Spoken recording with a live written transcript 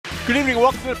Good evening,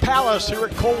 welcome to the Palace here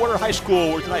at Coldwater High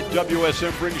School, where tonight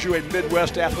WSM brings you a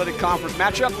Midwest Athletic Conference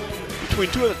matchup between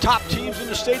two of the top teams in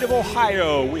the state of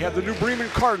Ohio. We have the New Bremen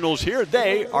Cardinals here.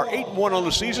 They are 8-1 on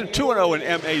the season, 2-0 in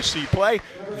MAC play.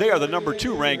 They are the number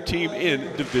 2 ranked team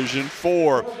in Division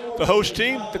 4. The host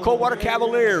team, the Coldwater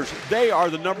Cavaliers. They are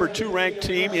the number 2 ranked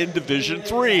team in Division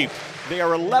 3. They are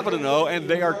 11-0 and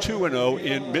they are 2-0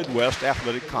 in Midwest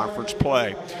Athletic Conference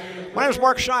play. My name is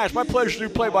Mark Shine. It's my pleasure to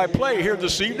do play-by-play here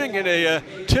this evening in a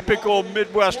typical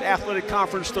Midwest Athletic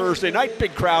Conference Thursday night.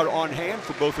 Big crowd on hand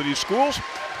for both of these schools.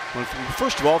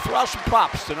 First of all, throw out some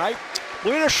props tonight.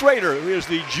 Melina Schrader, who is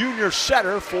the junior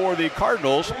setter for the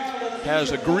Cardinals,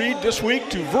 has agreed this week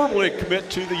to verbally commit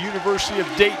to the University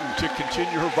of Dayton to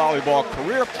continue her volleyball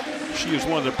career. She is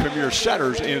one of the premier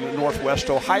setters in Northwest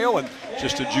Ohio and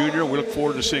just a junior. We look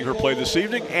forward to seeing her play this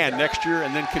evening and next year,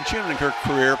 and then continuing her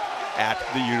career at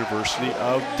the University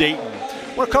of Dayton.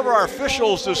 I want to cover our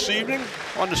officials this evening.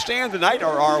 On the stand tonight,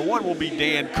 our R1 will be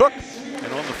Dan Cook,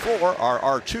 and on the floor, our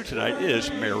R2 tonight is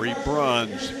Mary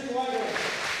Bruns.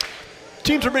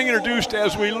 Teams are being introduced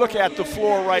as we look at the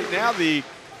floor right now. The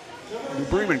New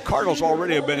Bremen Cardinals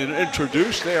already have been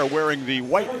introduced. They are wearing the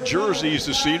white jerseys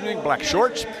this evening, black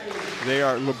shorts. They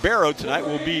are libero tonight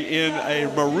will be in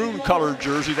a maroon colored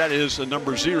jersey. That is a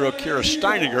number 0, Kira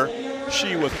Steininger.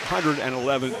 She with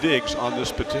 111 digs on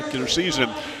this particular season.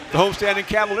 The homestanding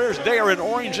Cavaliers, they are in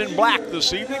orange and black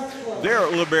this evening. Their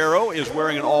libero is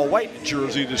wearing an all-white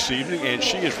jersey this evening, and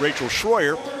she is Rachel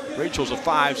Schroyer. Rachel's a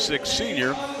 5'6"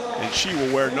 senior, and she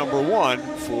will wear number 1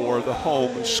 for the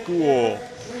home school.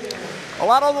 A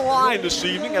lot on the line this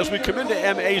evening as we come into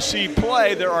MAC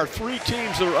play. There are 3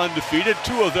 teams that are undefeated.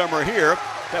 2 of them are here.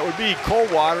 That would be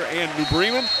Coldwater and New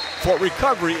Bremen. Fort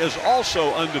Recovery is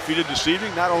also undefeated this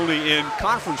evening, not only in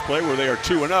conference play where they are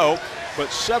 2-0, but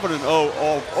 7-0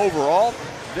 overall.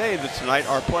 They tonight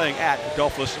are playing at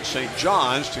Adelphus St.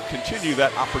 John's to continue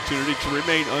that opportunity to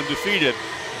remain undefeated.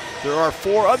 There are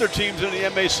 4 other teams in the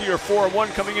MAC are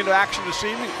 4-1 coming into action this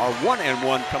evening, are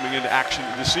 1-1 coming into action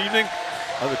this evening.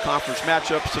 Other conference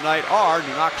matchups tonight are New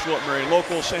Knoxville at Marion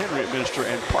Local, St. Henry at Minster,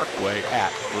 and Parkway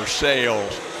at Versailles.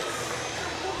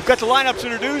 We've got the lineups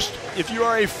introduced. If you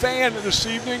are a fan this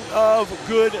evening of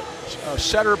good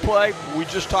setter play, we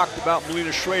just talked about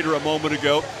Melina Schrader a moment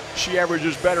ago. She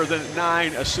averages better than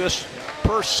 9 assists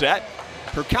per set.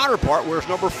 Her counterpart wears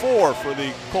number 4 for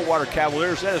the Coldwater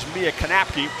Cavaliers. That is Mia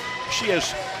Kanapke. She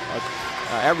is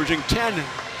averaging 10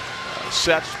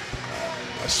 assists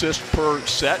per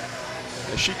set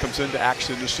as she comes into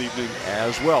action this evening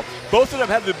as well. Both of them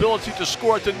have the ability to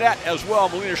score at the net as well.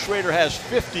 Melina Schrader has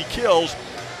 50 kills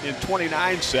in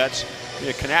 29 sets.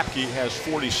 Mia Kanapke has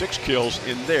 46 kills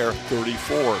in their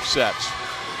 34 sets.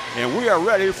 And we are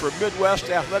ready for Midwest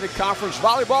Athletic Conference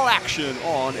volleyball action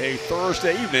on a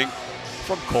Thursday evening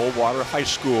from Coldwater High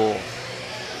School.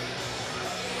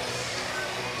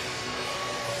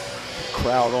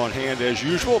 Crowd on hand as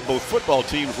usual. Both football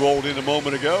teams rolled in a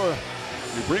moment ago.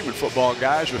 The Bremen football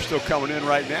guys are still coming in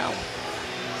right now.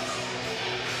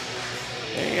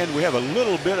 And we have a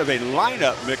little bit of a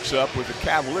lineup mix-up with the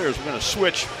Cavaliers. We're going to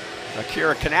switch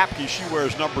Kira Kanapke. She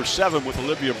wears number 7 with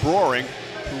Olivia Broering,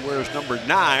 who wears number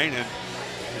 9. And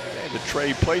the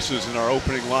trade places in our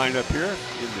opening lineup here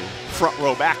in the front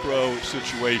row, back row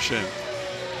situation.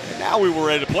 And now we were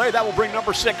ready to play. That will bring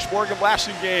number 6, Morgan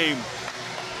Blassingame,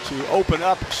 to open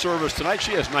up service tonight.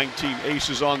 She has 19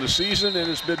 aces on the season,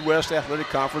 and it's Midwest Athletic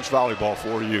Conference volleyball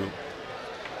for you.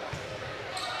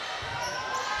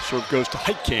 Serve goes to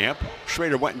Heitkamp.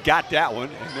 Schrader went and got that one,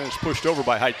 and then it's pushed over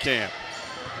by Heitkamp.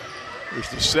 Here's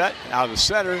the set, out of the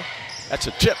center. That's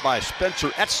a tip by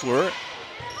Spencer Etzler.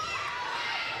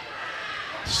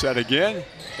 Set again.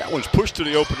 That one's pushed to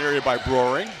the open area by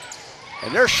Broering.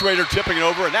 And there's Schrader tipping it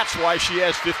over, and that's why she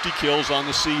has 50 kills on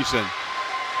the season.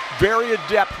 Very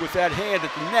adept with that hand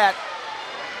at the net.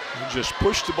 And just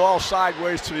pushed the ball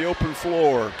sideways to the open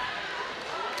floor.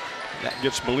 That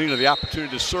gets Melina the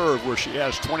opportunity to serve, where she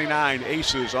has 29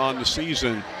 aces on the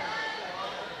season.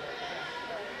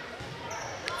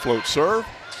 Float serve.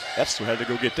 Etzler had to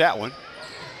go get that one.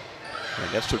 And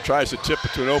Etzler tries to tip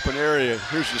it to an open area.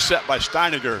 Here's the set by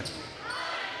Steininger.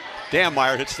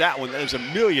 Dammeier hits that one. That is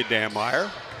Amelia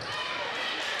Dammeier.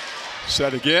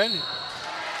 Set again.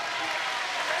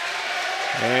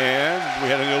 And we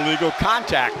had an illegal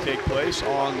contact take place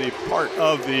on the part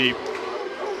of the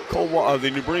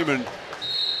New Bremen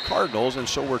Cardinals, and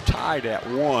so we're tied at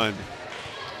 1.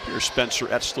 Here's Spencer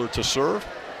Etzler to serve.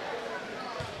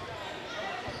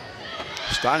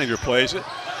 Steininger plays it.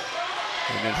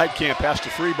 And then Heitkamp has to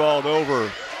free ball it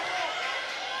over.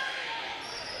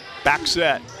 Back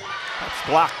set. That's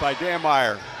blocked by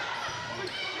Dammeier.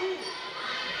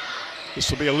 This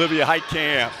will be Olivia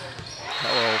Heitkamp.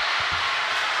 Hello.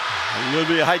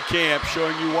 Olivia Heitkamp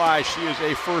showing you why she is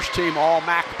a first-team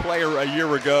All-MAC player a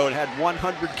year ago and had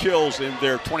 100 kills in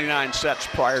their 29 sets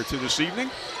prior to this evening.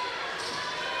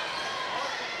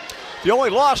 The only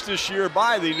loss this year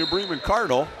by the New Bremen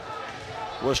Cardinal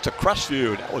was to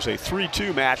Crestview. That was a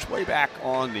 3-2 match way back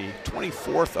on the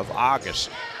 24th of August.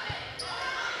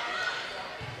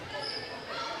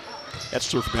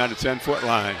 Etzler from behind the 10-foot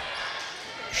line.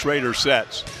 Schrader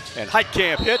sets, and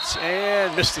Heitkamp hits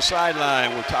and missed the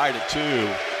sideline. We're tied at 2.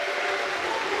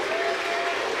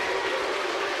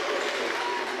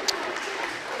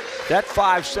 That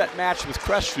 5-set match with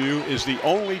Crestview is the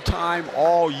only time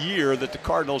all year that the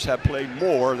Cardinals have played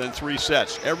more than 3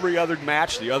 sets. Every other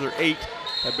match, the other 8,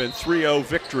 have been 3-0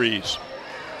 victories.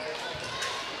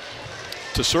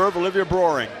 To serve, Olivia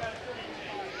Broering.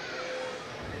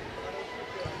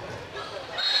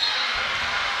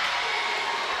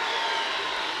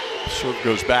 Serve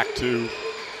goes back to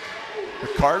the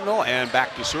Cardinal, and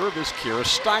back to serve is Kira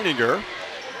Steininger.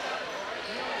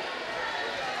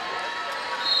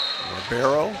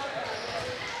 Ribeiro.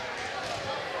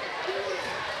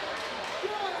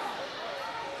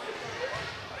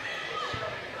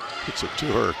 Hits it to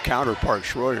her counterpart,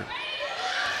 Schroeder.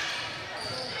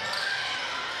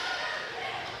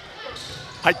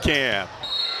 Heitkamp.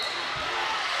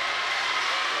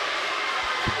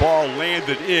 The ball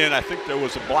landed in. I think there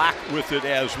was a block with it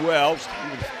as well.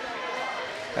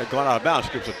 Had gone out of bounds.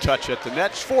 Gives a touch at the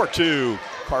net. 4-2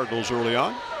 Cardinals early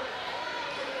on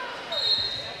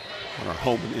our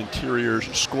home and interiors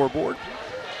scoreboard.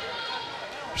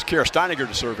 There's Kara Steininger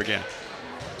to serve again.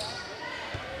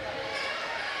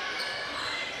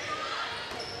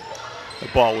 The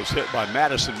ball was hit by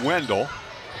Madison Wendell.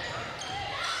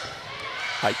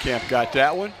 Heitkamp got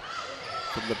that one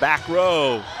from the back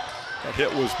row. That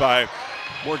hit was by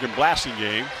Morgan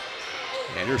Blassingame.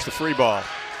 And here's the free ball.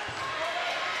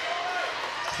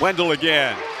 Wendell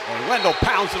again. And Wendell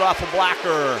pounds it off a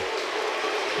blocker.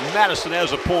 Madison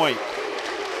has a point.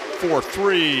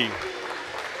 4-3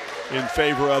 in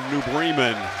favor of New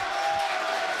Bremen.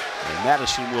 And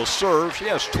Madison will serve. She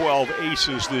has 12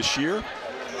 aces this year.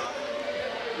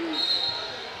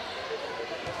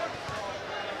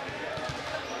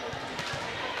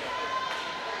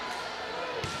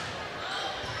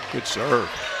 Good serve.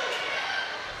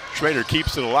 Schrader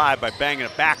keeps it alive by banging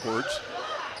it backwards.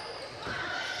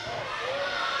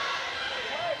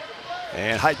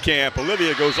 And Heitkamp,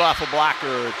 Olivia goes off a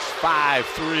blocker. It's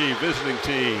 5-3 visiting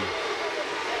team.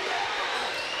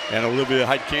 And Olivia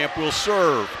Heitkamp will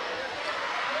serve.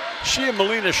 She and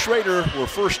Melina Schrader were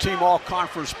first-team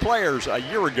all-conference players a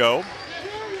year ago.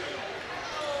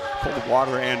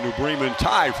 Coldwater and New Bremen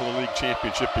tied for the league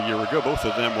championship a year ago. Both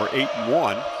of them were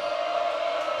 8-1.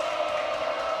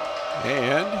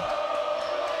 And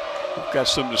we've got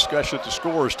some discussion at the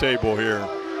scorers table here.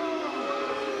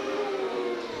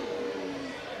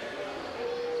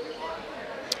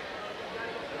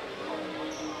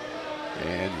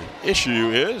 And the issue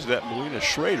is that Melina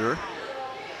Schrader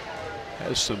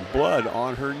has some blood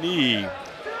on her knee.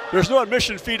 There's no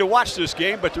admission fee to watch this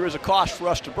game, but there is a cost for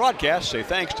us to broadcast. Say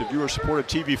thanks to viewer-supported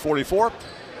TV44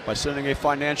 by sending a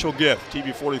financial gift.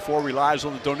 TV44 relies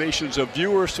on the donations of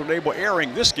viewers to enable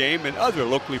airing this game and other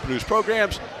locally produced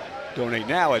programs. Donate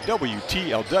now at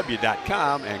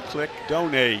WTLW.com and click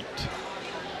Donate.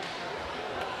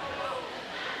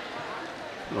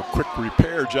 A quick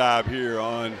repair job here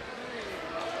on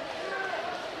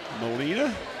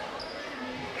Melina.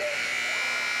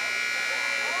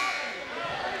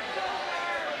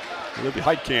 Olivia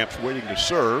Heitkamp's waiting to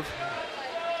serve.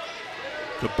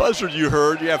 The buzzer you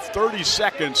heard, you have 30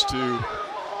 seconds to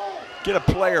get a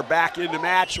player back in the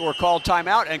match or call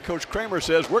timeout, and Coach Kramer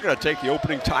says we're going to take the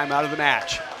opening timeout of the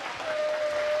match.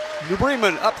 New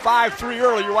Bremen up 5-3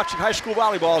 early. You're watching high school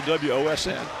volleyball,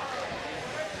 WOSN.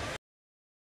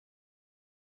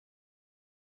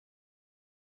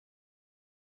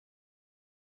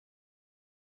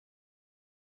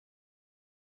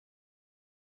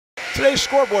 Today's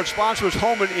scoreboard sponsor is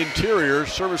Home and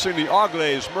Interiors, servicing the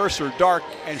Auglaize, Mercer, Darke,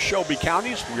 and Shelby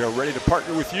counties. We are ready to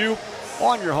partner with you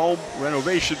on your home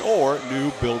renovation or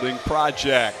new building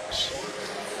projects.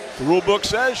 The rule book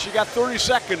says you got 30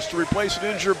 seconds to replace an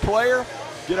injured player,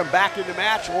 get them back in the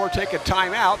match, or take a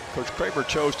timeout. Coach Kramer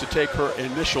chose to take her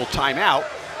initial timeout.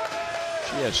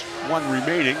 She has one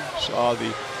remaining. Saw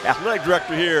the athletic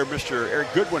director here, Mr. Eric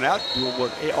Goodwin, out doing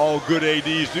what all good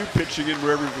ADs do, pitching in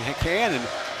wherever he can and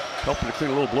helping to clean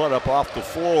a little blood up off the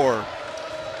floor.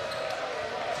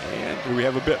 And do we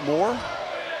have a bit more?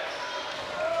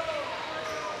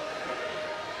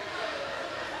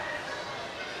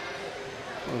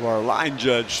 Our line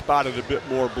judge spotted a bit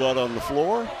more blood on the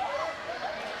floor.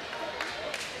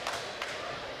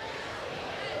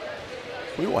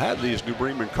 We will have these New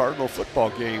Bremen Cardinal football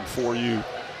game for you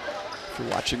if you're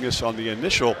watching this on the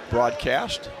initial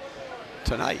broadcast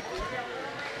tonight.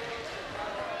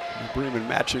 New Bremen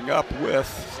matching up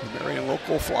with the Marion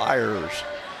Local Flyers.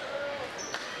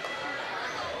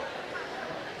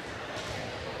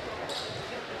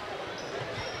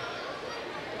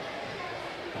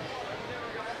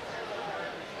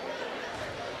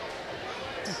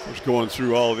 Of course, going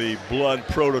through all the blood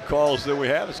protocols that we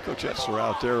have. It's Coach Etzler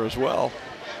out there as well.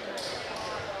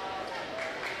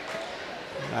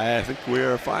 I think we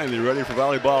are finally ready for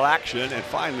volleyball action and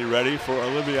finally ready for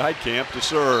Olivia Heitkamp to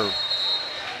serve.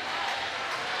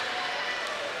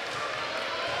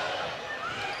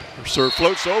 Her serve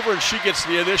floats over and she gets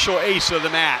the initial ace of the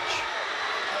match.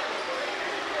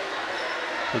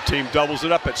 Her team doubles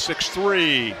it up at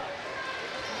 6-3.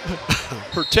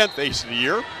 Her 10th ace of the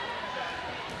year.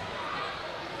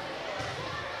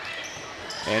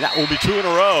 And that will be 2 in a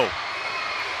row.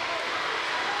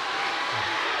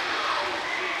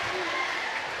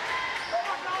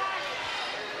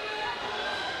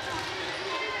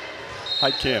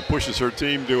 Heitkamp pushes her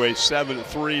team to a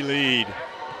 7-3 lead.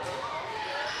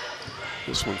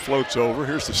 This one floats over.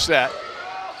 Here's the set.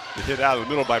 The hit out of the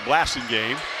middle by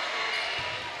Blassingame.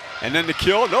 And then the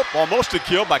kill. Nope, almost a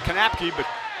kill by Kanapke, but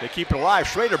they keep it alive.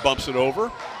 Schrader bumps it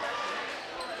over.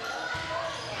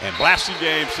 And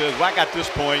Blassingame says, well, I got this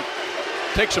point.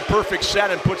 Takes a perfect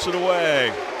set and puts it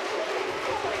away.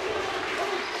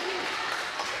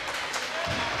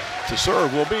 To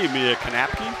serve will be Mia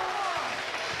Kanapke.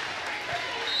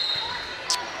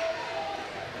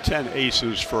 10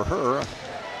 aces for her.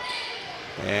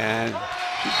 And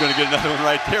she's going to get another one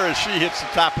right there as she hits the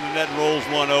top of the net and rolls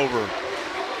one over.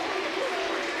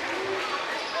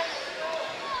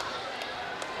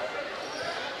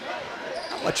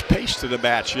 Not much pace to the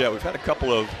match yet. We've had a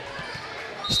couple of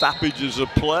stoppages of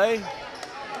play.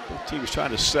 Both teams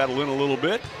trying to settle in a little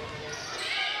bit.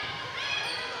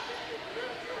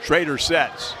 Schrader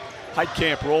sets.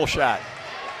 Heitkamp roll shot.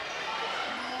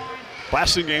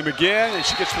 Blassingame again, and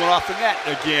she gets one off the net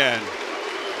again.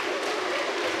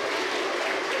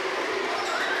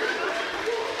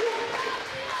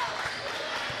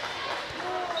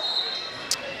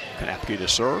 Kanapke to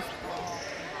serve.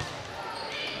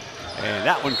 And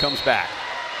that one comes back.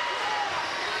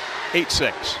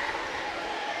 8-6.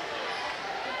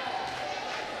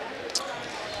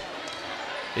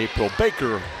 April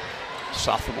Baker,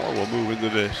 sophomore, will move into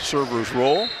the server's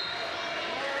role.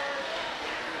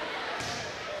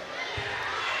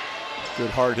 Good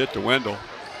hard hit to Wendell.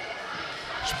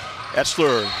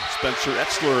 Spencer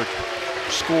Etzler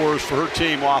scores for her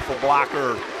team off a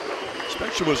blocker.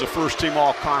 Spencer was a first-team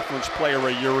all-conference player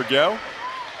a year ago.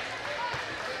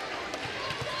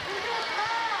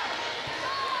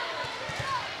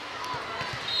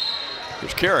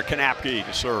 There's Kara Kanapke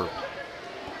to serve.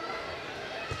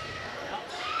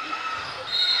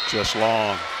 Just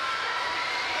long.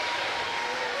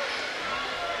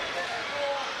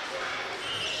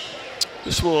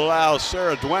 This will allow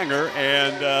Sarah Dwenger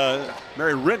and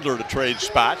Mary Rindler to trade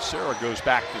spots. Sarah goes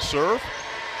back to serve.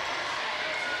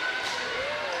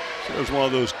 Sarah's one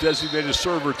of those designated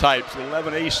server types,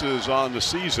 11 aces on the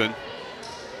season.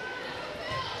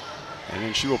 And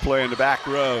then she will play in the back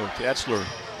row to Etzler.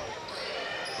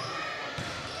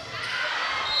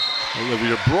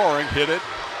 Olivia Broering hit it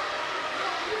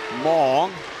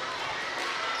long.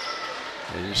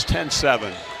 It is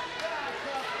 10-7.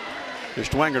 Here's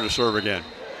Dwenger to serve again.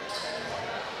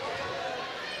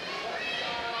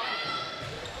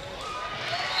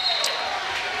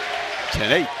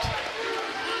 (10-8).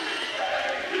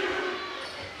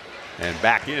 And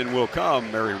back in will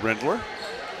come Mary Rindler.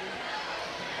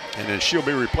 And then she'll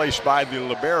be replaced by the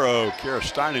libero, Kara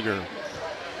Steininger.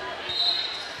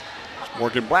 It's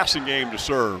Morgan Blassingame to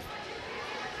serve.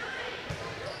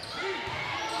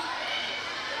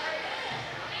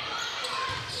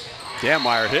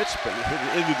 Dammeier hits, but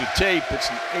hit into the tape. It's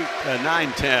an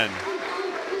 9-10.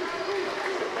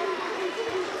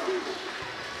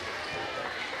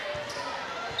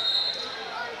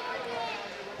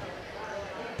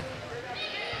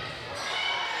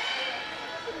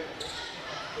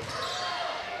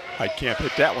 Heitkamp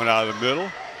hit that one out of the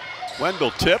middle.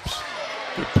 Wendell tips.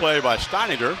 Good play by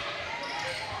Steininger.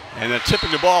 And then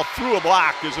tipping the ball through a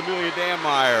block is Amelia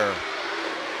Dammeier.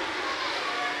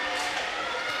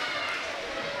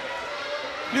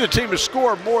 Neither team has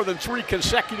scored more than 3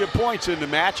 consecutive points in the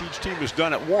match. Each team has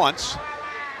done it once.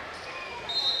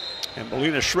 And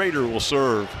Melina Schrader will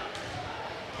serve.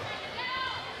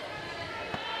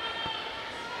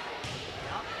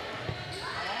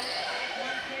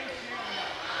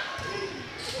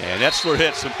 And Etzler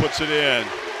hits and puts it in.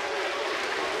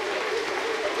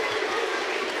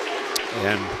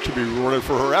 And to be rewarded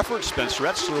for her efforts, Spencer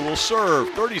Etzler will serve.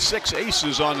 36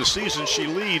 aces on the season. She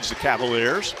leads the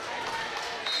Cavaliers.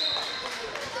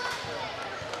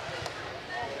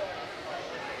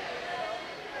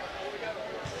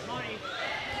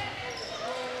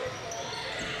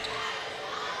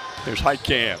 Here's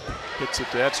Heitkamp. Hits it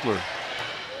to Etzler.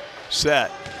 Set.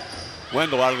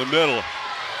 Wendell out of the middle.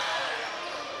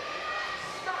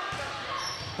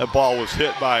 That ball was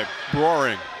hit by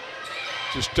Broering.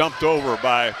 Just dumped over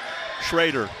by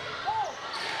Schrader.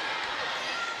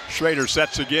 Schrader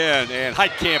sets again, and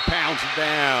Heitkamp pounds it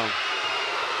down.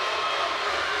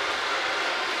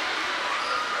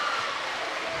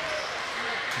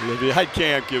 Olivia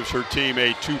Heitkamp gives her team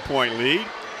a 2-point lead,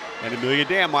 and Amelia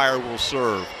Dammeier will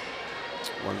serve.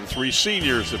 One of the 3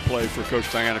 seniors that play for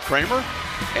Coach Diana Kramer.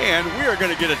 And we are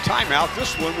going to get a timeout.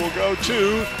 This one will go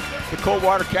to the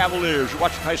Coldwater Cavaliers. You're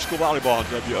watching high school volleyball on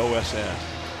WOSN.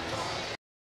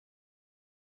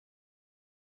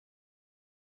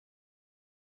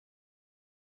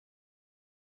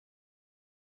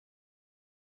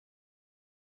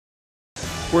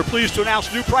 We're pleased to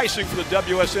announce new pricing for the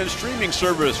WSN streaming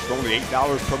service. For only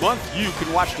 $8 per month, you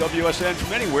can watch WSN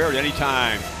from anywhere at any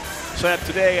time. Sign up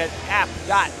today at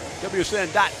app.wsn.tv.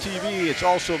 It's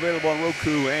also available on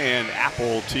Roku and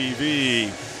Apple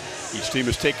TV. Each team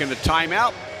has taken the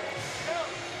timeout.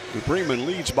 Bremen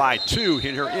leads by 2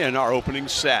 here in our opening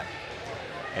set.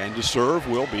 And to serve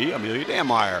will be Amelia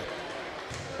Dammeier.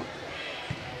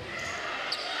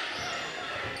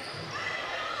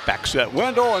 Back set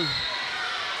Wendell, and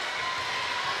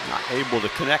not able to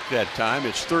connect that time.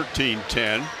 It's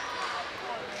 13-10.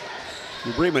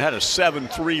 Bremen had a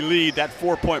 7-3 lead. That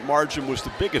 4-point margin was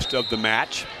the biggest of the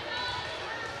match.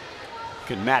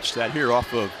 Can match that here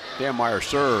off of Dammeier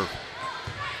serve.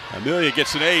 Amelia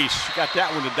gets an ace. She got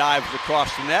that one to dive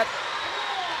across the net.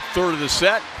 Third of the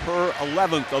set, her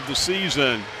 11th of the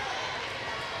season.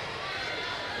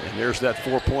 And there's that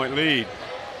 4-point lead.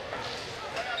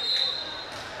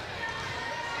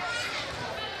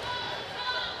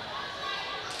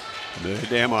 Amelia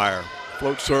Dammeier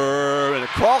floats her, and it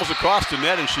crawls across the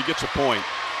net, and she gets a point.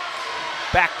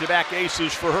 Back-to-back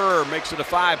aces for her, makes it a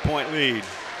 5-point lead.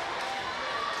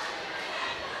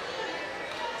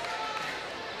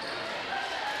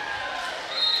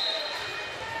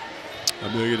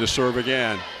 Amelia to serve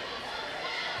again.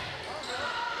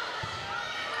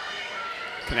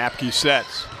 Kanapke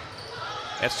sets.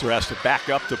 Etzler has to back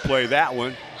up to play that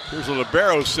one. Here's a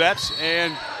libero sets,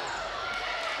 and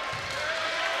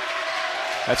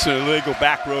that's an illegal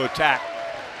back row attack.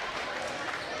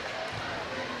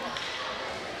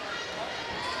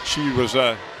 She was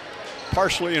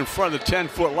partially in front of the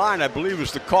 10-foot line, I believe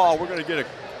was the call. We're going to get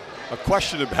a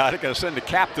question about it. Got to send the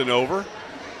captain over.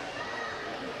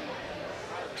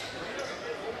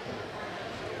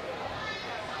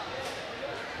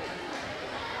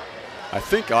 I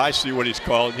think I see what he's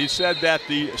called. He said that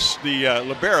the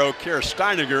libero, Kara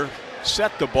Steiniger,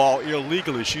 set the ball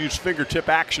illegally. She used fingertip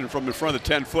action from in front of the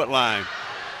 10-foot line.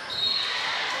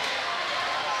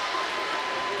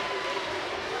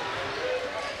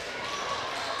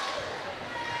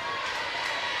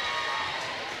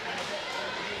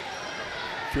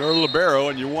 If you're a libero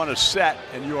and you want to set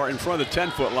and you are in front of the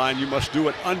 10-foot line, you must do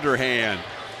it underhand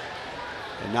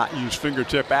and not use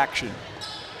fingertip action.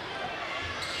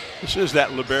 This is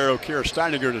that libero, Kara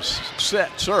Steiniger, to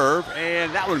set, serve,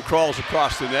 and that one crawls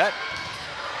across the net.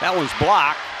 That one's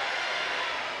blocked.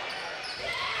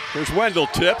 Here's Wendell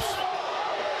tips.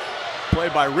 Play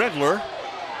by Rindler.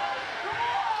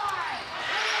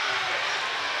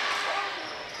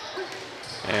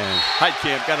 And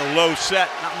Heitkamp got a low set.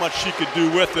 Not much she could do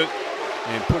with it.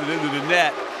 And put it into the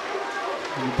net.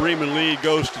 And the Bremen lead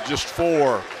goes to just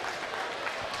 4.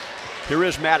 Here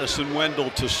is Madison Wendell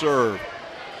to serve.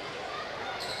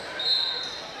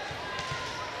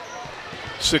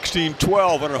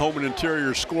 16-12 on our home and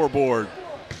interior scoreboard.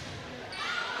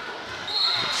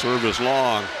 Serve is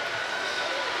long.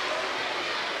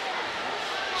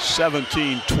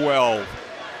 17-12.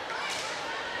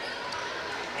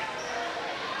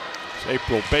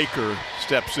 April Baker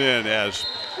steps in as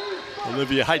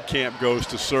Olivia Heitkamp goes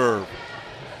to serve.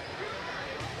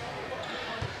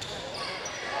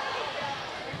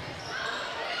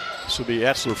 This will be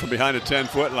Etzler from behind the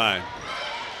 10-foot line.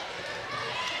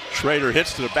 Schrader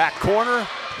hits to the back corner.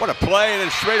 What a play, and then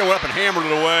Schrader went up and hammered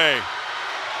it away.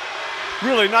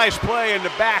 Really nice play in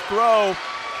the back row.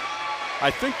 I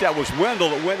think that was Wendell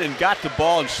that went and got the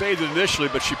ball and saved it initially,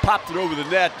 but she popped it over the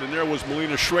net, and there was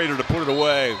Melina Schrader to put it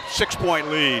away. 6-point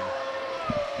lead.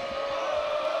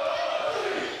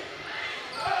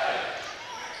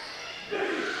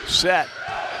 set.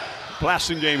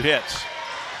 Blasting game hits.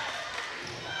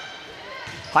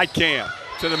 Heitkamp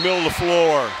to the middle of the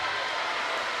floor.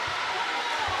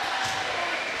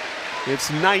 It's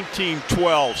 19-12,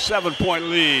 7-point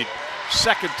lead.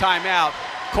 Second timeout,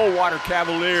 Coldwater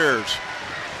Cavaliers.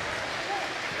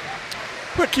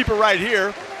 We'll keep it right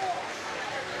here.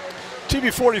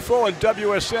 TV44 and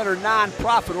WSN are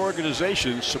non-profit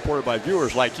organizations supported by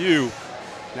viewers like you.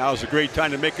 Now is a great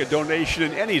time to make a donation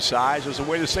in any size as a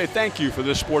way to say thank you for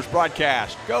this sports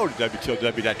broadcast. Go to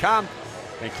WTLW.com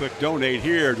and click donate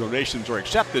here. Donations are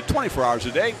accepted 24 hours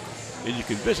a day, and you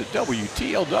can visit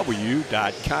WTLW.com.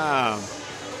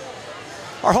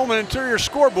 Our home and interior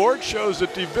scoreboard shows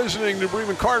that the visiting New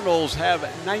Bremen Cardinals have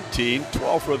 19,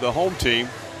 12 for the home team.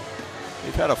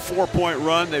 They've had a 4-point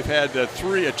run. They've had two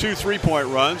 3-point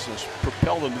runs. That's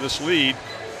propelled them to this lead.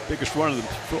 Biggest run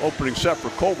of the opening set for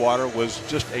Coldwater was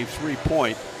just a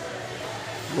 3-point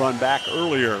run back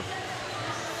earlier.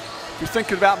 If you're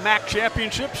thinking about MAC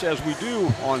championships, as we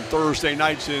do on Thursday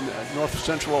nights in North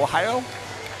Central Ohio,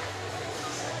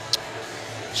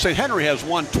 St. Henry has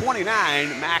won 29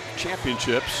 MAC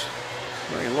championships.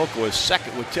 Marion Local is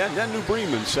second with 10. Then New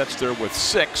Bremen sits there with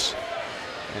 6.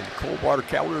 And the Coldwater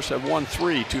Cavaliers have won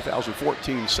 3,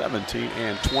 2014, 17,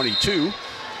 and 22.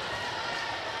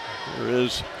 There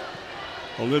is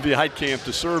Olivia Heitkamp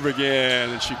to serve again,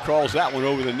 and she crawls that one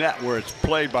over the net where it's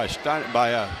played by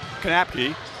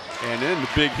Kanapke. And then the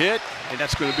big hit, and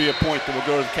that's going to be a point that will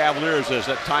go to the Cavaliers as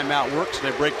that timeout works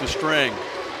and they break the string.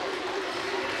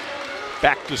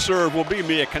 Back to serve will be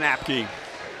Mia Kanapke.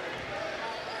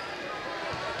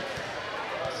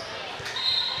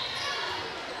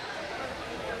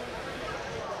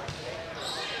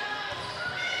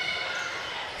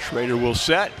 Schrader will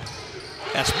set.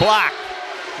 That's blocked.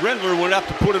 Rindler went up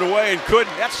to put it away and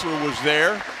couldn't. Etzler was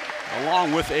there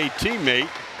along with a teammate.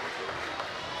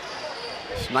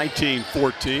 It's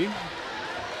 19-14.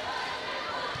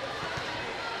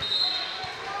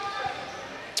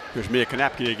 Here's Mia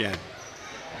Kanapke again.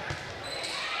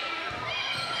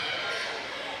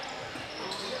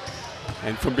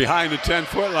 And from behind the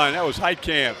 10-foot line, that was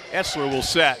Heitkamp. Etzler will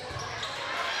set.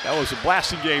 That was a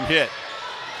blasting game hit.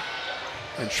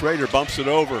 And Schrader bumps it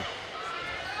over.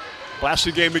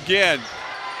 Blasting game again.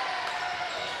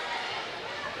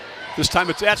 This time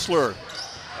it's Etzler.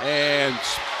 And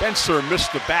Spencer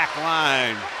missed the back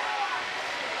line.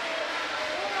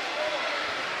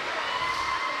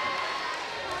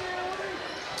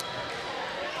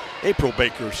 April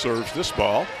Baker serves this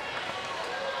ball.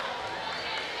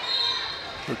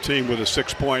 Her team with a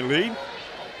 6-point lead.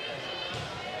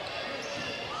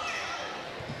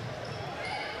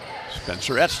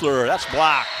 Spencer Etzler, that's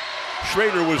blocked.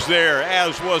 Schrader was there,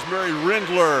 as was Mary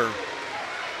Rindler.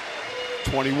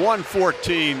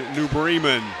 21-14, New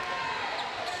Bremen.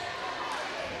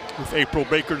 With April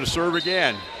Baker to serve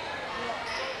again.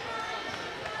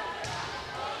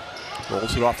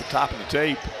 Rolls it off the top of the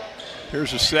tape.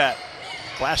 Here's a set.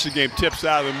 Blasting game tips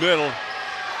out of the middle.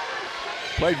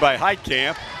 Played by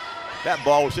Heitkamp. That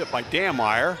ball was hit by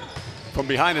Dameyer. From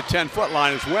behind the 10-foot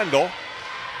line is Wendell.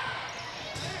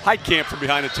 Heitkamp from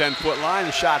behind the 10-foot line.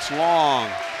 The shot's long.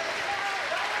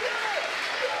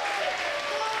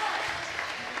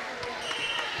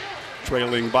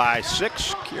 Trailing by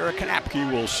 6, Kira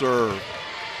Kanapke will serve.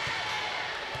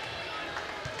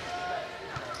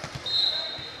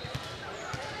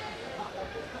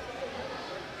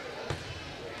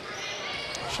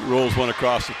 She rolls one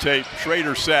across the tape.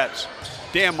 Schrader sets.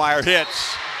 Dameyer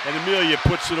hits, and Amelia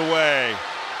puts it away.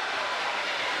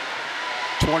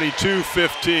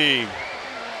 22-15.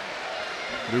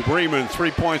 New Bremen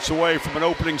 3 points away from an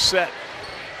opening set.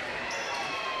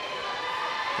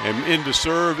 And in to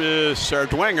serve is Sarah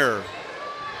Dwenger.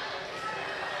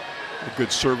 A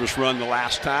good service run the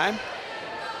last time.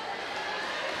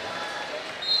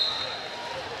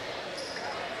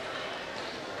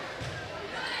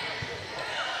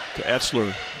 To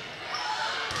Etzler.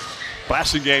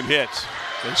 Blasting game hits.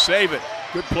 They save it.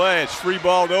 Good play. It's free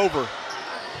balled over.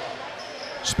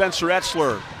 Spencer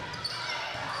Etzler.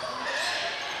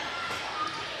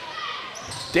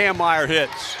 Dameyer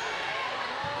hits.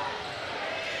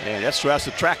 And Etzler has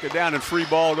to track it down and free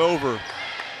balled over.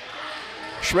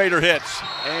 Schrader hits,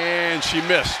 and she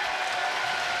missed.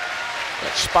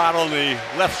 That spot on the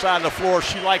left side of the floor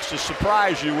she likes to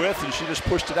surprise you with, and she just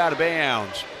pushed it out of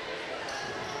bounds.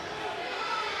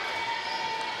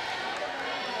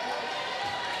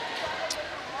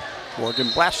 Morgan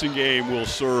Blastingame will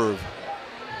serve.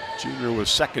 Junior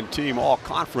was second team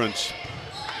all-conference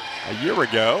a year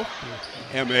ago.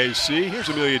 MAC. Here's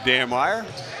Amelia Dameyer.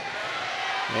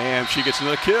 And she gets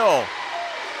another kill.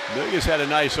 Amelia's had a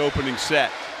nice opening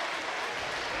set.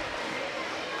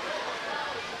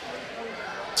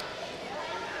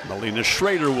 Melina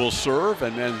Schrader will serve,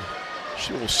 and then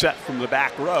she will set from the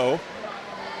back row.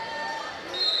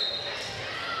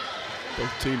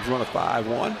 Both teams run a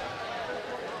 5-1.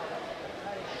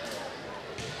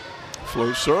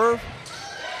 Flow serve.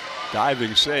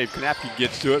 Diving save. Knapke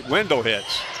gets to it. Wendell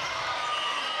hits.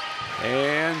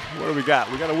 And what do we got?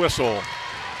 We got a whistle.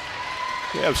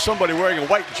 We have somebody wearing a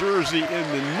white jersey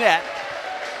in the net.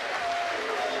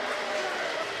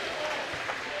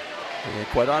 And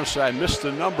quite honestly, I missed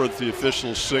the number that the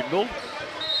officials signaled.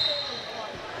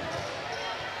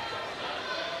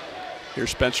 Here's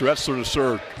Spencer Etzler to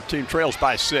serve. The team trails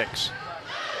by 6.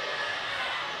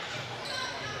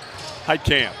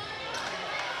 Heitkamp.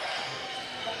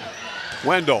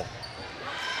 Wendell.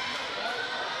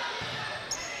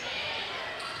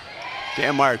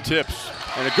 Danmeyer tips.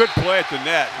 And a good play at the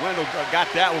net. Wendell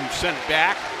got that one, sent it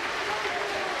back.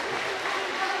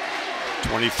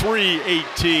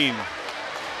 23-18.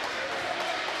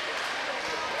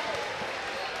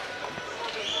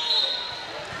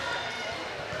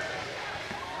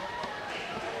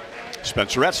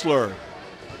 Spencer Etzler.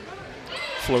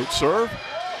 Float serve.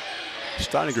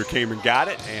 Steininger came and got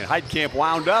it, and Heitkamp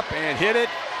wound up and hit it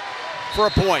for a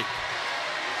point.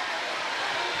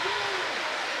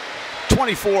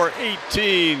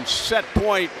 24-18, set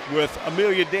point with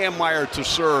Amelia Danmeyer to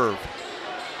serve.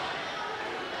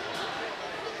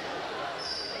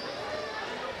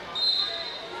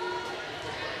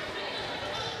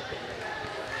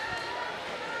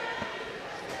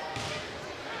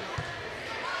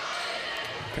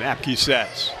 Knapke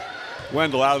sets.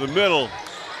 Wendell out of the middle.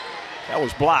 That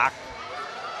was blocked.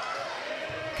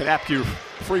 Knapke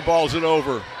free balls it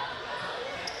over.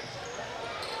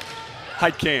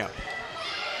 Heitkamp.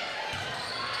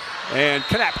 And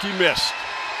Knapke missed.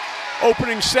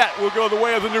 Opening set will go the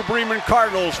way of the New Bremen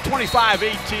Cardinals,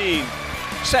 25-18.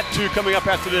 Set 2 coming up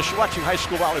after this. You're watching high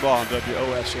school volleyball on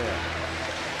WOSN.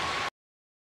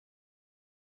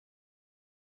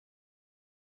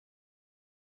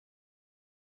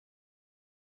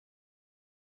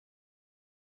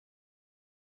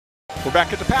 We're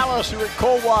back at the Palace here at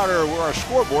Coldwater, where our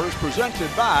scoreboard is presented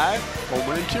by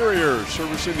Home and Interiors,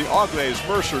 servicing the Auglaize,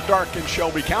 Mercer, Darke, and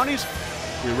Shelby counties.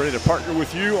 We're ready to partner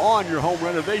with you on your home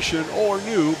renovation or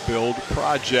new build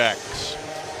projects.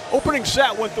 Opening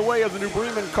set went the way of the New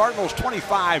Bremen Cardinals,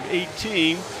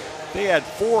 25-18. They had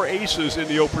 4 aces in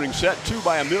the opening set, 2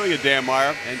 by Amelia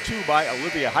Danmeyer and 2 by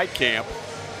Olivia Heitkamp.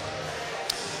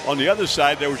 On the other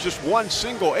side, there was just 1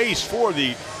 single ace for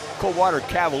the Coldwater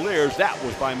Cavaliers. That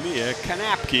was by Mia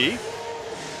Knapke.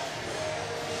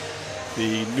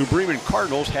 The New Bremen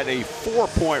Cardinals had a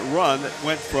 4-point run that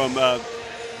went from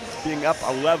being up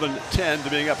 11-10 to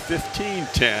being up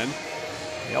 15-10.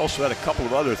 They also had a couple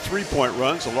of other 3-point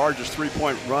runs. The largest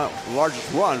 3-point run, the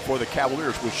largest run for the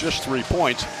Cavaliers was just 3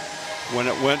 points when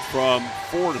it went from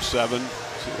 3-7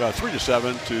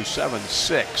 to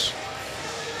 7-6.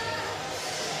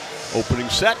 Opening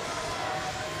set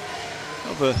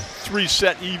of a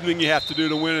 3-set evening you have to do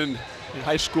to win in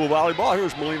high school volleyball.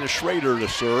 Here's Melina Schrader to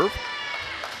serve.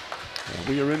 And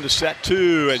we are into set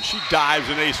 2, and she dives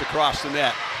an ace across the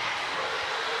net.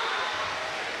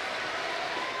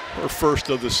 Her first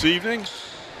of this evening.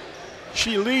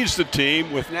 She leads the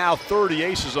team with now 30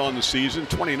 aces on the season,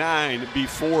 29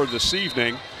 before this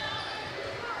evening.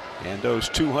 And those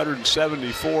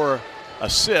 274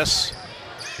 assists.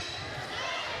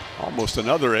 Almost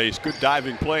another ace. Good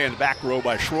diving play in the back row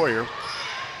by Schroyer.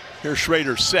 Here's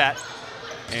Schrader set,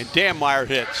 and Danmeyer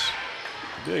hits.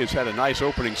 Amelia's had a nice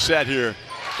opening set here.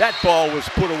 That ball was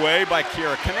put away by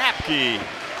Kiera Knapke.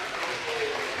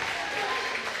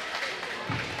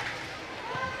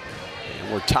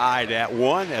 And we're tied at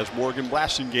 1 as Morgan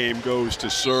Blassingame goes to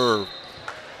serve.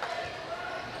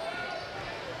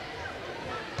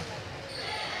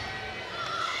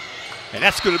 And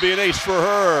that's going to be an ace for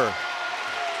her.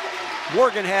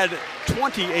 Morgan had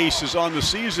 20 aces on the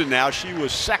season now. She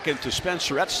was second to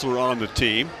Spencer Etzler on the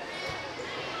team.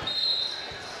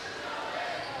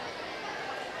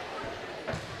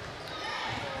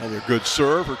 Another good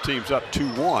serve. Her team's up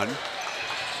 2-1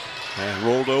 and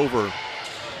rolled over.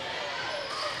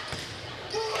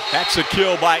 That's a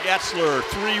kill by Etzler,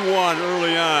 3-1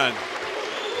 early on.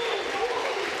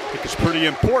 I think it's pretty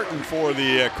important for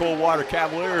the Coldwater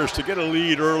Cavaliers to get a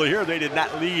lead early here. They did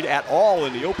not lead at all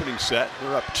in the opening set.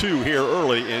 They're up 2 here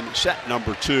early in set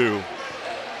number 2.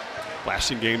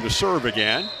 Blassingame to serve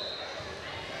again.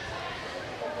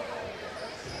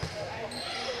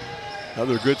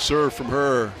 Another good serve from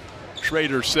her.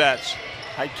 Schrader sets.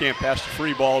 Heitkamp has to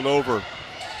free ball it over.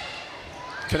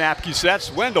 Kanapke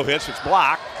sets, Wendell hits, it's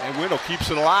blocked, and Wendell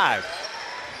keeps it alive.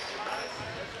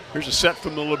 Here's a set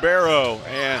from the libero,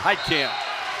 and Heitkamp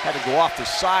had to go off the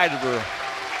side of her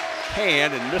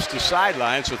hand and missed the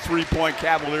sideline. It's a 3-point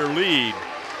Cavalier lead.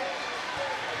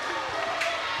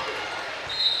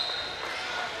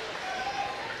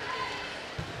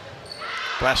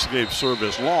 Blassigave's serve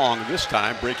is long this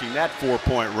time, breaking that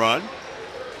 4-point run.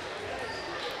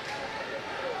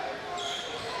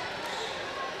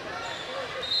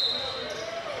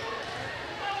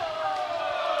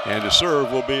 And the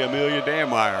serve will be Amelia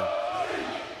Dammeier.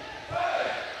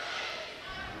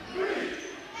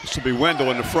 This will be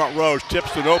Wendell in the front row,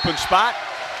 tips to an open spot.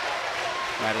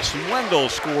 Madison Wendell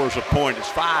scores a point. It's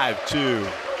 5-2.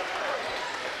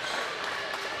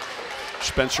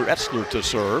 Spencer Etzler to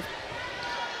serve.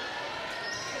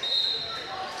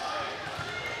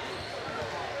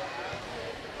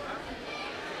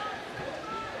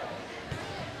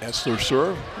 Etzler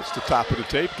serve, hits the top of the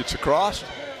tape, gets across.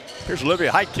 Here's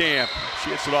Olivia Heitkamp.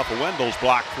 She hits it off of Wendell's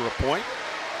block for a point.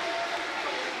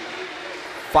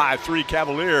 5-3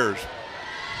 Cavaliers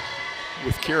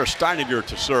with Kara Steininger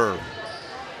to serve.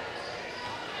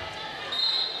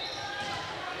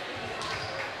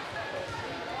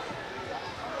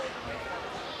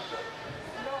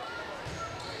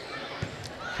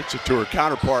 Hits it to her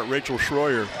counterpart, Rachel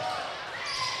Schroyer.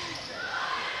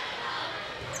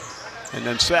 And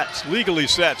then sets, legally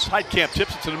sets. Heitkamp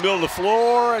tips it to the middle of the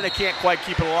floor, and they can't quite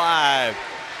keep it alive.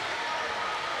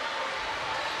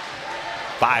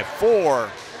 5-4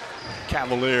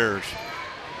 Cavaliers.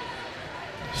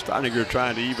 Steininger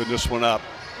trying to even this one up.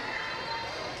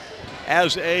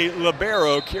 As a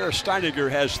libero, Kara Steininger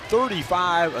has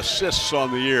 35 assists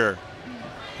on the year.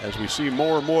 As we see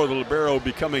more and more of the libero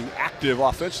becoming active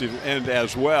offensive end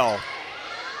as well.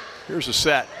 Here's a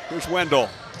set. Here's Wendell.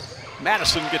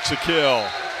 Madison gets a kill.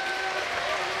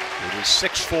 It is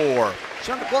 6-4.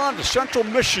 Going on to Central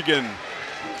Michigan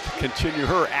to continue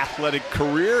her athletic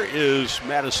career is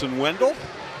Madison Wendell.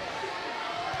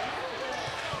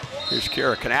 Here's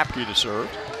Kara Kanapke to serve.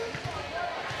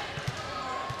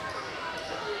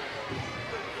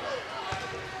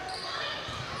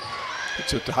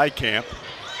 Hits it to Heitkamp.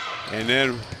 And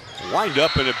then wind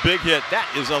up in a big hit.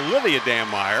 That is Olivia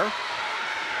Dammeier.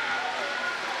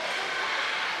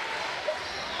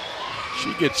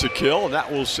 She gets a kill, and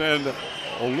that will send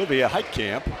Olivia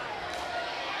Heitkamp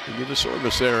into the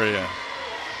service area.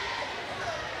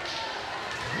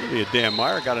 Olivia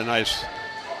Dammeier got a nice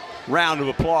round of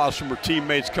applause from her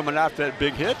teammates coming out that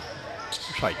big hit.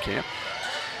 Here's Heitkamp.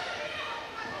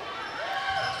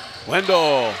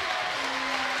 Wendell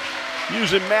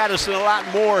using Madison a lot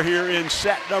more here in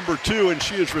set number 2, and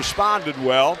she has responded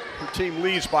well. Her team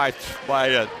leads by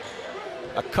a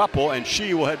couple, and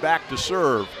she will head back to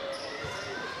serve.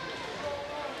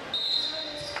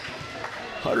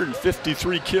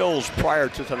 153 kills prior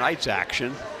to tonight's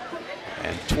action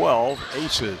and 12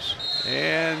 aces.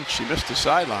 And she missed the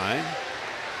sideline.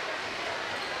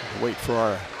 Wait for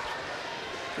our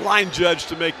line judge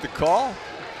to make the call.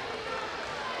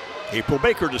 April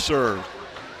Baker to serve.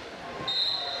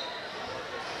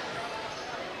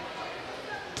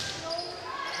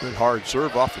 Good hard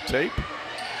serve off the tape.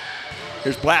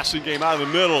 Here's Blassingame out of the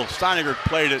middle. Steininger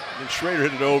played it, and Schrader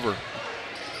hit it over.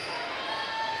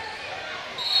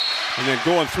 And then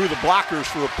going through the blockers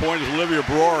for a point is Olivia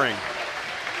Broering.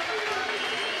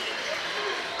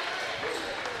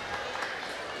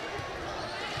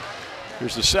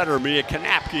 Here's the setter, Mia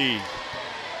Kanapke.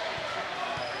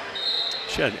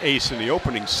 She had an ace in the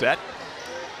opening set.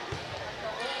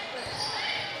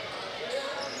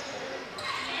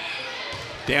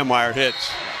 Dammeier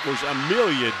hits. There's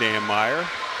Amelia Dammeier.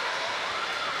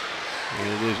 And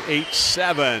it is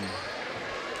 8-7.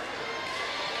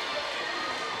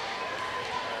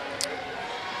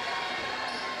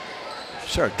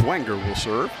 Sarah Dwenger will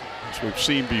serve. As we've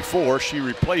seen before, she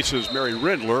replaces Mary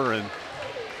Rindler, and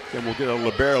then we'll get a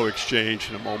libero exchange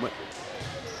in a moment.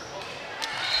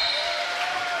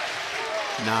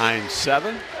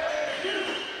 9-7.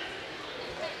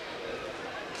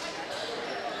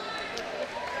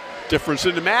 Difference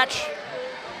in the match.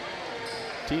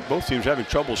 Both teams having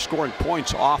trouble scoring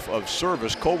points off of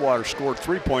service. Coldwater scored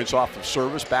 3 points off of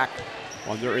service back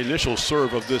on their initial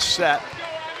serve of this set.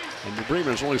 And the Bremen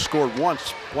has only scored one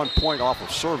point off of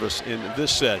service in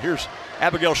this set. Here's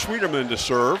Abigail Schwieterman to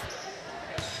serve.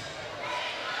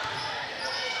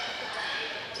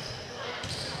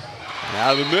 And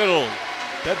out of the middle,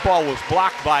 that ball was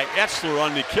blocked by Etzler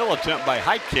on the kill attempt by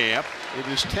Heitkamp. It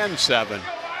is 10-7.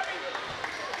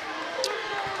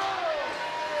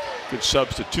 Good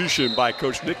substitution by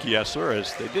Coach Nikki Essler,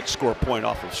 as they did score a point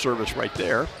off of service right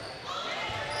there.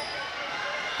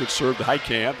 Good serve to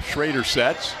Heitkamp. Schrader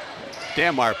sets.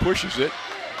 Dammeier pushes it.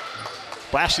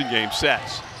 Blasingame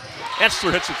sets.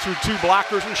 Etzler hits it through 2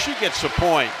 blockers, and she gets a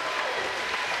point.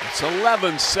 It's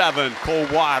 11-7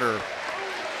 Coldwater.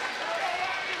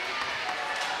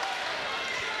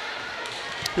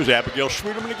 Here's Abigail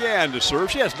Schwieterman again to serve.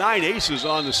 She has 9 aces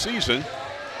on the season.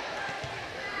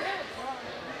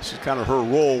 This is kind of her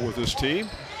role with this team.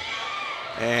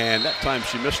 And that time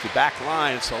she missed the back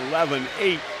line. It's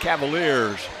 11-8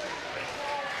 Cavaliers.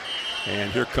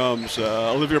 And here comes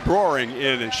Olivia Broering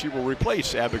in, and she will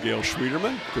replace Abigail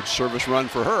Schwieterman. Good service run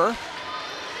for her.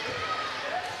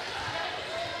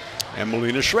 And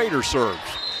Melina Schrader serves.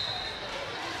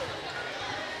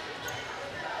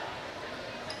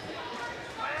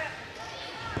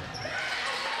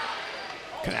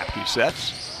 Kanapke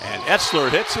sets, and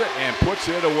Etzler hits it and puts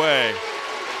it away.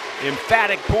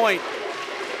 Emphatic point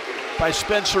by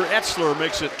Spencer Etzler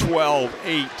makes it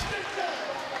 12-8.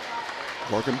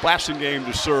 Morgan Blasingame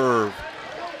to serve.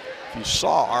 If you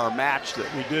saw our match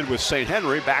that we did with St.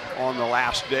 Henry back on the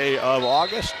last day of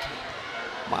August,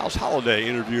 Miles Holliday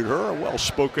interviewed her, a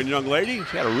well-spoken young lady.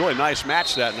 She had a really nice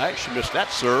match that night. She missed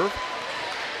that serve.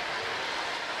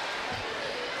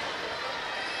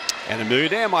 And Amelia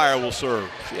Dammeier will serve.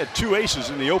 She had 2 aces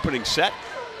in the opening set.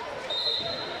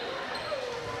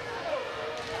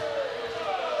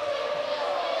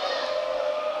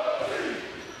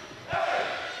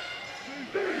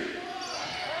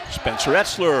 Spencer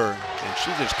Etzler, and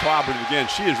she just clobbered it again.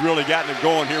 She has really gotten it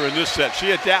going here in this set. She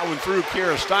hit that one through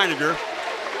Kara Steiniger.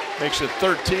 Makes it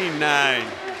 13-9.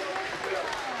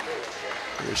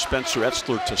 Here's Spencer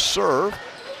Etzler to serve.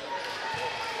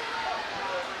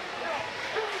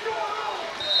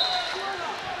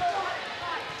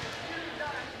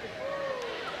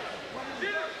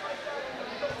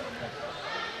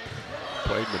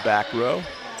 Played in the back row.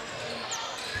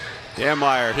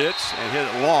 Dammeier hits and hit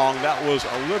it long. That was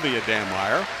Olivia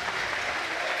Dammeier.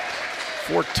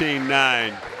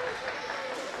 14-9.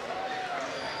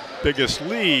 Biggest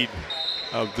lead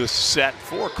of this set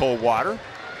for Coldwater.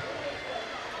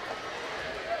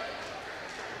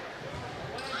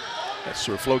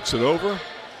 Etzler floats it over.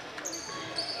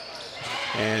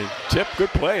 And tip, good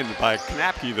play by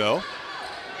Kanapke though.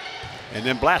 And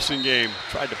then Blasingame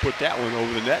tried to put that one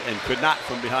over the net and could not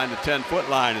from behind the 10-foot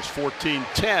line. It's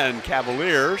 14-10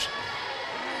 Cavaliers.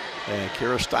 And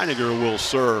Kara Steiniger will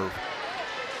serve.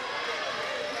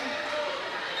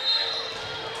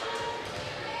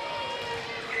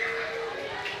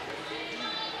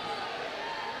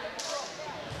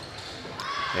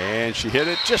 And she hit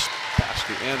it just past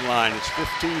the end line. It's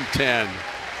 15-10.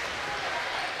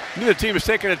 Neither team has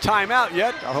taken a timeout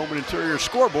yet. Our home and interior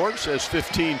scoreboard says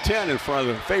 15-10 in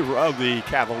favor of the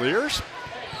Cavaliers.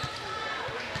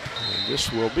 And this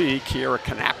will be Kiera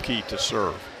Kanapke to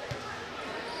serve.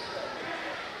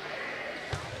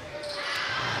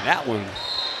 And that one,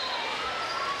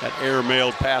 that air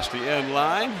mailed past the end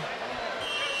line.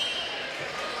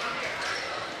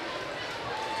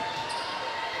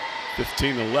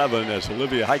 (15-11) as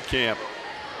Olivia Heitkamp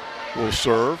will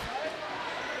serve.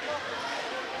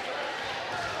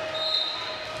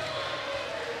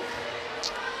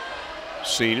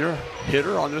 Senior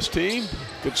hitter on this team.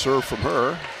 Good serve from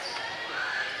her.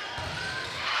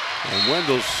 And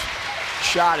Wendell's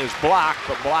shot is blocked,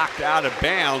 but blocked out of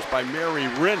bounds by Mary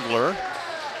Rindler.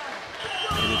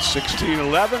 And it's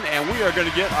 16-11, and we are going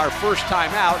to get our first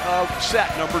timeout of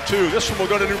set number 2. This one will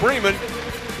go to New Bremen.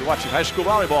 You're watching high school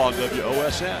volleyball on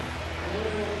WOSN.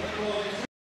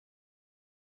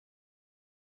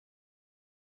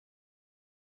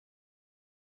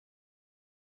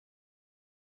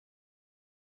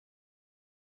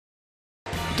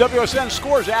 WSN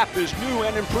Scores app is new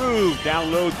and improved.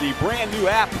 Download the brand new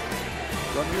app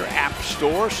from your app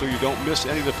store so you don't miss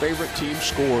any of the favorite team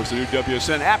scores. The new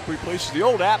WSN app replaces the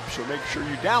old app, so make sure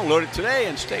you download it today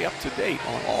and stay up to date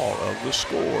on all of the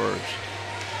scores.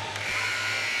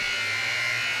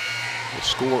 The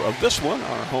score of this one,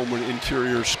 our home and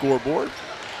interior scoreboard,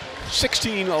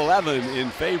 16-11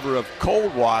 in favor of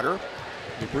Coldwater.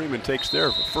 New Bremen takes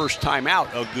their first time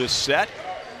out of this set.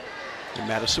 And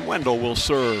Madison Wendell will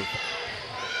serve.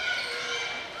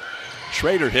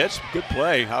 Schrader hits, good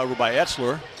play, however, by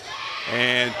Etzler.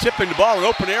 And tipping the ball in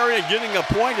open area, getting a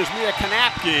point is Mia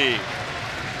Kanapke.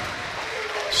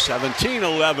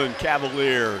 17-11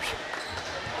 Cavaliers.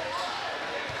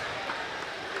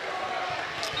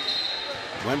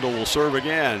 Wendell will serve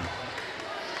again.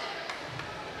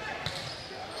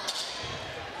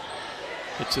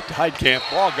 It's at the Heidkamp.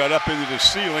 Ball got up into the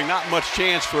ceiling. Not much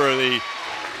chance for the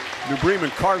New Bremen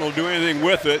Cardinal to do anything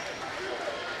with it.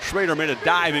 Schrader made a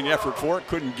diving effort for it.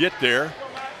 Couldn't get there.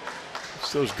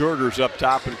 It's those girders up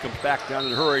top, and it comes back down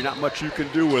in a hurry. Not much you can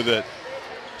do with it.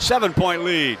 7-point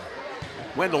lead.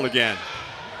 Wendell again.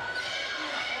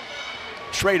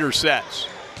 Schrader sets.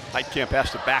 Heidkamp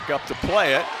has to back up to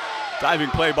play it. Diving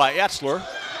play by Etzler.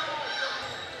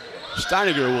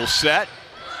 Steiniger will set.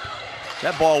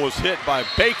 That ball was hit by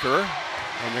Baker,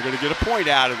 and they're going to get a point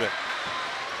out of it.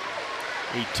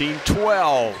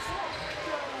 18-12.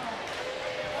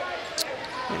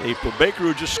 And April Baker,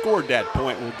 who just scored that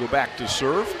point, will go back to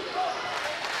serve.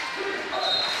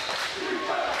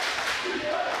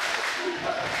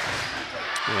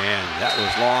 And that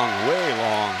was long, way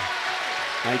long.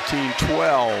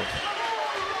 19-12.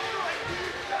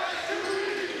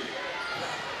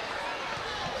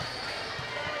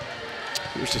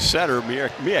 Here's the setter, Mia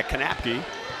Kanapke,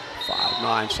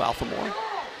 5'9" sophomore.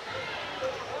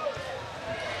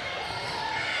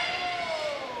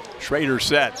 Schrader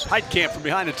sets. Heidkamp from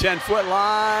behind the 10-foot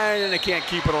line, and they can't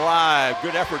keep it alive.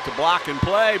 Good effort to block and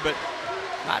play, but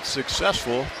not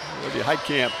successful. Olivia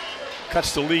Heidkamp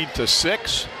cuts the lead to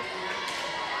 6.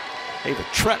 Ava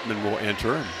Trentman will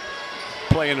enter and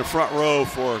play in the front row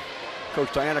for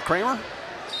Coach Diana Kramer.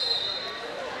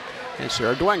 And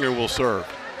Sarah Dwenger will serve.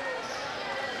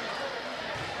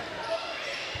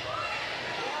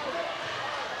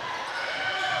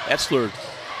 Etzler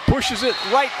pushes it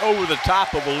right over the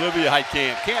top of Olivia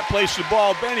Heidkamp. Can't place the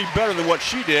ball any better than what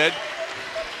she did.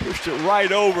 Pushed it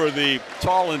right over the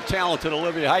tall and talented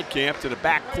Olivia Heidkamp to the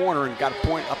back corner and got a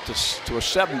point up to a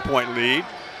 7-point lead.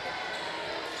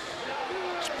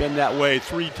 It's been that way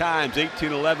 3 times,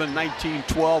 18-11,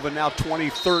 19-12, and now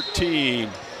 20-13.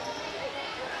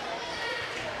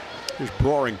 Here's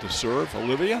Broering to serve.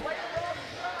 Olivia.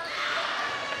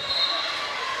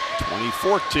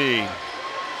 20-14.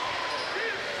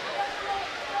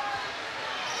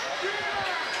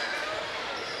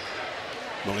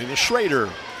 Melina Schrader.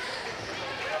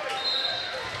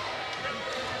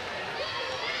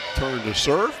 Turn to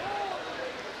serve.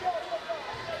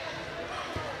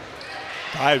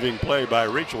 Diving play by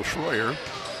Rachel Schroyer.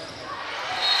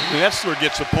 And Etzler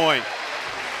gets a point.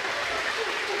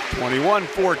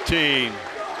 21-14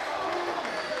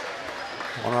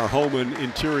 on our home and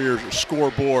interior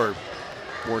scoreboard.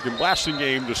 Morgan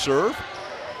Blasingame to serve.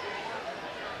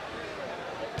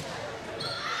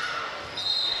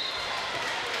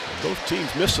 Both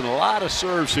teams missing a lot of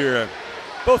serves here.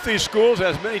 Both these schools,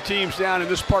 as many teams down in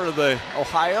this part of the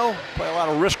Ohio, play a lot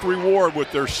of risk-reward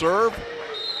with their serve.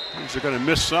 Means they're going to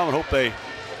miss some and hope they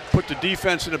put the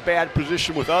defense in a bad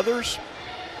position with others.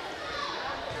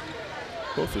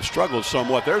 Both have struggled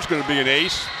somewhat. There's going to be an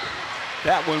ace.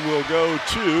 That one will go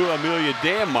to Amelia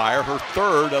Danmeyer, her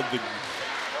 3rd of the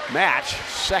match,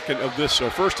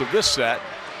 first of this set.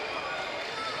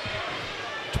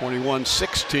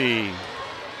 21-16.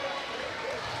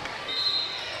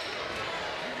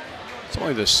 It's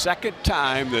only the 2nd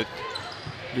time that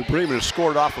New Bremen has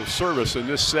scored off of service in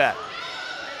this set.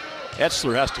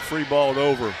 Etzler has to free ball it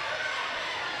over.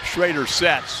 Schrader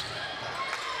sets.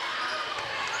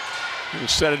 He'll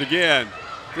set it again.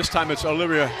 This time it's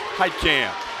Olivia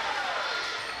Heidkamp.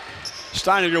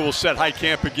 Steiniger will set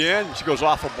Heidkamp again. She goes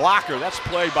off a blocker. That's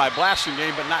played by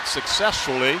Blasingame, but not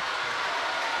successfully.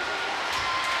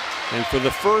 And for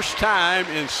the first time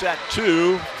in set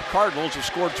 2, the Cardinals have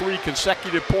scored 3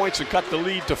 consecutive points and cut the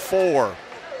lead to 4.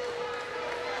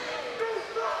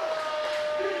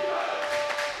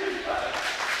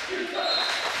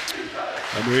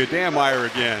 Amelia Danmeyer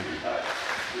again.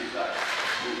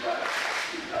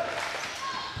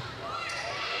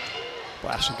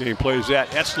 Blasingame plays that.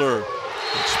 Etzler.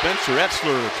 And Spencer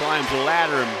Etzler climbs the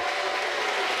ladder and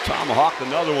tomahawked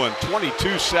another one.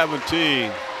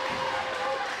 22-17.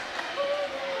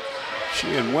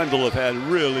 She and Wendell have had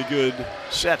really good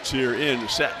sets here in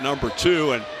set number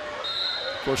 2. And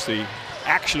of course the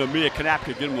action of Mia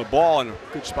Kanapke getting the ball in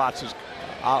good spots is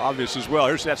obvious as well.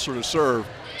 Here's that sort of serve.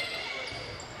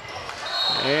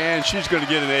 And she's going to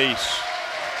get an ace.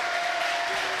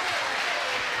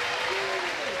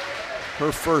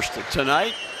 Her first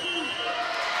tonight.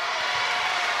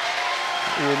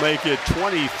 We'll make it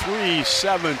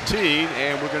 23-17,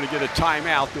 and we're going to get a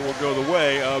timeout that will go the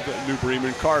way of New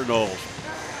Bremen Cardinals.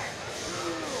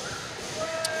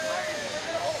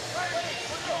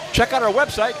 Check out our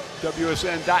website,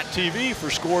 WSN.TV, for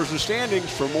scores and standings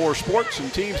for more sports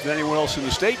and teams than anyone else in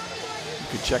the state. You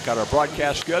can check out our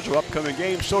broadcast schedule, upcoming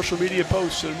games, social media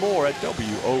posts, and more at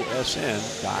WOSN.TV.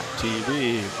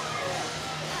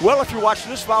 Well, if you're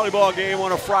watching this volleyball game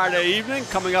on a Friday evening,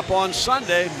 coming up on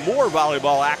Sunday, more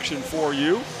volleyball action for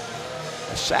you.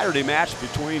 A Saturday match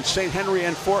between St. Henry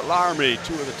and Fort Laramie,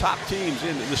 two of the top teams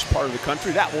in this part of the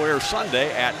country. That will air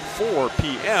Sunday at 4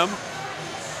 p.m.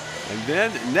 And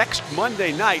then next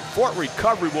Monday night, Fort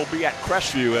Recovery will be at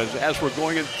Crestview. As we're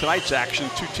going into tonight's action,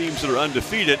 two teams that are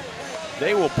undefeated.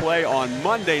 They will play on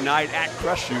Monday night at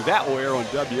Crestview. That will air on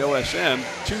WOSM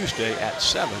Tuesday at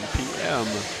 7 p.m.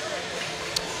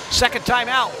 Second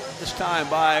timeout, this time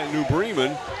by New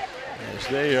Bremen, as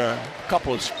they are a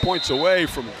couple of points away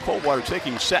from Coldwater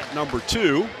taking set number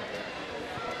 2.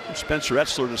 Spencer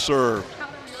Etzler to serve.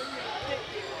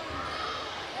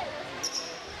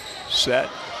 Set.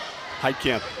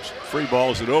 Heitkamp free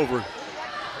balls it over.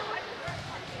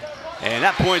 And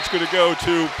that point's going to go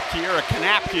to Kiera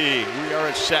Kanapke. We are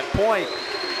at set point.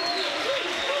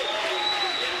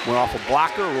 Went off a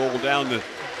blocker, rolled down the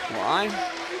line.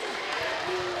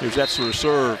 Here's Etzler to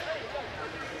serve.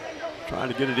 Trying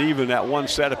to get it even at one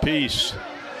set apiece.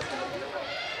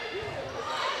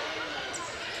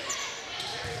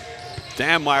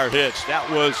 Dammeyer hits. That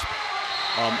was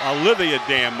Olivia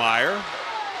Dammeyer.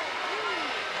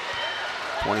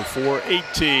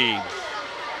 24-18.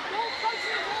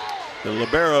 The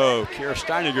libero, Kiera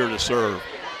Steiniger to serve.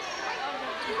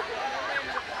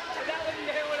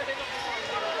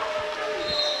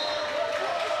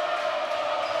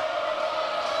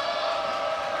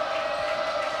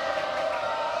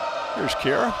 Here's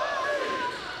Kiera.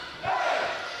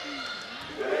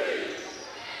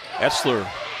 Etzler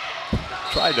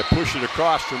tried to push it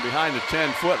across from behind the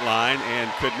 10-foot line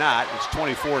and could not. It's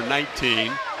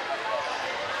 24-19.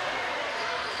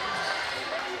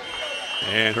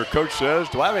 And her coach says,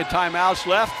 do I have any timeouts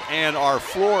left? And our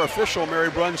floor official, Mary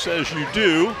Brunn, says you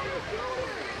do.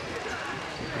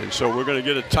 And so we're going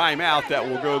to get a timeout that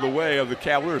will go the way of the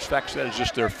Cavaliers. In fact, that is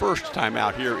just their first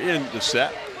timeout here in the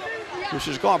set, which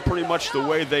has gone pretty much the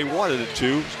way they wanted it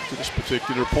to this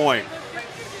particular point.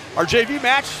 Our JV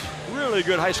match, really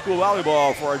good high school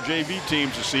volleyball for our JV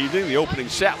teams this evening. The opening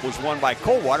set was won by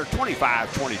Coldwater,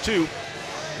 25-22.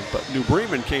 But New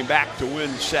Bremen came back to win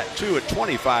set 2 at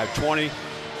 25-20,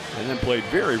 and then played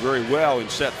very, very well in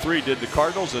set 3, did the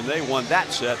Cardinals, and they won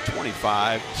that set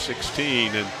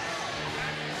 25-16. And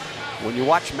when you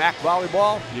watch MAC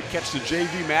volleyball, you catch the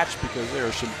JV match because there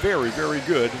is some very, very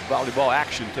good volleyball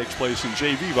action takes place in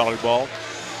JV volleyball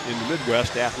in the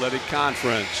Midwest Athletic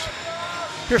Conference.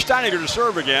 Here's Steiniger to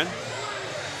serve again.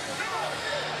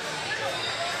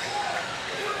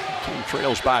 Team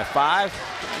trails by 5.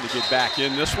 Trying to get back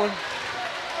in this one.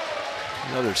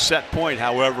 Another set point,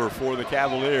 however, for the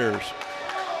Cavaliers.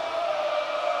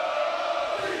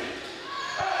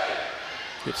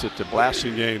 Gets it to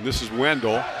Blasingame. This is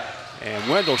Wendell. And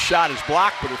Wendell's shot is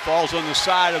blocked, but it falls on the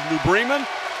side of New Bremen.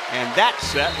 And that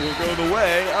set will go the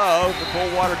way of the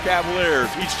Coldwater Cavaliers.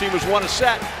 Each team has won a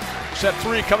set. Set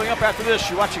 3 coming up after this.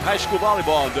 You're watching high school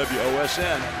volleyball on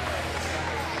WOSN.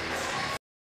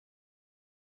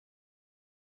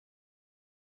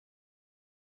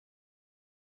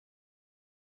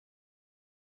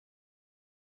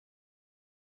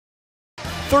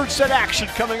 Third set action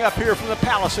coming up here from the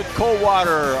Palace at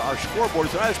Coldwater. Our scoreboard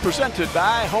tonight is presented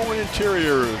by Home and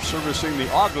Interiors, servicing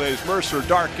the Auglaize, Mercer,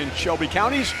 Darke, and Shelby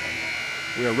counties.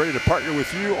 We are ready to partner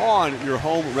with you on your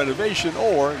home renovation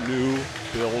or new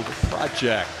build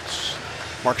projects.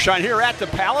 Mark Shine here at the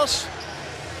Palace.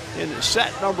 In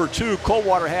set number 2,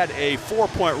 Coldwater had a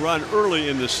 4-point run early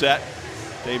in the set.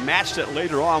 They matched it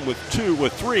later on with three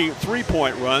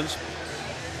 3-point runs.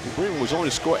 Bremen was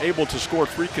only able to score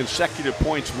 3 consecutive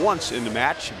points once in the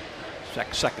match,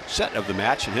 second set of the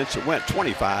match, and hence it went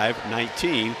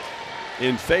 25-19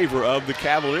 in favor of the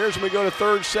Cavaliers. And we go to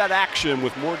third set action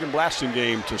with Morgan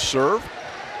Blasingame to serve.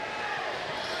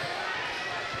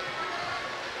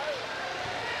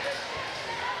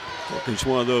 Morgan's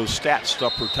one of those stat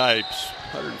stuffer types.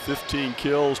 115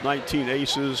 kills, 19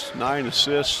 aces, 9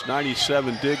 assists,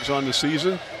 97 digs on the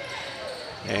season.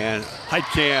 And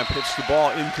Heitkamp hits the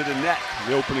ball into the net.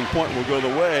 The opening point will go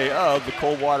the way of the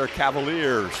Coldwater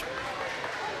Cavaliers.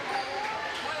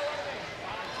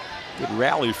 Good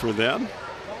rally for them.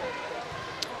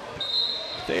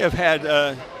 They have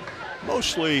had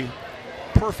mostly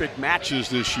perfect matches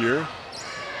this year.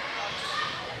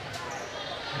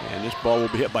 And this ball will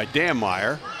be hit by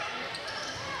Dammeyer.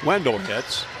 Wendell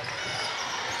hits.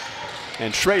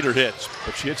 And Schrader hits,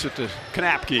 but she hits it to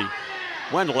Kanapke.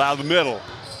 Wendell out of the middle.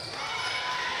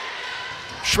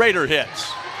 Schrader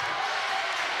hits.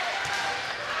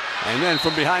 And then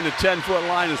from behind the 10-foot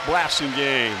line is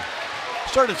Blasingame.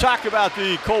 Started to talk about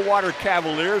the Coldwater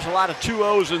Cavaliers. A lot of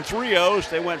 2-0s and 3-0s.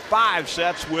 They went 5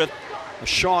 sets with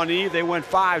Shawnee. They went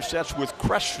 5 sets with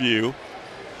Crestview,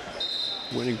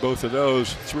 winning both of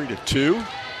those 3-2.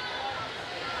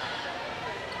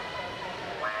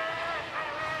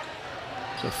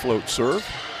 It's a float serve.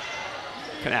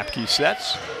 Kanapke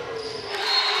sets.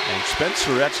 And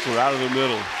Spencer Etzler out of the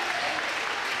middle.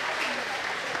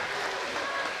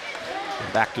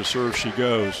 And back to serve she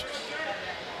goes.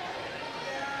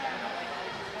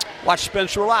 Watched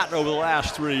Spencer a lot over the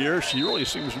last 3 years. She really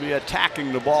seems to be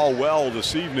attacking the ball well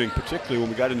this evening, particularly when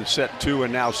we got into set 2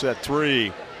 and now set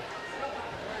 3.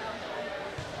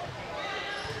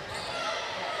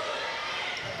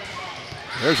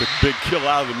 There's a big kill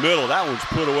out of the middle. That one's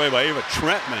put away by Ava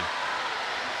Trentman.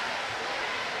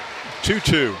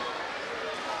 2-2.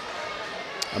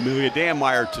 Amelia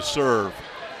Danmeyer to serve.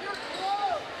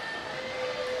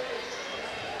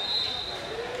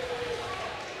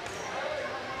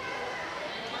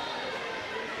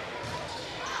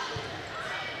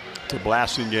 The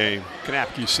blasting game.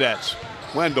 Kanapke sets.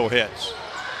 Wendell hits.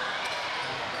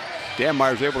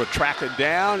 Danmeyer's able to track it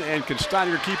down, and can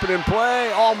Steiniger keep it in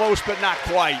play? Almost, but not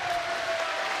quite.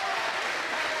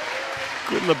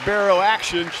 Good libero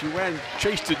action. She went and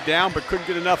chased it down, but couldn't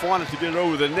get enough on it to get it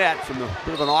over the net from a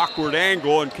bit of an awkward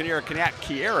angle, and Kiera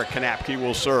Kanapke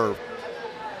will serve.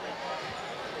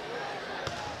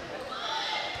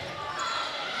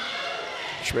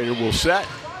 Schrader will set.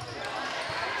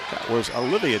 That was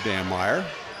Olivia Danmeyer.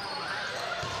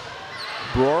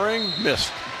 Broering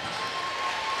missed.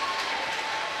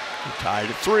 Tied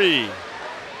at 3.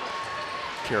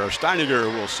 Kara Steiniger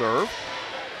will serve.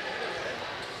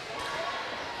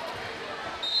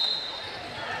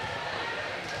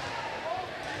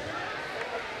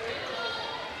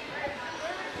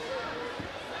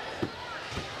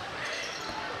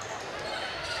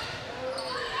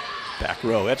 Back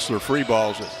row, Etzler free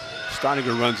balls it.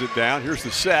 Steiniger runs it down. Here's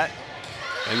the set.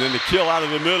 And then the kill out of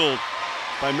the middle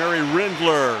by Mary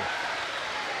Rindler.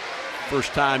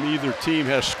 First time either team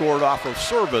has scored off of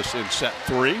service in set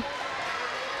 3.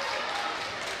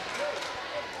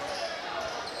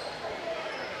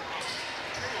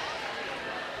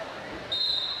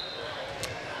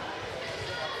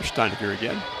 Steiniger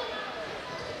again.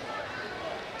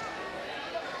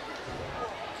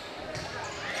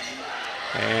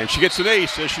 And she gets an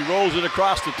ace as she rolls it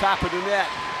across the top of the net.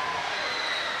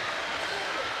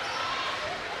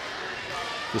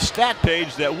 The stat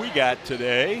page that we got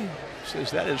today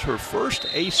says that is her first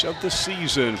ace of the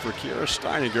season for Kiera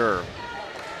Steiniger.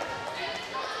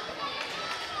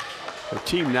 Her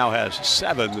team now has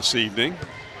 7 this evening.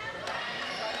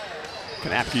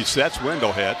 Kanapke sets,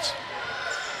 Wendell hits.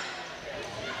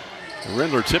 And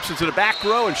Rindler tips it to the back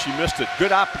row, and she missed it.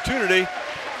 Good opportunity.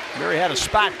 Mary had a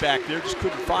spot back there, just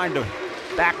couldn't find a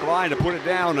back line to put it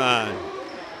down on.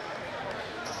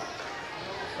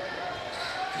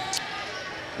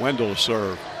 Wendell to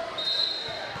serve.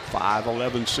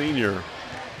 5'11" senior.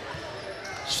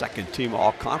 Second team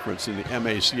all-conference in the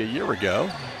MAC a year ago.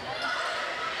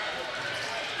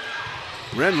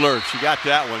 Rindler, she got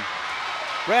that one.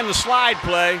 Ran the slide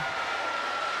play.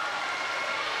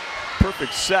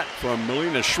 Perfect set from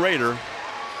Melina Schrader.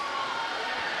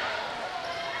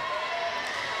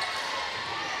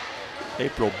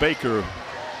 April Baker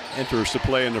enters to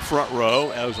play in the front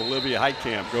row as Olivia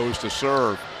Heitkamp goes to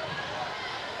serve.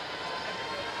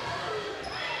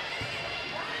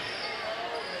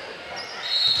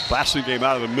 Blasting game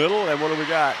out of the middle, and what do we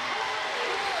got?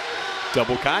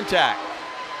 Double contact.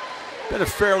 Been a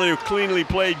fairly cleanly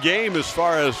played game as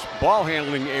far as ball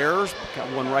handling errors.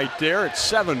 Got one right there. It's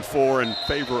 7-4 in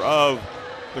favor of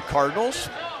the Cardinals.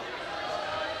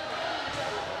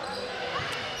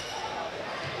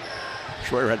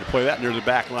 Schroeder had to play that near the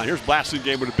back line. Here's blasting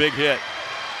game with a big hit.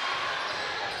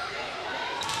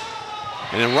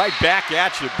 And then right back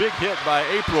at you, big hit by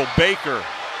April Baker.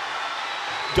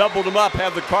 Doubled them up,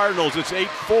 have the Cardinals. It's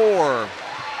 8-4.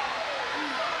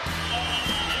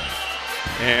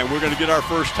 And we're going to get our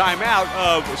first timeout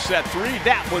of set 3.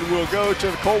 That one will go to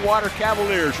the Coldwater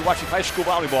Cavaliers. You're watching high school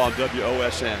volleyball on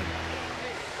WOSN.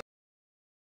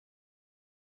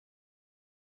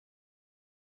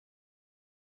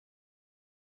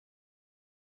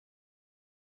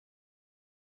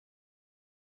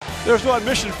 There's no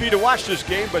admission fee to watch this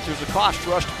game, but there's a cost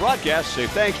for us to broadcast. Say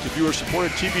thanks to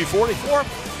viewer-supported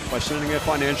TV44 by sending a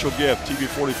financial gift.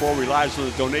 TV44 relies on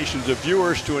the donations of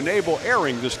viewers to enable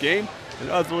airing this game and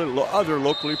other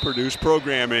locally produced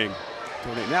programming.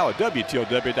 Donate now at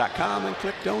WTOW.com and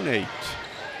click Donate.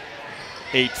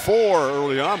 8-4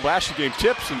 early on. Blasting game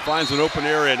tips and finds an open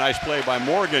area. Nice play by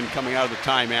Morgan coming out of the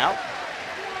timeout.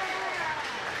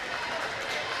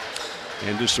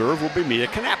 And to serve will be Mia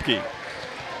Kanapke.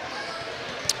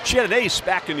 She had an ace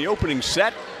back in the opening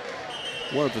set.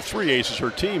 One of the 3 aces her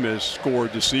team has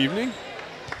scored this evening.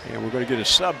 And we're going to get a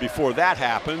sub before that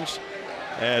happens,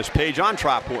 as Paige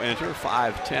Ontrop will enter,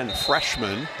 5'10"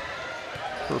 freshman.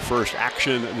 Her first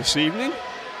action this evening.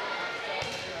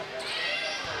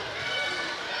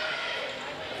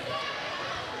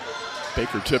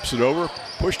 Baker tips it over,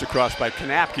 pushed across by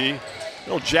Kanapke.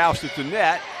 Little joust at the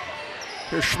net.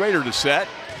 Here's Schrader to set.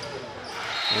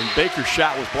 And Baker's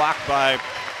shot was blocked by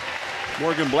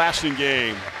Morgan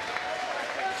Blasingame.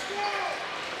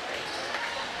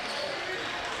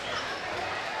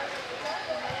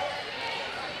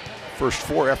 First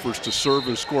 4 efforts to serve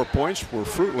and score points were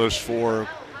fruitless for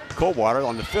Coldwater.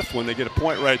 On the 5th one, they get a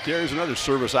point right there. Here's another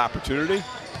service opportunity.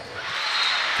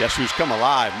 Guess who's come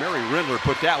alive? Mary Rindler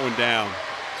put that one down.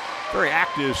 Very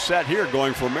active set here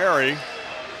going for Mary.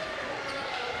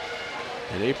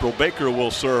 And April Baker will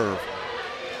serve.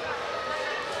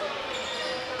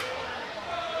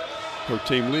 Her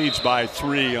team leads by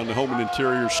 3 on the home and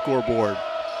interior scoreboard.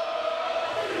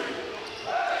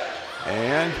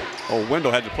 And,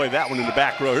 Wendell had to play that one in the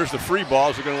back row. Here's the free ball.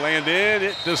 Is it going to land in?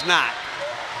 It does not.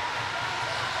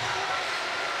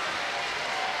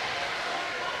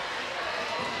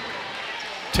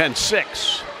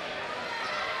 (10-6).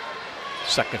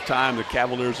 Second time the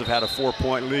Cavaliers have had a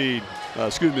 4-point lead.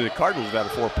 The Cardinals have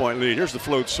had a 4-point lead. Here's the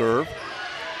float serve.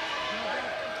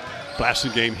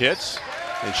 Blasingame hits,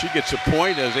 and she gets a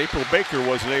point as April Baker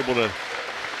wasn't able to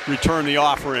return the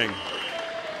offering.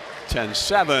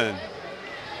 10-7.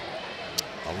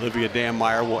 Olivia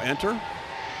Danmeyer will enter.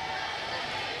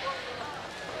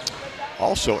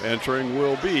 Also entering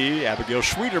will be Abigail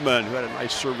Schwieterman, who had a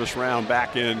nice service round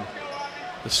back in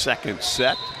the second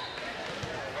set.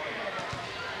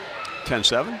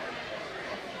 10-7.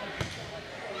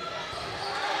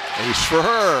 Ace for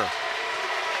her.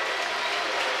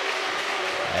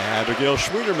 Abigail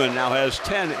Schwieterman now has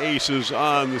 10 aces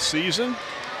on the season.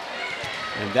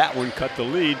 And that one cut the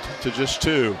lead to just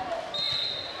 2.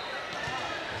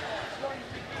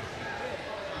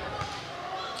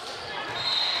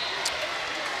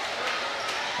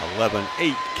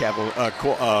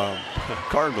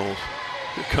 Cardinals.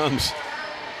 Here comes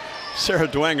Sarah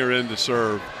Dwenger in to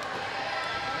serve.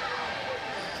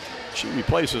 She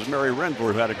replaces Mary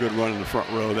Rendler, who had a good run in the front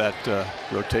row of that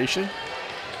rotation.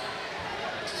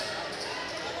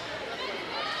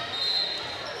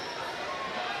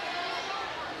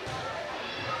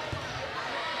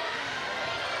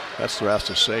 That's the rest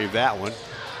to save that one.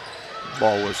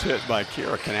 Ball was hit by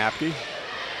Kira Kanapke.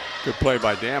 Good play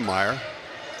by Danmeyer.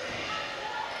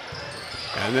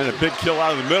 And then a big kill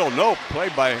out of the middle. Nope,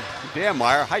 played by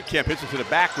Danmeyer. Heitkamp hits it to the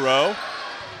back row.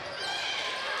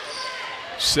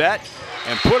 Set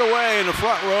and put away in the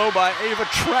front row by Ava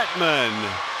Tretman.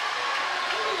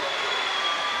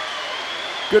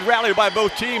 Good rally by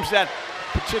both teams that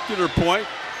particular point.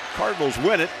 Cardinals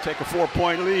win it, take a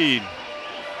 4-point lead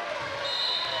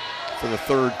for the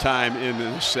 3rd time in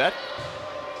the set.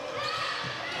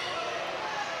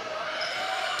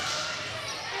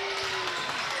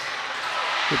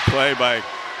 Good play by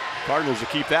Cardinals to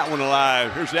keep that one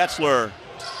alive. Here's Etzler.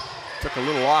 Took a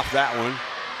little off that one.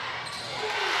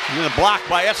 And then a block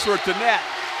by Etzler at the net.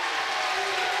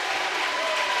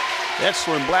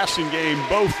 Etzler and Blasingame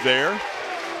both there.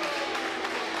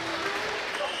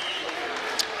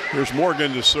 Here's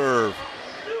Morgan to serve.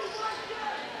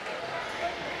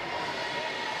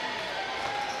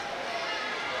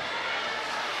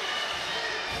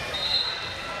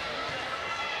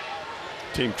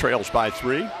 Team trails by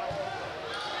 3.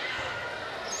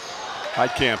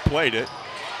 Heitkamp played it.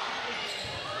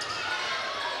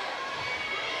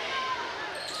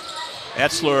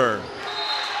 Etzler.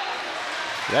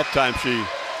 That time she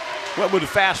went with a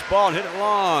fast ball and hit it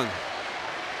long.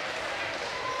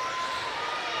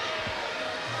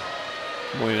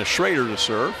 Melina Schrader to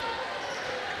serve.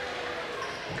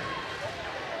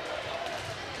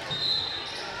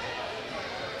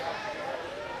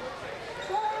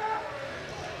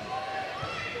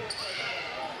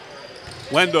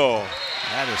 Wendell.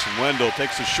 Madison Wendell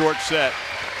takes a short set.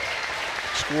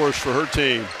 Scores for her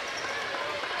team.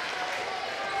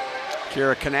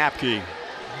 Kira Kanapke.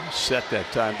 Set that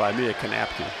time by Mia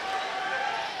Kanapke.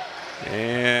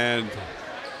 And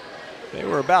they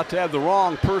were about to have the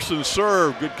wrong person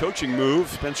serve. Good coaching move.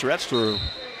 Spencer Etzler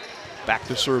back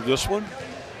to serve this one.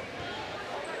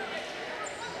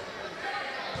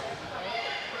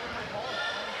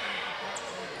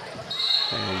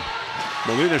 And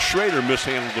Melina Schrader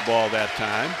mishandled the ball that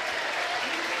time.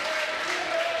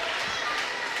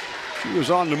 She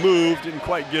was on the move, didn't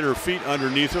quite get her feet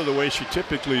underneath her the way she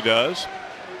typically does.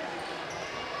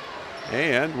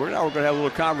 And we're going to have a little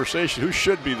conversation. Who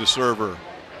should be the server?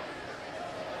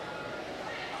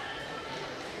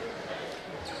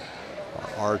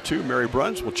 R2, Mary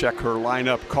Bruns, will check her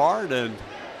lineup card and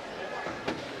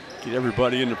get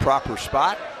everybody in the proper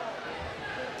spot.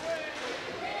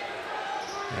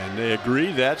 And they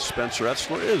agree that Spencer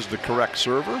Etzler is the correct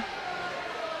server.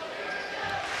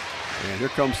 And here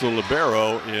comes the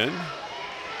libero in.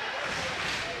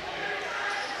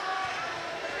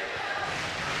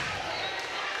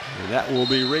 And that will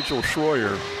be Rachel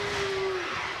Schroyer.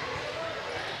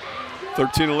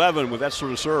 13-11 with Etzler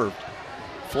to serve.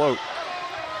 Float.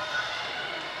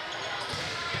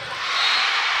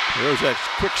 There's that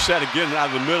quick set again out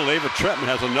of the middle. Ava Trentman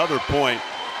has another point.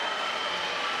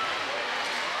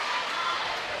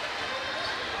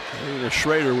 And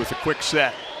Schrader with a quick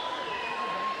set.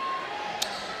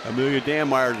 Amelia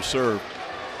Danmeyer to serve.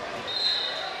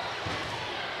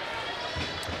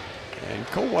 And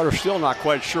Coldwater still not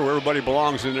quite sure where everybody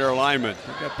belongs in their alignment.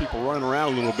 They've got people running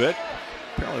around a little bit.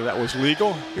 Apparently that was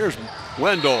legal. Here's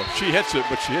Wendell. She hits it,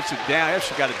 but she hits it down.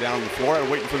 She got it down on the floor. I'm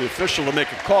waiting for the official to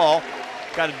make a call.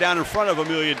 Got it down in front of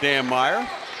Amelia Danmeyer.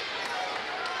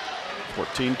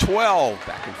 14-12.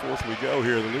 Back and forth we go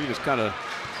here. The lead has kind of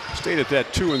stayed at that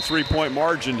 2- and 3-point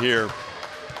margin here.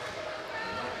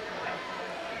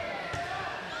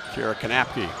 Kara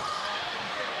Kanapke.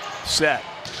 Set.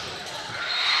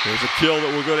 There's a kill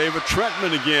that will go to Ava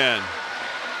Trentman again.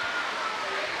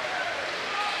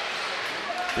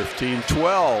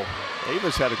 15-12.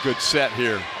 Ava's had a good set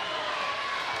here.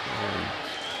 And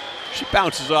she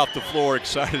bounces off the floor,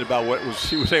 excited about what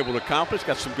she was able to accomplish.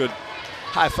 Got some good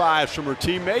high fives from her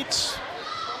teammates.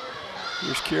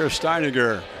 Here's Kira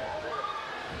Steiniger.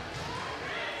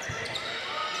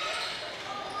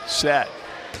 Set.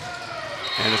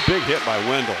 And a big hit by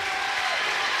Wendell.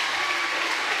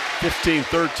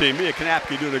 15-13. Mia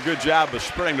Kanapke doing a good job of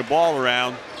spreading the ball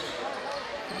around.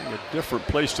 A different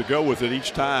place to go with it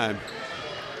each time.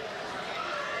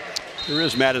 Here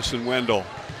is Madison Wendell.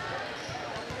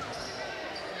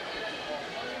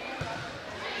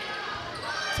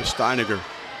 To Steiniger.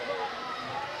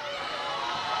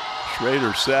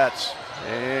 Schrader sets.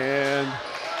 And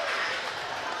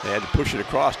they had to push it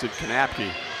across to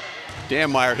Kanapke.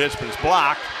 Danmeyer hits, but it's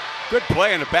blocked. Good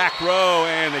play in the back row,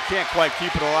 and they can't quite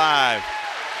keep it alive.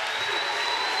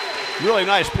 Really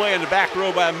nice play in the back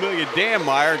row by Amelia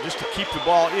Danmeyer just to keep the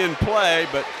ball in play,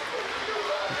 but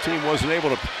the team wasn't able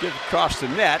to get it across the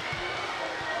net.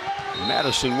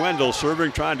 Madison Wendell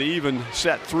serving, trying to even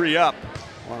set 3 up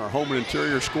on our home and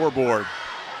interior scoreboard.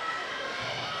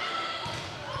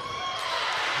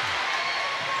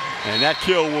 And that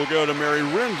kill will go to Mary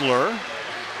Rindler.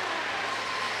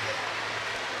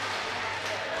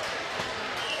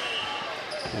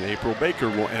 And April Baker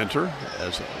will enter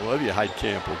as Olivia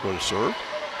Heidkamp will go to serve.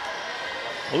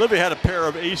 Olivia had a pair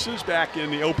of aces back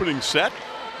in the opening set.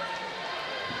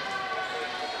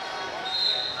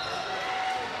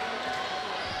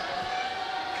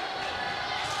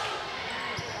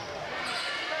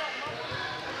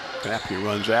 Kanapke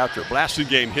runs after.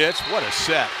 Blasingame hits. What a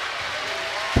set.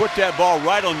 Put that ball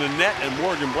right on the net, and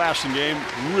Morgan Blasingame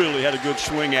really had a good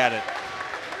swing at it.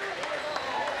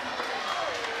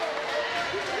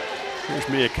 Here's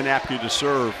Mia Kanapke to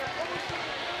serve.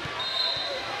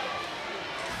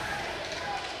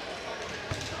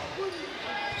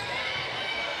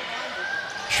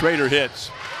 Schrader hits.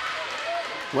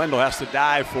 Wendell has to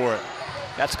dive for it.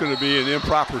 That's going to be an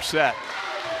improper set.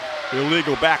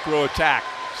 Illegal back row attack.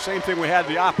 Same thing we had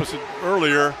the opposite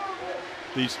earlier.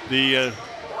 The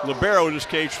libero in this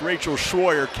case, Rachel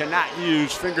Schroyer, cannot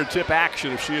use fingertip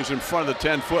action if she is in front of the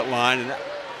 10-foot line, and that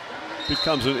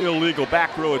becomes an illegal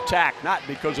back row attack, not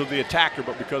because of the attacker,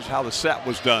 but because of how the set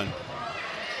was done.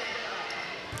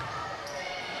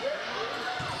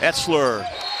 Etzler.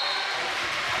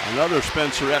 Another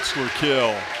Spencer Etzler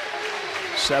kill.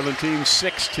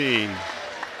 17-16.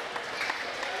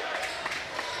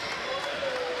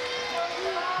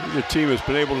 Neither team has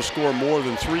been able to score more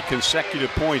than 3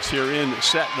 consecutive points here in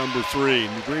set number 3.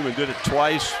 New Bremen did it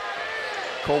twice.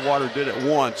 Coldwater did it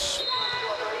once.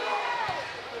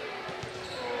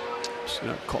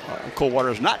 Coldwater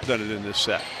has not done it in this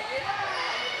set.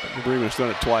 But New Bremen has done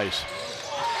it twice.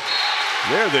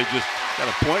 There they just got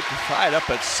a point to tie it up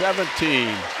at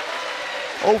 17.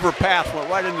 Overpass went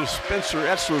right into Spencer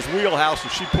Etzler's wheelhouse,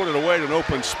 and she put it away to an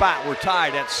open spot. We're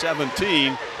tied at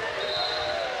 17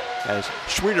 as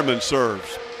Schwederman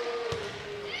serves.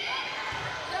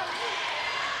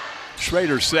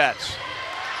 Schrader sets.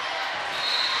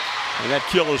 And that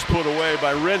kill is put away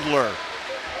by Rindler.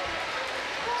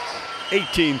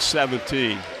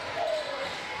 18-17.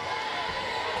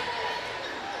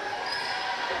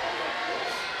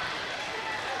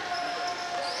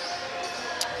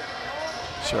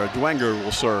 Sarah Dwenger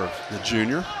will serve, the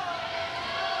junior.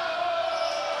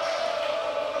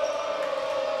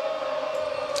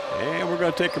 And we're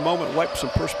going to take a moment, wipe some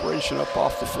perspiration up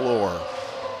off the floor.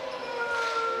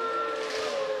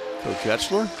 Coach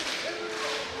Etzler.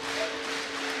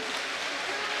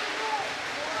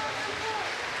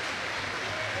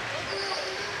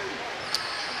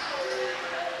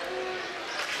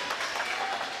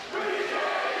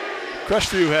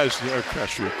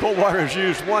 Coldwater has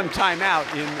used one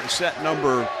timeout in set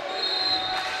number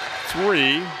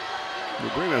 3. New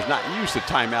Bremen has not used a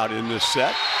timeout in this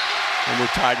set, and we're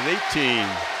tied at 18.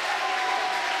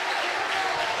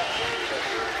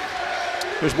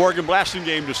 Here's Morgan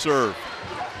Blasingame to serve.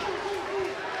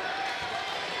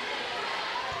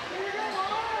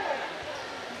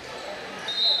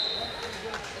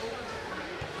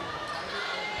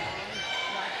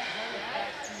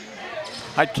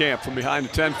 Heitkamp from behind the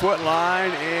 10-foot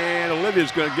line, and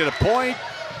Olivia's going to get a point.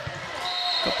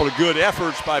 A couple of good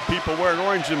efforts by people wearing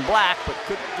orange and black, but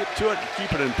couldn't get to it and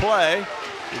keep it in play.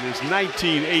 It is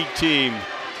 19-18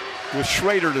 with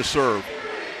Schrader to serve.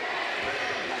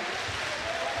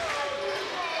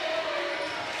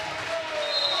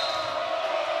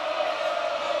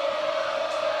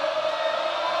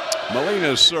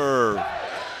 Molina's serve.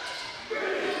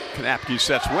 Kanapke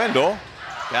sets Wendell.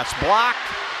 That's blocked.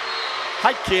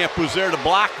 Heitkamp was there to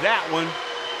block that one.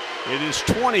 It is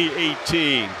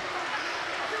 20-18.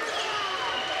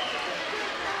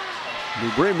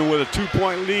 New Bremen with a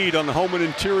 2-point lead on the home and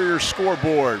interior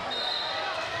scoreboard.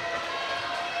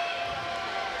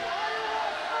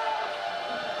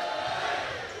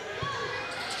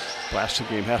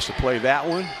 Blasingame has to play that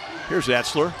one. Here's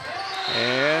Etzler.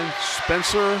 And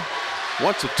Spencer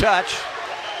wants a touch.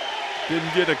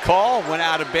 Didn't get a call, went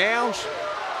out of bounds.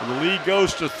 And the lead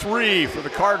goes to 3 for the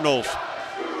Cardinals.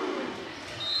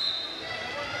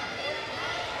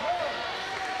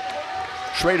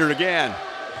 Schrader again.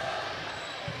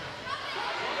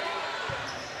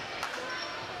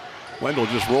 Wendell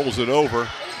just rolls it over.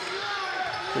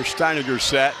 Here's Steineger's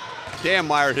set.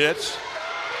 Dammeyer hits.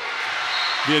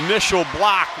 The initial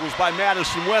block was by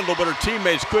Madison Wendell, but her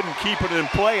teammates couldn't keep it in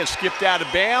play. It skipped out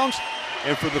of bounds.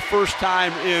 And for the first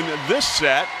time in this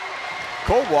set,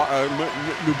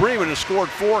 New Bremen has scored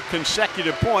 4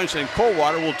 consecutive points, and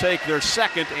Coldwater will take their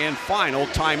second and final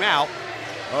timeout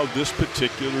of this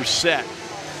particular set.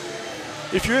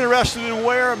 If you're interested in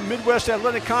where Midwest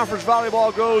Athletic Conference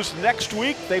volleyball goes next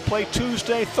week, they play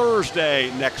Tuesday,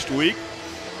 Thursday next week.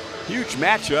 Huge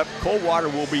matchup. Coldwater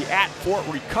will be at Fort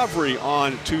Recovery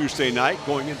on Tuesday night.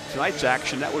 Going into tonight's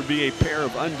action, that would be a pair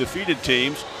of undefeated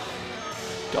teams.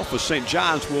 Delphos St.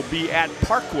 John's will be at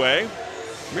Parkway.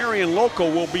 Marion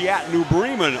Local will be at New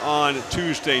Bremen on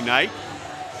Tuesday night.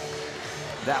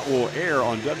 That will air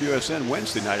on WSN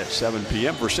Wednesday night at 7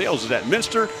 p.m. Versailles is at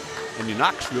Minster, and New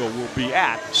Knoxville will be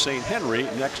at St. Henry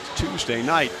next Tuesday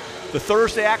night. The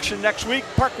Thursday action next week,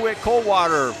 Parkway at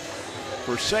Coldwater,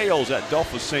 Versailles at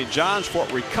Delphos St. John's,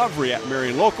 Fort Recovery at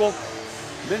Marion Local,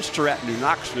 Minster at New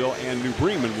Knoxville, and New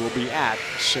Bremen will be at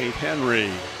St.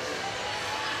 Henry.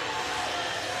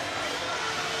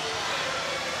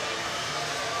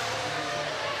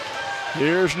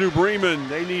 Here's New Bremen.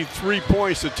 They need 3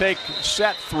 points to take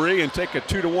set 3 and take a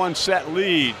 2-1 set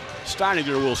lead.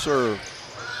 Steineger will serve.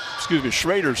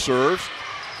 Schrader serves.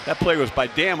 That play was by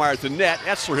Dammeyer at the net.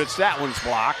 Etzler hits that one's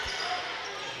blocked.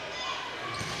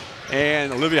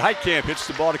 And Olivia Heitkamp hits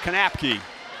the ball to Kanapke.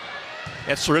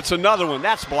 Etzler hits another one.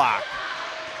 That's blocked.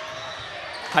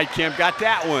 Heitkamp got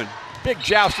that one. Big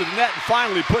joust to the net and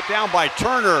finally put down by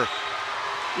Turner.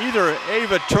 Either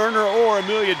Ava Turner or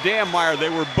Amelia Dammeyer, they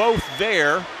were both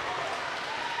there.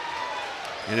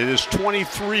 And it is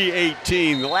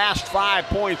 23-18. The last 5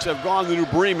 points have gone to New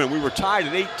Bremen. We were tied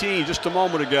at 18 just a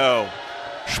moment ago.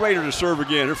 Schrader to serve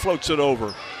again. Her floats it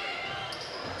over.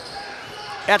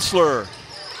 Etzler.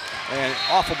 And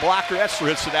off a blocker, Etzler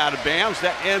hits it out of bounds.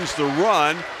 That ends the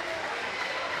run.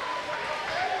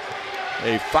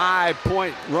 A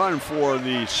 5-point run for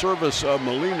the service of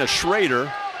Melina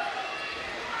Schrader.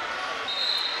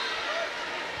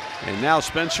 And now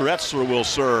Spencer Etzler will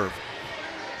serve.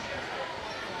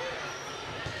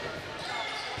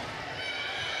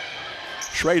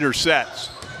 Schrader sets.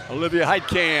 Olivia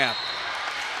Heitkamp.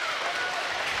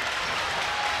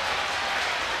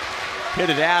 Hit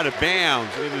it out of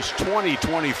bounds. It is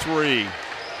 20-23.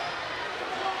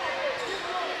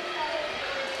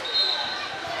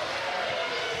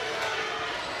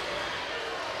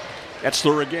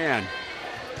 Etzler again.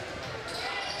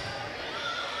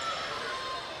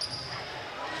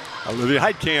 Olivia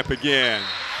Heitkamp again.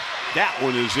 That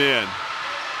one is in.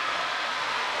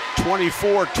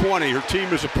 24-20. Her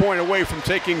team is a point away from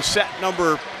taking set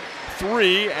number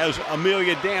 3 as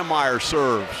Amelia Dammeier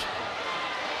serves.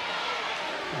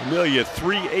 Amelia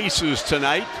 3 aces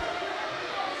tonight.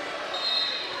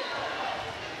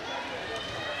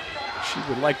 She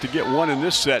would like to get one in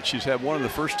this set. She's had one in the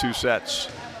first 2 sets.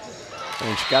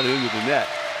 And she got it into the net.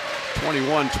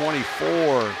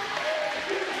 21-24.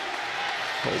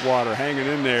 Coldwater hanging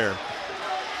in there.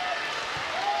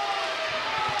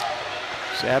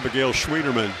 It's Abigail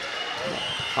Schwederman.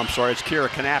 I'm sorry, it's Kara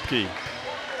Kanapke.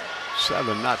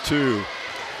 7, not 2.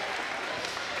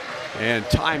 And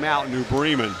timeout, New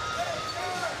Bremen.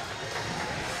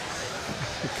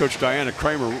 Coach Diana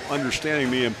Kramer understanding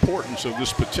the importance of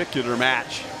this particular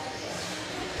match.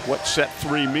 What set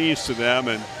 3 means to them,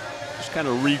 and just kind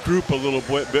of regroup a little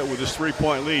bit with this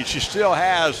 3-point lead. She still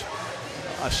has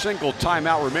a single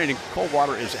timeout remaining.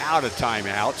 Coldwater is out of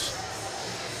timeouts.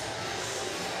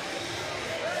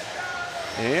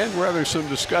 And we're having some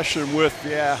discussion with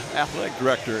the athletic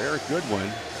director, Eric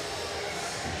Goodwin.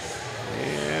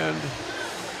 And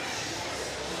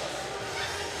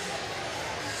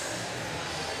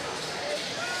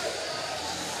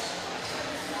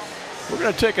we're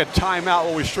going to take a timeout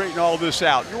while we straighten all this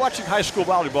out. You're watching high school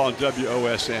volleyball on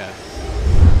WOSN.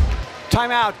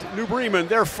 Timeout, New Bremen,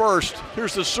 they're first.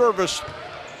 Here's the service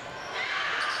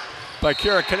by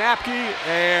Kara Kanapke,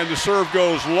 and the serve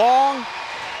goes long.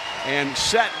 And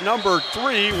set number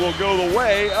 3 will go the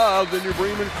way of the New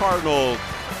Bremen Cardinals.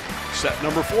 Set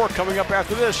number 4 coming up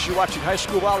after this. You're watching high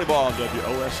school volleyball on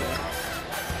WOSN.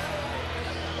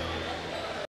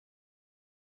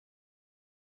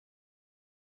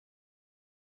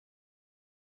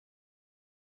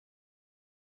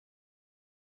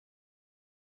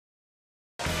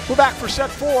 We're back for set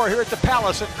 4 here at the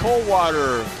Palace at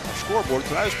Coldwater. Our scoreboard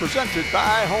tonight is presented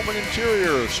by Home and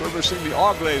Interior, servicing the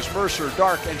Auglaize, Mercer,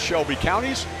 Darke, and Shelby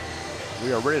counties.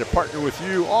 We are ready to partner with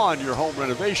you on your home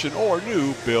renovation or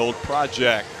new build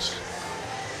projects.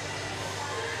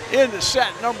 In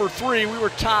set number 3, we were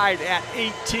tied at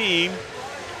 18.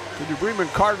 The New Bremen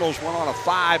Cardinals went on a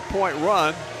 5-point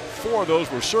run. 4 of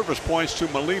those were service points to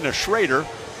Melina Schrader.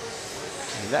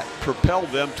 And that propelled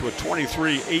them to a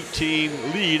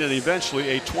 23-18 lead and eventually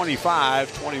a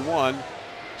 25-21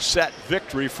 set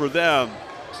victory for them.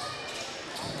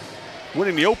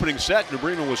 Winning the opening set, New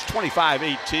Bremen was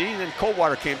 25-18, and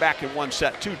Coldwater came back and won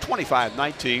set 2,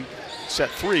 25-19. Set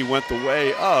 3 went the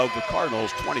way of the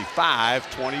Cardinals,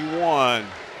 25-21.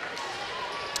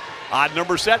 Odd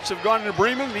number sets have gone to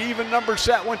Bremen. The even number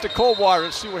set went to Coldwater.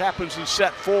 Let's see what happens in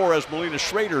set 4 as Melina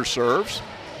Schrader serves.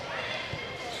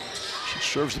 She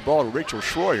serves the ball to Rachel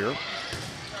Schroyer.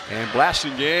 And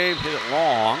Blasingame hit it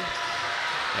long.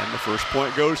 And the first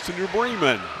point goes to New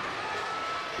Bremen.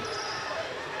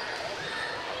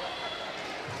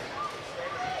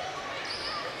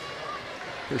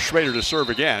 Here's Schrader to serve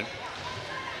again.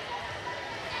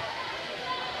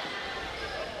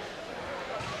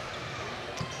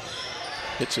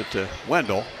 Hits it to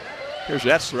Wendell. Here's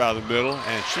Etzler out of the middle,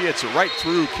 and she hits it right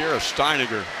through Kara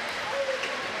Steiniger.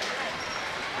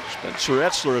 Spencer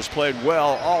Etzler has played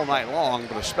well all night long,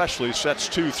 but especially sets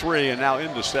 2, 3, and now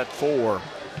into set 4.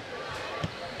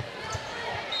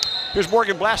 Here's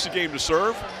Morgan Blasingame to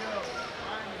serve.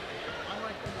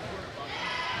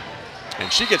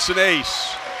 And she gets an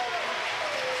ace.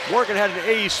 Morgan had an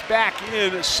ace back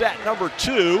in set number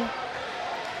 2.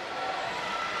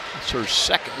 It's her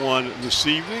second one this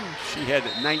evening. She had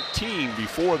 19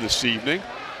 before this evening.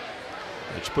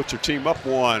 Which puts her team up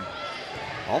 1.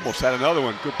 Almost had another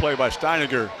one. Good play by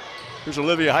Steiniger. Here's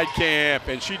Olivia Heitkamp,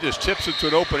 and she just tips it to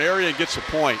an open area and gets a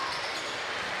point.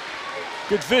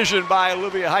 Good vision by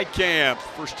Olivia Heitkamp.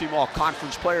 First team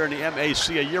all-conference player in the MAC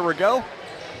a year ago.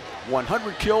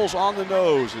 100 kills on the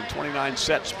nose in 29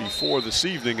 sets before this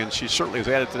evening, and she certainly has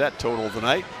added to that total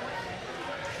tonight.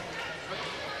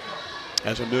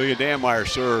 As Amelia Dammeier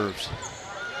serves.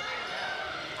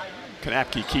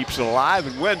 Kanapke keeps it alive,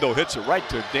 and Wendell hits it right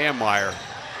to Dammeier.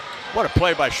 What a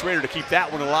play by Schrader to keep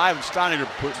that one alive, and Steiniger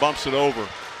bumps it over.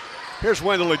 Here's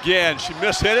Wendell again. She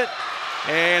mishit it,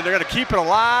 and they're going to keep it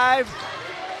alive.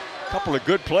 A couple of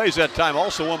good plays that time,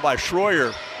 also one by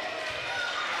Schroyer.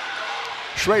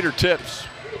 Schrader tips.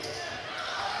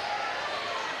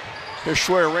 Here's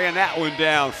Schroyer, ran that one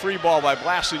down. Free ball by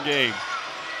Blasingame.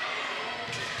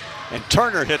 And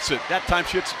Turner hits it. That time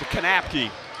she hits it to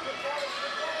Kanapke.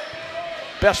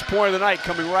 Best point of the night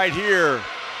coming right here.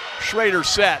 Schrader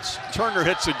sets. Turner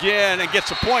hits again and gets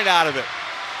a point out of it.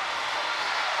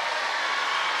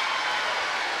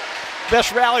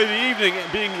 Best rally of the evening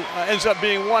ends up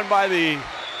being won by the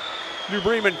New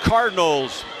Bremen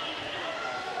Cardinals.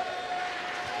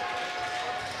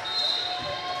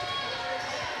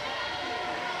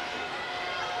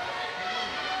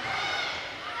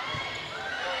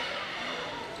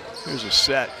 Here's a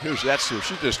set. Here's Etzler.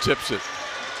 She just tips it.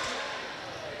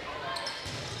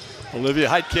 Olivia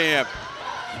Heitkamp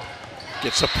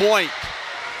gets a point.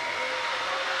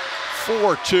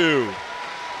 4-2.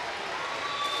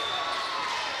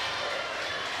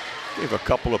 Gave a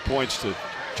couple of points to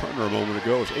Turner a moment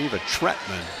ago. It was Ava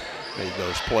Trentman made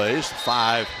those plays.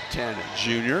 5'10"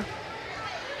 junior.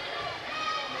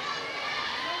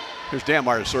 Here's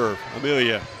Danmar to serve.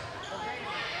 Amelia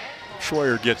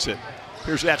Schroyer gets it.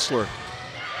 Here's Etzler.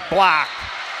 Block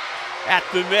at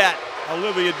the net.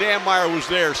 Olivia Danmar was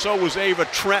there. So was Ava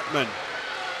Trentman.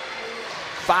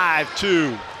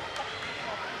 5-2.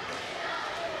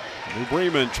 New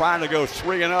Bremen trying to go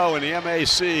 3-0 in the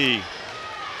MAC.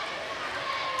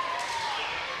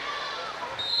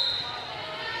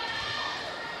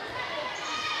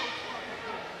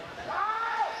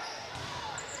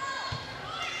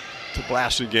 To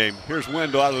Blassingame. Here's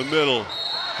Wendell out of the middle,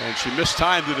 and she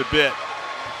mistimed it a bit.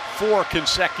 4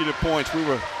 consecutive points. We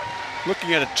were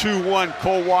looking at a 2-1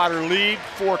 Coldwater lead.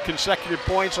 4 consecutive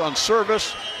points on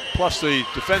service, plus the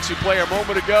defensive player a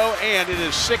moment ago, and it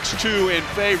is 6-2 in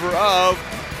favor of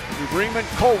New Bremen.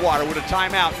 Coldwater with a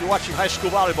timeout. You're watching high school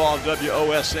volleyball on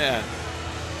WOSN.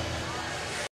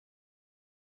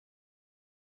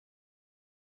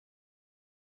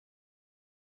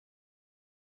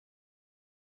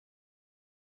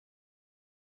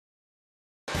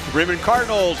 Bremen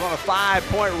Cardinals on a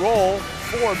 5-point roll.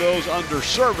 4 of those under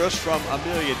service from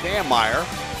Amelia Danmar.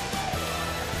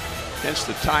 Hence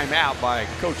the timeout by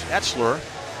Coach Etzler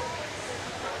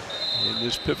in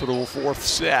this pivotal 4th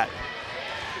set.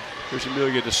 Here's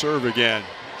Amelia to serve again.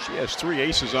 She has 3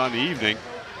 aces on the evening.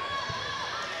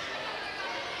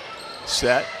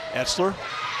 Set, Etzler.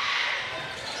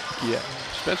 Yeah,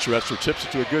 Spencer Etzler tips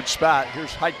it to a good spot.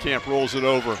 Here's Heitkamp, rolls it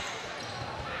over.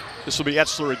 This will be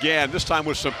Etzler again, this time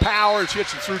with some power. She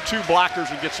hits it through 2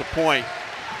 blockers and gets a point.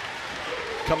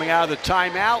 Coming out of the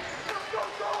timeout.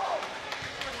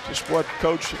 Just what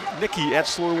Coach Nikki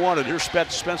Etzler wanted. Here's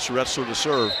Spencer Etzler to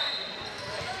serve.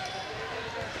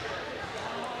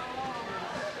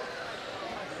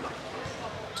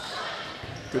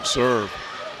 Good serve.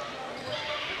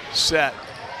 Set.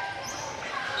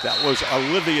 That was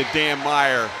Olivia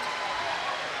Danmar.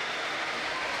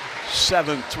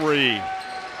 7-3.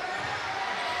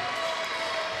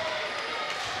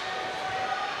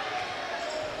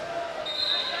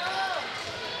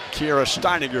 Kiera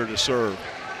Steininger to serve.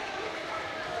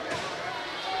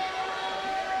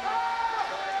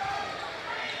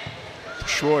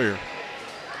 Schroyer.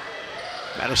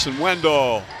 Madison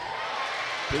Wendell.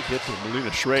 Big hit to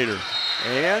Melina Schrader.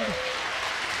 And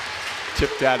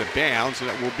tipped out of bounds, and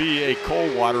it will be a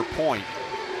Coldwater point.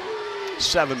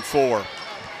 7-4.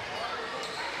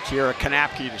 Kiera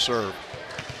Kanapke to serve.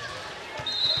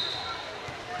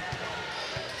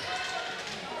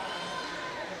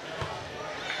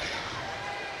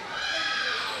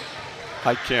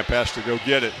 Heitkamp has to go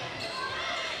get it.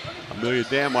 Amelia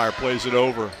Danmar plays it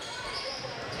over.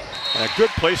 And a good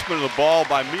placement of the ball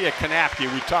by Mia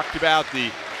Kanapke. We talked about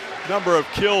the number of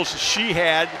kills she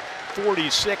had,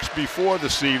 46 before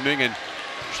this evening, and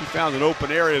she found an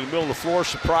open area in the middle of the floor,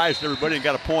 surprised everybody and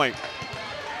got a point.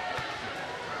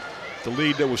 The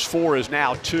lead that was 4 is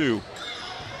now 2.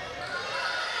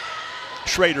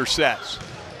 Schrader sets.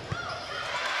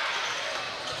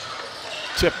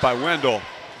 Tipped by Wendell.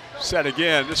 Set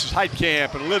again. This is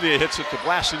Heitkamp, and Olivia hits it to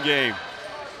Blassingame.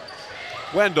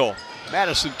 Wendell.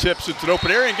 Madison tips into an open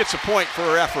area and gets a point for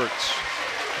her efforts.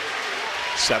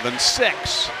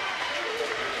 7-6.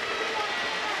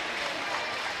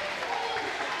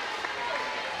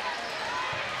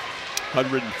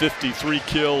 $153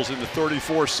 kills in the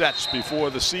 34 sets before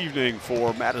this evening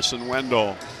for Madison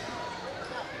Wendell.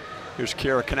 Here's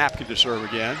Kiera Kanapke to serve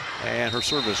again, and her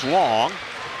serve is long.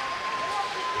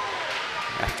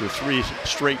 After 3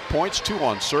 straight points, 2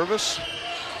 on service.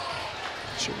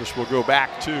 Service will go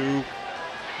back to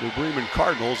the Bremen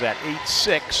Cardinals at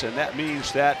 8-6, and that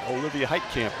means that Olivia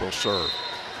Heitkamp will serve.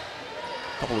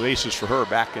 A couple of aces for her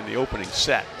back in the opening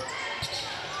set.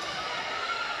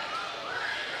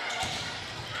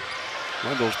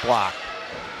 Wendell's block.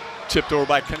 Tipped over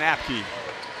by Kanapke.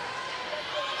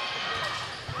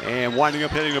 And winding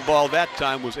up hitting the ball that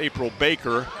time was April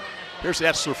Baker. Here's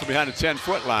Etzler from behind the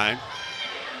 10-foot line.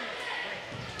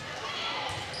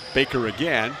 Baker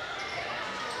again.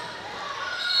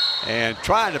 And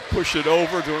trying to push it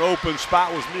over to an open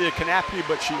spot was Mia Kanapke,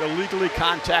 but she illegally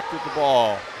contacted the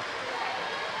ball.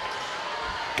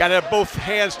 Got to have both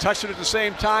hands touch it at the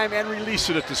same time and release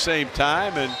it at the same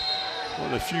time. And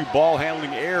one of the few ball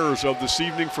handling errors of this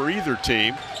evening for either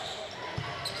team.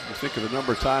 You think of the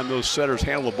number of times those setters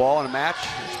handle the ball in a match,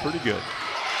 it's pretty good.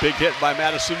 Big hit by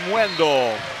Madison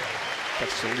Wendell.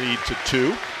 That's the lead to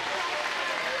 2.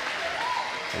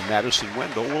 And Madison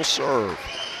Wendell will serve.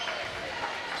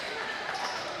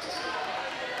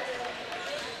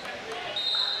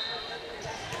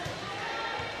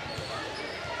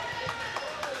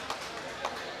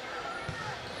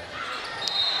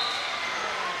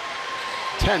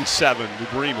 (10-7) to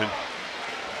Bremen.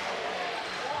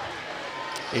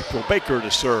 April Baker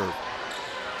to serve.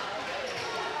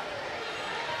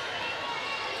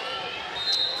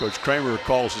 Coach Kramer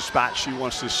calls the spot she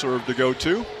wants this serve to go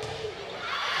to.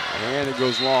 And it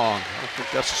goes long. I don't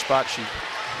think that's the spot she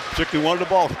particularly wanted the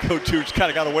ball to go to. Just kind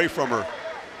of got away from her.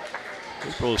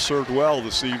 April has served well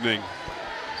this evening.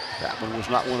 That one was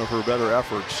not one of her better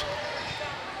efforts.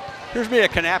 Here's Mia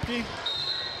Kanapke.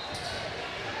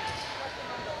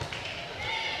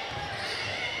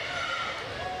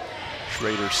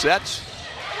 Schrader sets.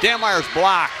 Dammeyer's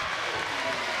block.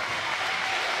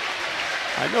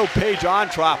 I know Paige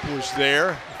Ontrop was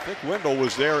there. I think Wendell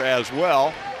was there as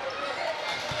well.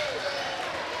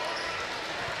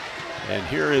 And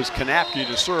here is Kanapke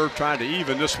to serve, trying to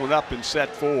even this one up in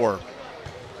set 4.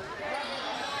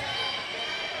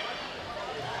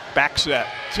 Back set,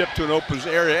 tip to an open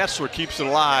area. Essler keeps it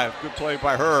alive. Good play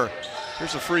by her.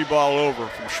 Here's a free ball over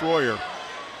from Schroyer.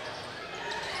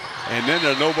 And then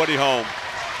there's nobody home.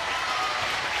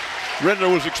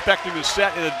 Rindler was expecting to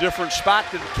set in a different spot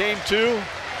than it came to.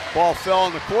 Ball fell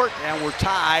on the court, and we're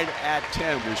tied at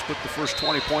 10. We split the first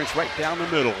 20 points right down the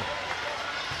middle.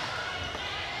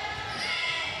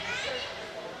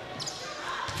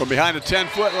 From behind the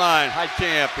 10-foot line,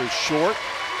 Heitkamp is short.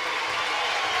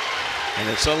 And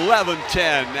it's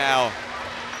 11-10 now.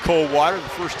 Coldwater, the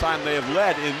first time they have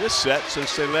led in this set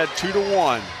since they led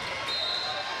 2-1.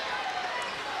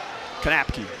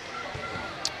 Kanapke.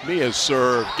 Mia's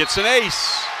serve gets an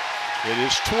ace. It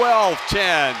is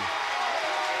 12-10.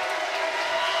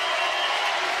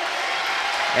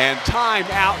 And time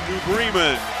out New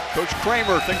Bremen. Coach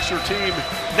Kramer thinks her team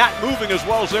not moving as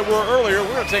well as they were earlier.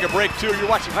 We're going to take a break too. You're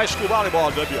watching high school volleyball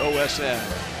on WOSN.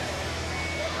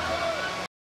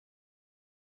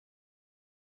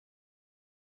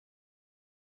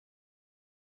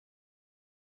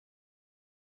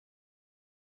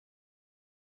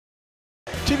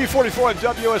 TV44 and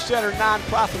WSN are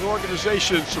non-profit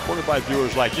organizations supported by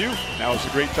viewers like you. Now is a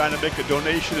great time to make a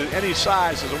donation in any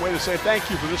size as a way to say thank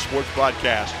you for this sports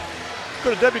broadcast.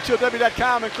 Go to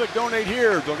WTLW.com and click donate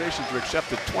here. Donations are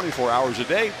accepted 24 hours a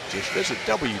day. Just visit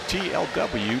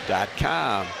WTLW.com.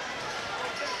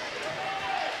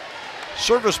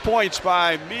 Service points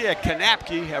by Mia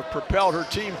Kanapke have propelled her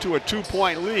team to a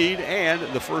 2-point lead and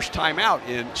the first timeout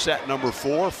in set number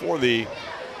 4 for the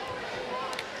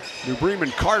New Bremen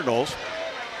Cardinals.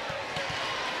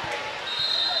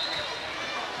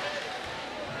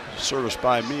 Service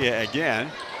by Mia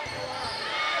again.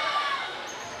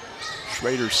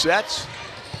 Schrader sets.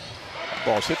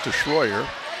 Ball's hit to Schroyer.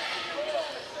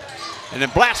 And then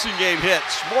Blassingame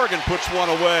hits. Morgan puts one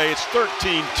away. It's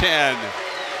 13-10.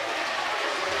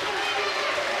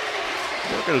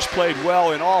 Morgan has played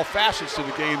well in all facets of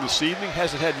the game this evening.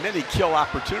 Hasn't had many kill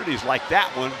opportunities like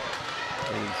that one.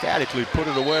 And emphatically put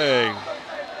it away.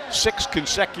 6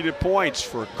 consecutive points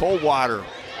for Coldwater.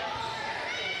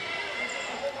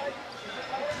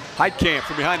 Heitkamp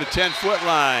from behind the 10-foot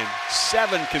line.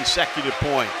 7 consecutive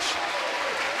points.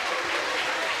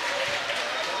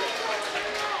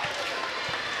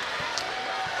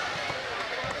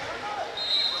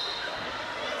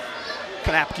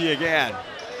 Kanapke again.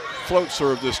 Float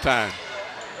serve this time.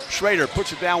 Schrader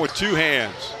puts it down with 2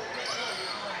 hands.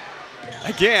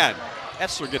 Again,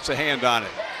 Essler gets a hand on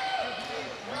it.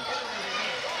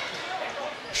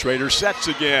 Schrader sets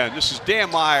again. This is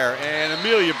Dammeyer, and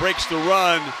Amelia breaks the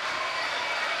run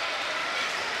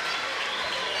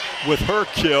with her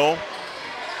kill.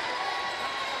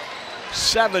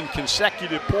 7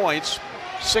 consecutive points,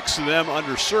 6 of them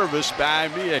under service by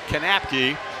Mia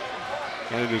Kanapke.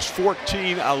 And it is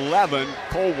 14-11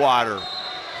 Coldwater.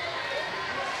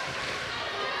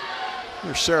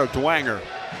 Here's Sarah Dwanger.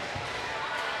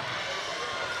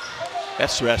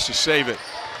 Essler has to save it.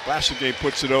 Blassingame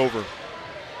puts it over.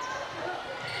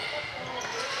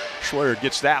 Schroyer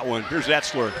gets that one. Here's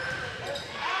Essler.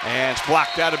 And it's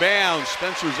blocked out of bounds.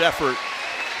 Spencer's effort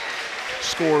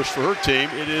scores for her team.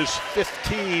 It is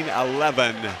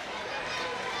 15-11.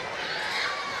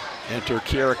 Enter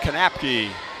Kiara Kanapke.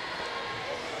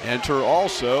 Enter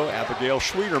also Abigail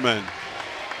Schwederman.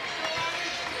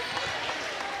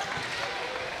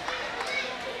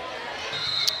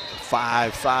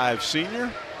 .55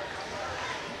 senior.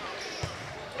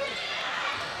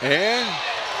 And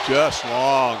just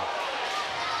long.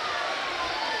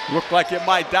 Looked like it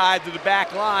might dive to the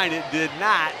back line. It did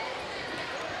not.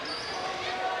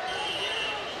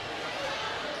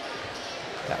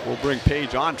 That will bring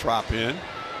Paige Ontrop in.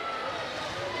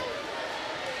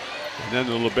 And then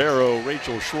the libero,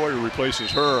 Rachel Schroeder,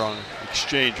 replaces her on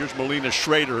exchange. Here's Melina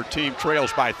Schrader. Her team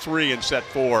trails by 3 in set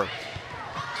 4.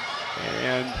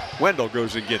 And Wendell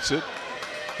goes and gets it.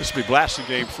 This will be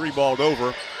Blasingame free-balled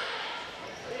over.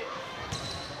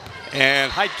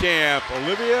 And Heitkamp,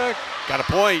 Olivia got a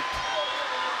point.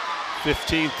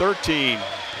 15-13.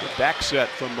 Good back set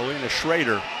from Melina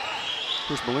Schrader.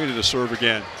 Here's Melina to serve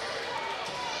again.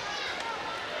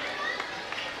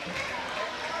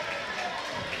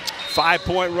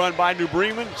 Five-point run by New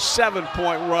Bremen,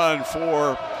 7-point run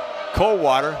for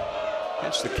Coldwater.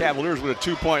 Hence the Cavaliers with a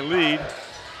 2-point lead.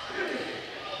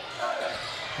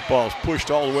 The ball is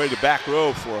pushed all the way to the back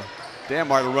row for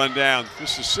Danmeyer to run down.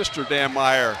 This is Sister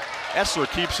Danmeyer. Essler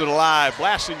keeps it alive.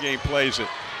 Blasingame plays it.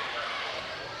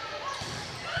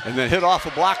 And then hit off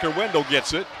a blocker. Wendell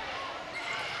gets it.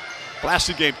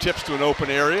 Blasingame tips to an open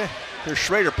area. Here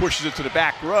Schrader pushes it to the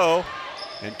back row,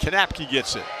 and Kanapke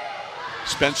gets it.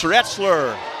 Spencer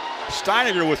Etzler,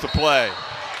 Steiniger with the play.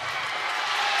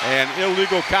 And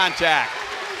illegal contact.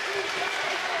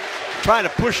 Trying to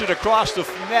push it across the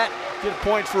net, get a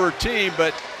point for her team,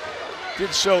 but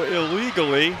did so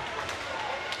illegally.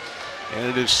 And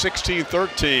it is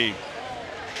 16-13.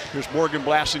 Here's Morgan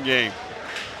Blasingame.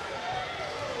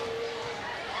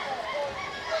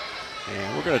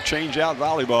 And we're going to change out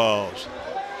volleyballs.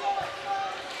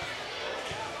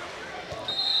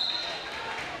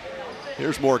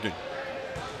 Here's Morgan.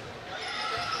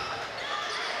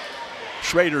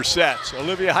 Schrader sets.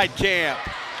 Olivia Heitkamp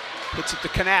hits it to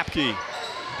Kanapke.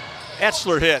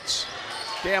 Etzler hits.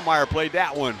 Danmeyer played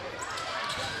that one.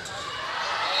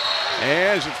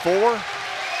 And is it 4?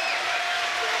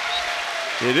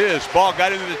 It is. Ball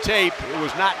got into the tape. It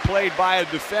was not played by a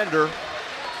defender.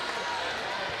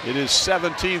 It is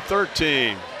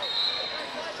 17-13.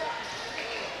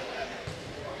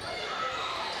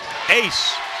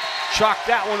 Ace. Chalked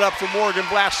that one up for Morgan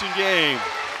Blasingame.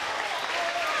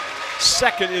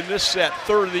 Second in this set,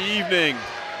 third of the evening.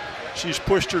 She's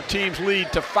pushed her team's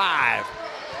lead to 5.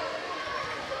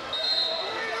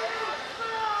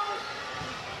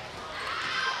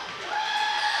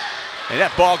 And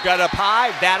that ball got up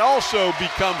high. That also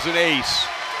becomes an ace.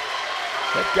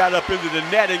 That got up into the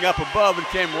netting up above and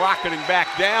came rocketing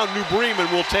back down. New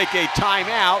Bremen will take a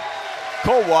timeout.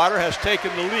 Coldwater has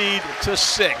taken the lead to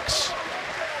 6.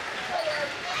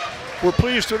 We're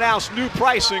pleased to announce new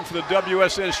pricing for the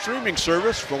WSN streaming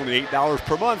service. For only $8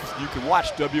 per month, you can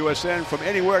watch WSN from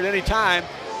anywhere at any time.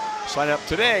 Sign up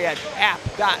today at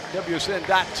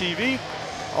app.wsn.tv.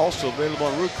 Also available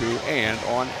on Roku and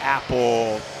on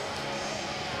Apple.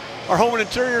 Our home and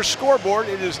interior scoreboard,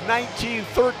 it is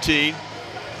 19-13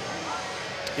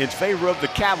 in favor of the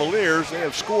Cavaliers. They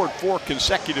have scored 4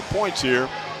 consecutive points here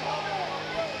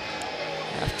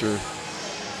after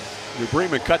New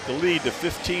Bremen cut the lead to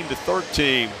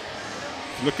 15-13.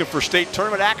 Looking for state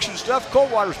tournament action stuff,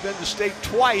 Coldwater's been to state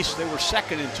twice. They were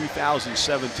second in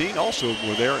 2017, also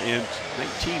were there in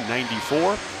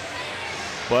 1994.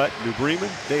 But New Bremen,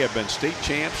 they have been state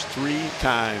champs 3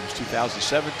 times,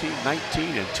 2017,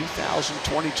 19, and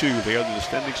 2022. They are the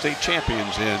defending state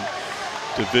champions in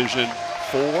Division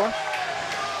 4.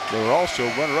 They were also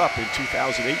runner-up in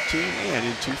 2018 and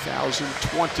in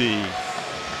 2020.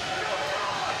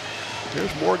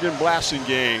 Here's Morgan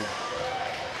Blasingame.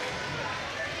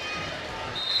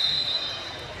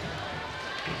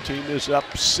 The team is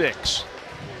up 6.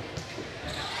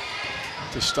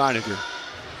 To Steiniger.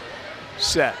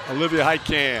 Set. Olivia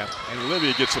Heitkamp. And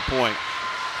Olivia gets a point.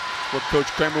 What Coach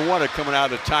Kramer wanted coming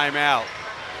out of the timeout.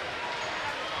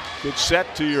 Good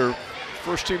set to your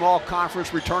first team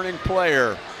all-conference returning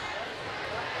player.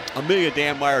 Amelia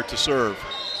Danmeyer to serve.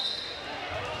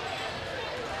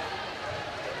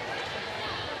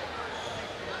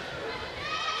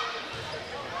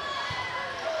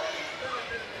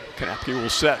 Kanapke will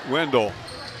set Wendell.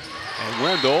 And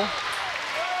Wendell,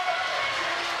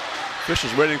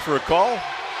 officials waiting for a call.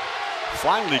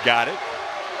 Finally got it.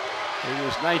 It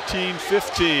is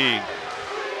 19-15.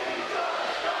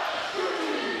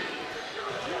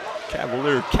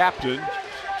 Cavalier captain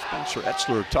Spencer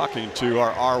Etzler talking to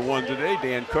our R1 today,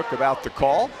 Dan Cook, about the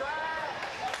call.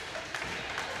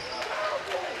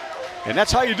 And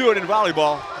that's how you do it in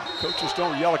volleyball. Coaches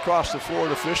don't yell across the floor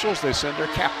at officials. They send their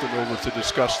captain over to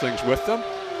discuss things with them.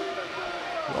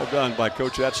 Well done by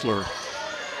Coach Etzler.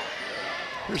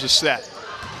 Here's a set.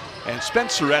 And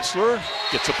Spencer Etzler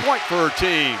gets a point for her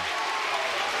team.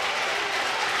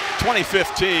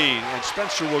 20-15, and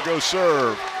Spencer will go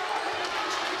serve.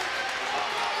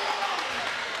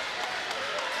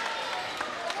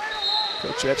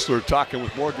 Coach Etzler talking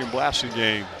with Morgan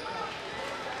Blassingame.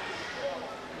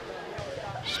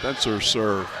 Spencer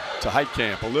serve to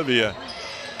Heitkamp. Olivia.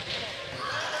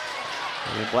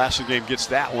 And then Blassingame gets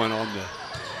that one on the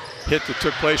hit that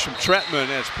took place from Trentman,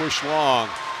 and it's pushed long.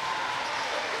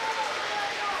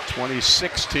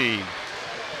 2016.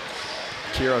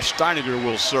 Kiera Steininger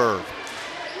will serve.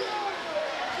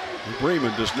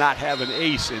 Bremen does not have an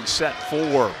ace in set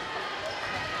 4.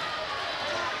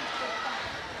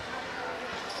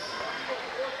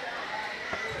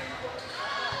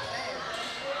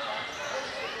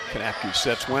 Kanapke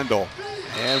sets Wendell,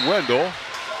 and Wendell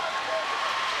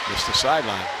missed the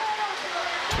sideline.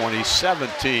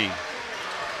 2017.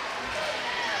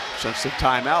 Since the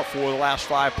timeout, 4 of the last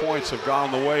 5 points have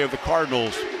gone the way of the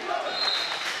Cardinals.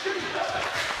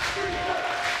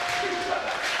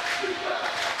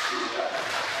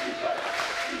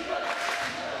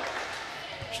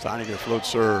 Steininger float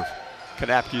serve.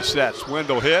 Kanapke sets.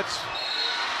 Wendell hits.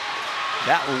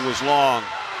 That one was long.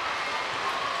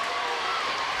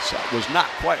 That was not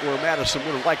quite where Madison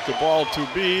would have liked the ball to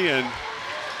be, and you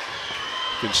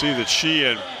can see that she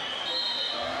and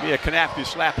Mia Kanapke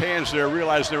slap hands there,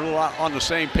 realize they're a little on the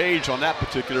same page on that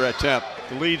particular attempt.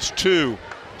 The lead's 2.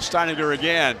 Steininger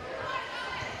again.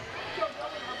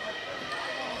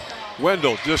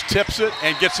 Wendell just tips it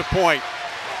and gets a point.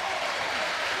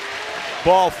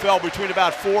 Ball fell between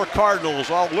about 4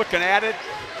 Cardinals, all looking at it.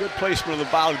 Good placement of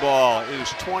the volleyball. It is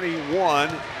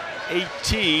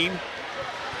 21-18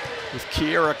 with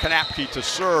Kiera Kanapke to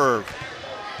serve.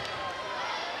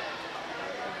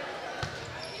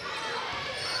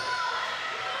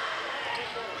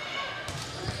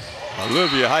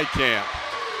 Olivia Heitkamp,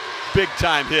 big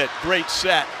time hit, great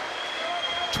set.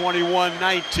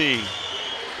 21-19.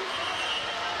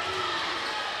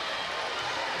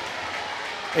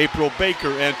 April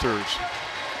Baker enters.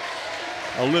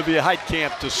 Olivia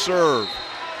Heitkamp to serve.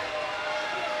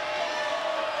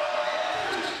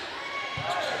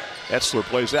 Etzler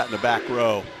plays that in the back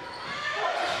row.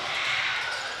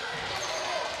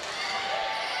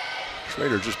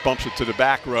 Schrader just bumps it to the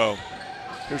back row.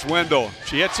 Here's Wendell.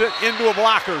 She hits it into a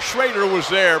blocker. Schrader was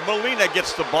there. Molina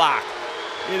gets the block.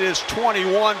 It is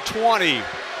 21-20.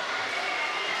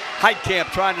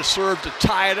 Heitkamp trying to serve to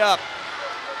tie it up.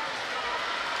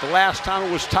 The last time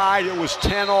it was tied, it was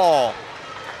 10-all.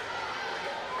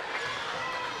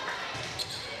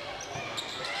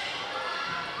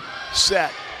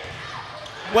 Set.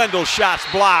 Wendell shots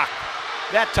blocked.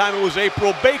 That time it was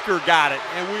April Baker got it,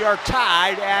 and we are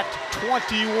tied at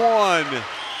 21.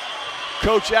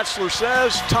 Coach Etzler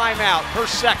says timeout, her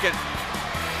second.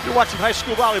 You're watching high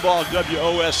school volleyball on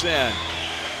WOSN.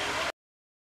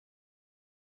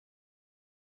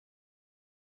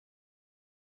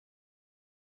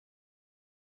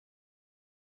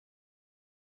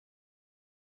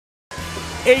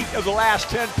 Eight of the last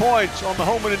 10 points on the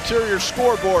home and interior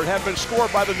scoreboard have been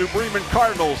scored by the New Bremen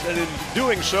Cardinals, and in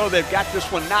doing so, they've got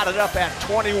this one knotted up at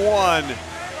 21.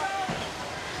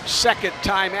 Second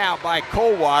timeout by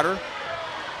Coldwater.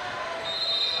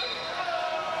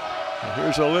 And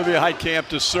here's Olivia Heitkamp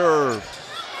to serve,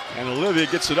 and Olivia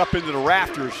gets it up into the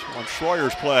rafters on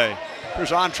Schroyer's play.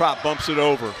 Here's Ontrop, bumps it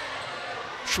over.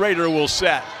 Schrader will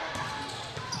set,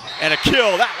 and a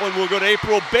kill. That one will go to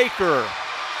April Baker.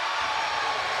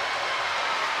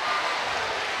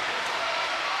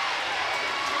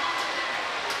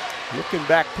 Looking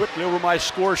back quickly over my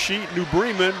score sheet, New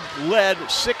Bremen led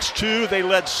 6-2. They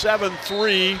led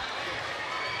 7-3.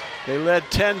 They led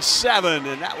 10-7,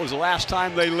 and that was the last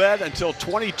time they led until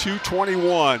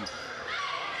 22-21.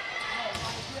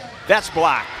 That's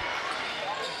blocked.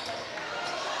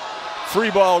 Free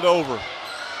balled over.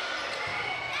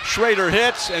 Schrader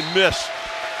hits and missed.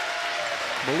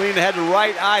 Molina had the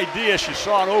right idea. She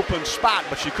saw an open spot,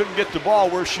 but she couldn't get the ball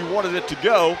where she wanted it to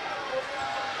go.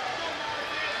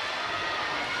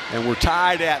 And we're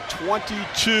tied at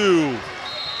 22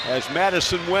 as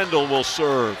Madison Wendell will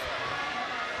serve.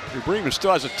 New Bremen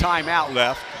still has a timeout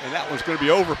left, and that one's going to be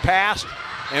overpassed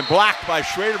and blocked by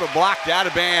Schrader, but blocked out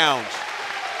of bounds.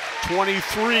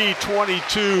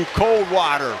 23-22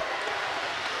 Coldwater.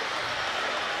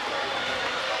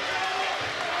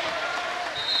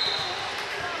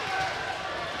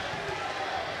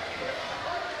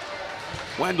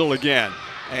 Wendell again.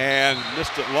 and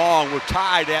missed it long. We're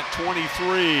tied at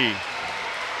 23.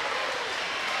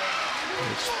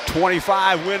 It's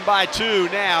 25, win by 2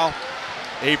 now.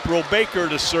 April Baker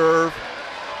to serve.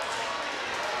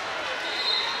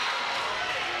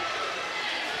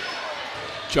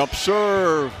 Jump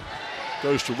serve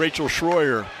goes to Rachel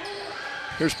Schroyer.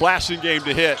 Here's Blassingame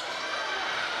to hit.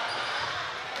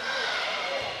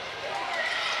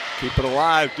 Keep it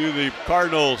alive, do the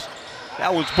Cardinals.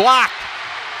 That one's blocked.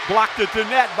 Blocked at the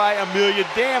net by Amelia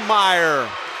Dammeier.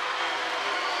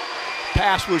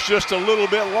 Pass was just a little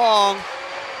bit long.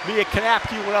 Mia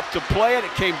Kanapke went up to play it.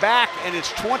 It came back, and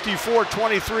it's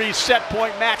 24-23, set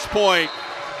point, match point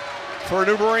for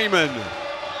New Bremen.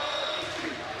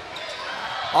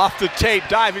 Off the tape,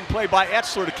 diving play by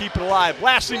Etzler to keep it alive.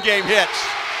 Blassingame hits.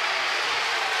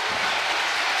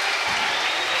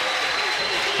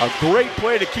 A great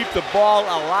play to keep the ball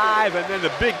alive, and then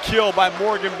the big kill by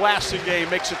Morgan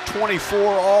Blassingame makes it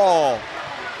 24-all.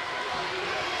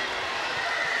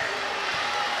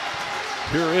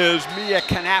 Here is Mia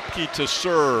Kanapke to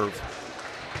serve.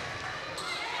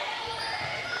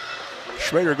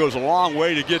 Schrader goes a long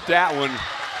way to get that one.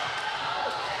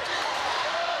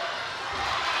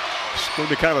 It's going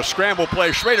to be kind of a scramble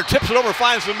play. Schrader tips it over,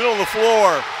 finds the middle of the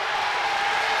floor.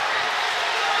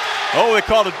 Oh, they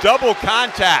called a double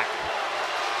contact.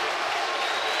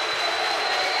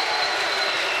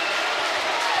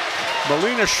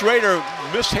 Melina Schrader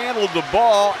mishandled the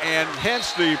ball, and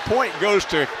hence the point goes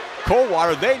to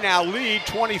Coldwater. They now lead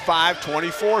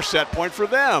 25-24, set point for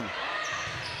them.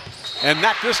 And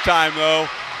not this time, though.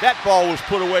 That ball was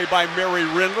put away by Mary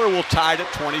Rindler. We'll tie it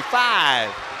at 25.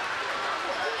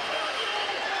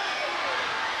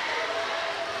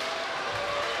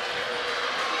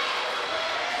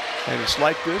 And it's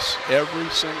like this every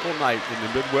single night in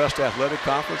the Midwest Athletic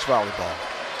Conference volleyball.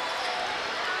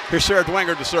 Here's Sarah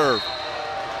Dwenger to serve.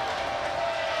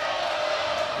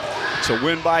 It's a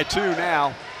win by 2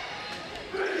 now.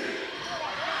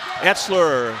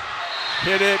 Etzler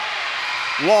hit it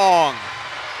long.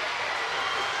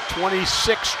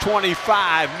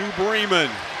 26-25, New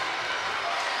Bremen.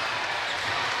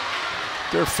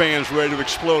 Their fans ready to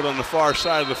explode on the far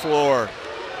side of the floor.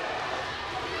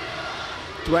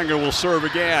 Dwenger will serve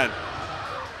again.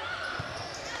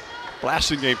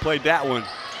 Blassingame played that one.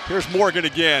 Here's Morgan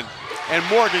again, and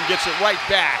Morgan gets it right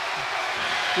back.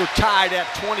 We're tied at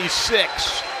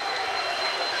 26.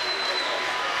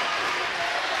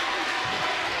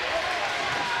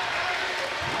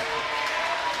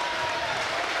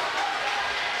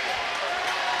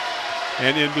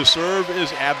 And in to serve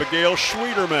is Abigail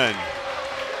Schwederman.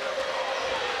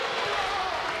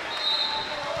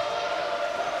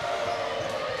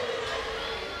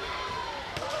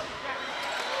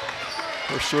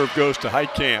 Her serve goes to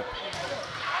Heitkamp.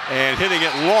 And hitting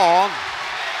it long.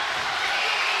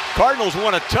 Cardinals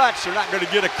want a touch. They're not going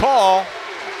to get a call.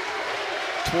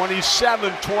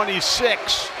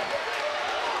 27-26.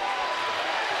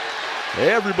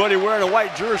 Everybody wearing a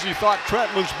white jersey thought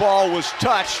Trentland's ball was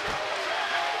touched.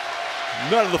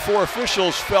 None of the 4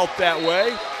 officials felt that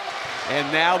way.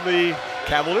 And now the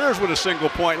Cavaliers with a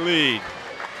single-point lead.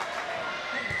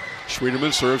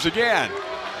 Schwederman serves again.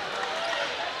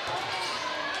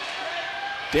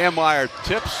 Dammeier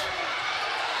tips.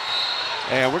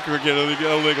 And we're going to get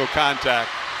illegal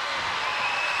contact.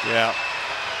 Yeah.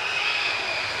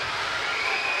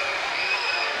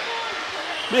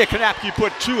 Mia Kanapke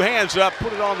put 2 hands up,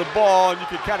 put it on the ball, and you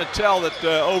could kind of tell that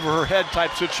over her head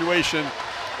type situation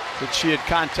that she had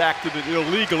contacted it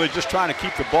illegally, just trying to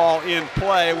keep the ball in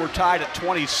play. We're tied at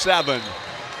 27.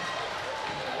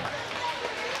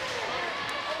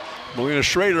 Melina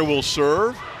Schrader will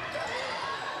serve.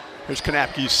 Here's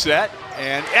Kanapke's set,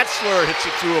 and Etzler hits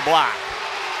it through a block.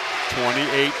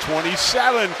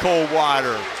 28-27,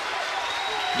 Coldwater.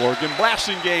 Morgan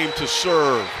Blassingame to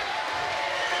serve.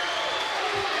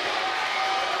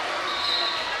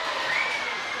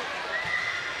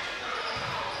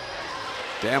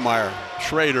 Dammeier,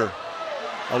 Schrader,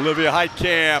 Olivia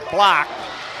Heitkamp, blocked.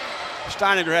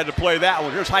 Steininger had to play that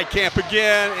one. Here's Heitkamp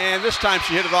again, and this time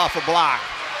she hit it off a block.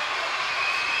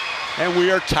 And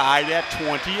we are tied at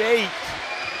 28.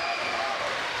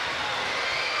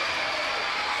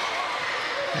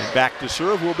 And back to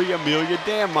serve will be Amelia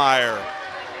Dammeier.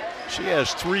 She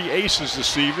has 3 aces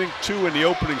this evening, 2 in the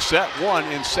opening set, 1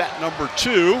 in set number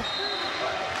 2.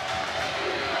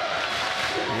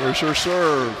 Here's her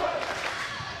serve.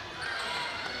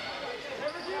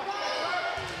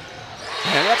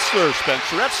 And Etzler,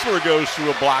 Spencer Etzler goes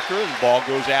through a blocker, and the ball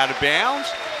goes out of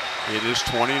bounds. It is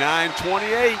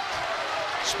 29-28.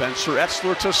 Spencer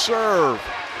Etzler to serve.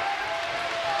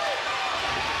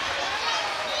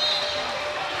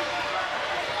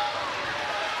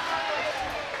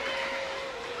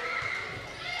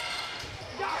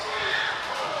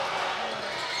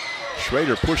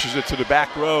 Schrader pushes it to the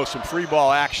back row, some free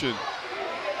ball action.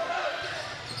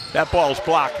 That ball's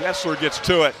blocked. Essler gets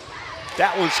to it.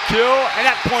 That one's kill, and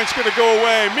that point's going to go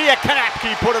away. Mia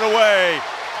Kanapke put it away.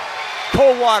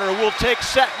 Coldwater will take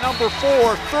set number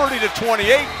 4,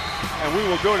 30-28, and we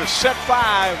will go to set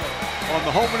 5 on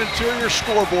the Home and Interior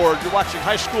scoreboard. You're watching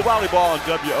high school volleyball on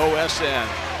WOSN.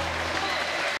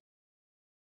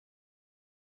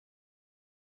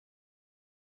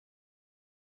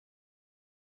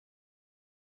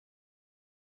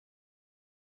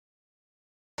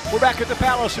 We're back at the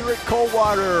Palace here at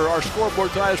Coldwater. Our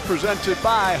scoreboard tonight is presented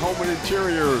by Home and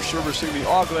Interior, servicing the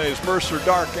Auglaize, Mercer,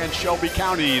 Darke, and Shelby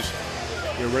counties.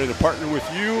 We're ready to partner with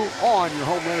you on your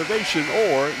home renovation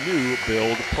or new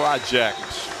build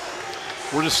projects.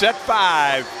 We're to set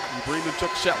 5. Bremen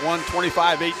took set 1,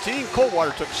 25-18.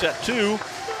 Coldwater took set 2,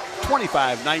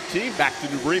 25-19. Back to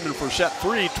New Bremen for set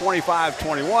 3,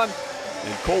 25-21.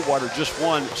 And Coldwater just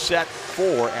won set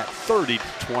 4 at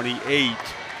 30-28.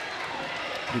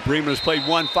 New Bremen has played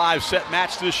one 5-set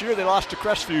match this year. They lost to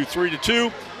Crestview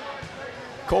 3-2.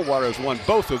 Coldwater has won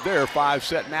both of their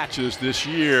 5-set matches this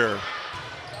year.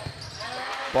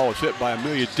 Ball was hit by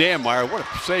Amelia Danmeyer. What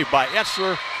a save by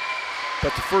Essler.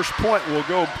 But the first point will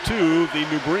go to the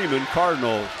New Bremen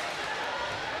Cardinals.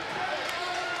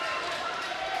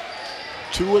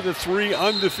 2 of the 3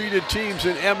 undefeated teams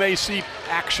in MAC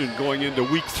action going into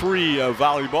week 3 of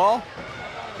volleyball.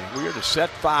 And we are to set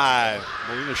 5.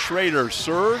 Melina Schrader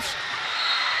serves.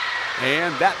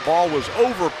 And that ball was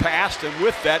overpassed, and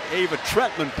with that, Ava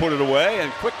Trentman put it away,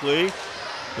 and quickly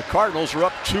the Cardinals are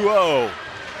up 2-0.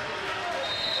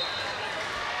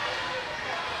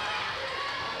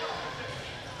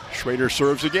 Schrader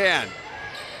serves again.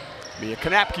 Mia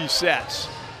Kanapke sets.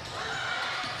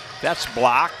 That's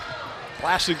blocked.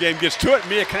 Blassingame gets to it.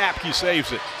 Mia Kanapke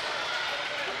saves it.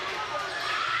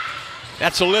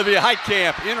 That's Olivia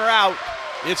Heitkamp. In or out?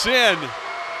 It's in.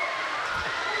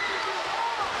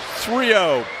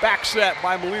 3-0. Back set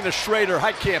by Melina Schrader.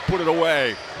 Heitkamp put it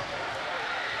away.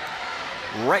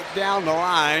 Right down the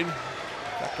line. In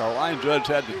fact, our line judge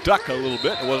had to duck a little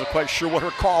bit. I wasn't quite sure what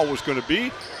her call was going to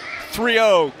be.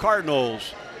 3-0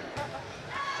 Cardinals.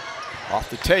 Off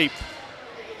the tape.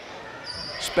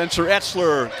 Spencer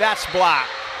Etzler, that's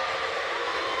blocked.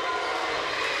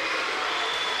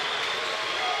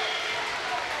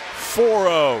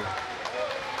 (4-0).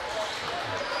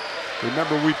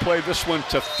 Remember, we played this one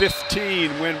to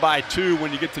 15, win by 2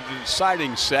 when you get to the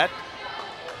deciding set.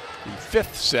 The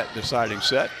 5th set deciding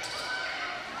set.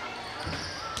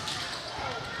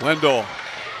 Wendell.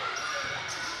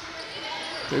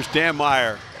 There's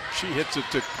Danmeyer. She hits it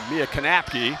to Mia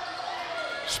Kanapke.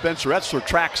 Spencer Etzler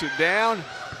tracks it down.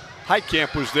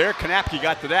 Heitkamp was there. Kanapke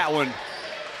got to that one.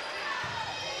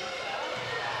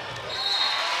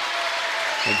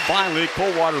 And finally,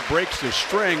 Coldwater breaks the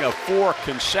string of 4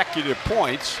 consecutive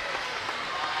points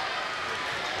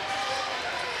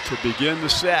to begin the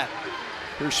set.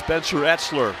 Here's Spencer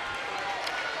Etzler.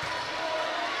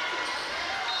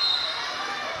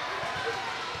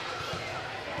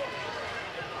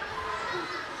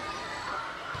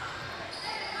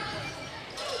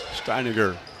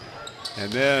 Steiniger.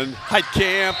 And then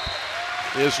Heitkamp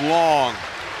is long.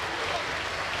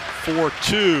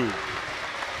 4-2.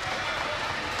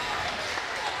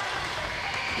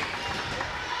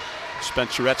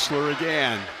 Spencer Etzler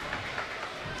again.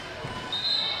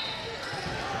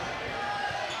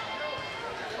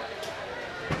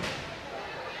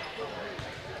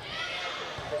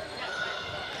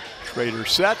 Schrader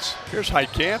sets. Here's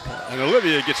Heitkamp. And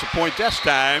Olivia gets a point this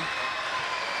time.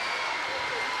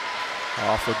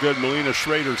 Off a good Melina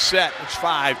Schrader set. It's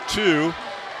 5-2.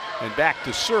 And back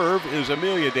to serve is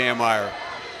Amelia Danmeyer.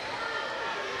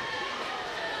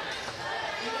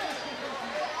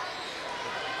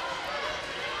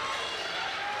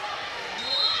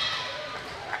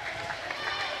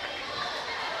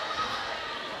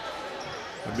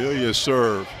 Amelia's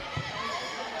serve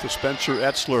to Spencer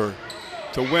Etzler,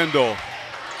 to Wendell.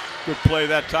 Good play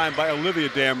that time by Olivia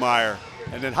Danmeyer.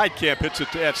 And then Heitkamp hits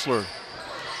it to Etzler.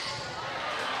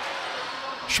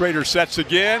 Schrader sets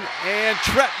again, and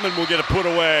Trentman will get a put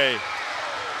away.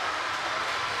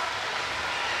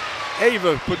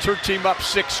 Ava puts her team up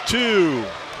 6-2.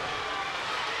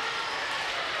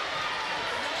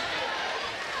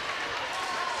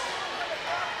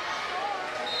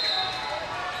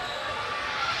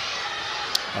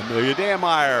 Amelia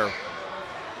Danmeyer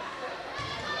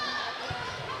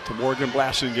to Morgan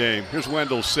Blassingame. Here's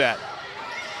Wendell's set.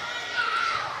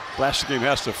 Blassingame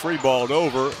has to free ball it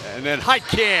over, and then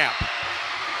Heitkamp.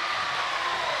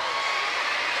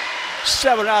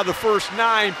 7 out of the first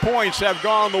 9 points have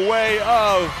gone the way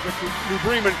of the New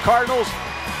Bremen Cardinals,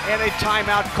 and a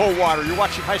timeout Coldwater. You're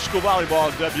watching high school volleyball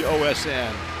on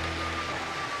WOSN.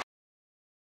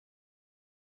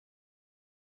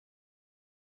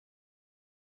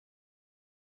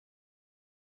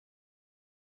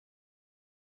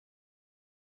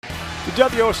 The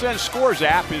WOSN Scores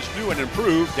app is new and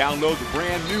improved. Download the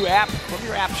brand new app from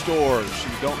your app stores so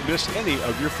you don't miss any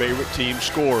of your favorite team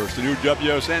scores. The new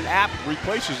WOSN app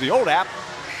replaces the old app,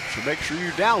 so make sure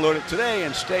you download it today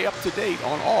and stay up to date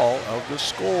on all of the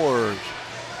scores.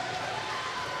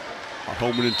 Our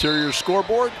home and interior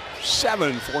scoreboard,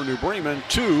 7 for New Bremen,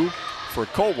 2 for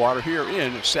Coldwater here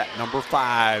in set number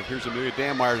 5. Here's Amelia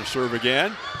Danmeyer to serve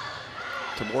again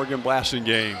to Morgan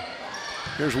Blassingame.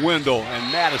 Here's Wendell,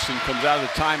 and Madison comes out of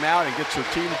the timeout and gets her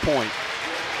team a point.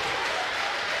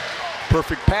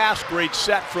 Perfect pass, great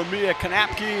set from Mia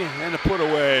Kanapke, and a put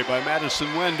away by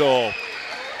Madison Wendell.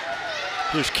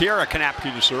 Here's Kiara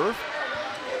Kanapke to serve.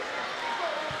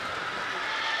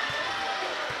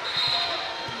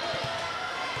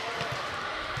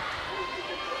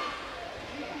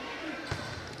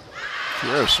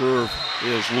 Kiara's serve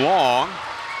is long.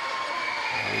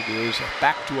 It is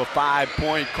back to a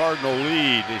 5-point Cardinal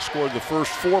lead. They scored the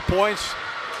first 4 points,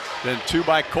 then 2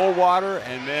 by Coldwater,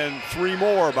 and then 3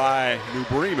 more by New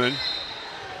Bremen.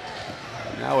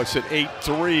 Now it's at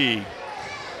 8-3.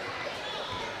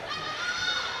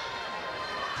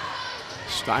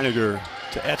 Steiniger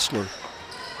to Etzler.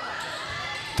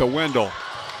 To Wendell.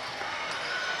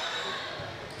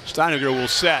 Steiniger will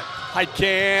set.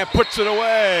 Heitkamp puts it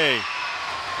away.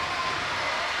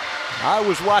 I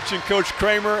was watching Coach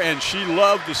Kramer, and she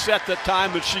loved the set that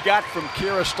time that she got from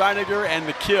Kira Steiniger and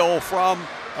the kill from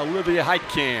Olivia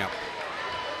Heitkamp.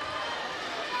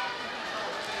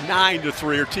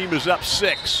 9-3, her team is up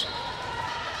 6.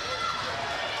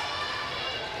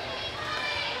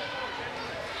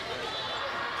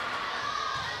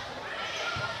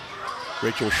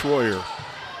 Rachel Schroyer.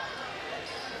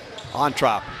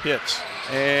 Ontrop hits,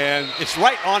 and it's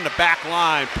right on the back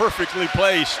line, perfectly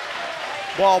placed.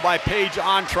 Ball by Paige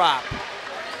Ontrop.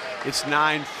 It's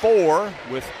 9-4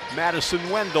 with Madison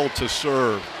Wendell to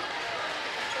serve.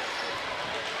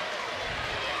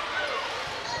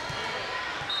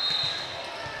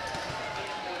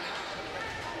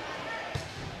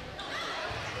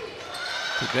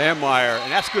 To Danmeyer,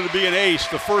 and that's going to be an ace,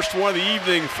 the first one of the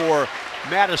evening for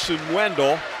Madison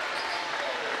Wendell.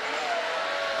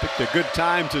 Picked a good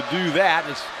time to do that.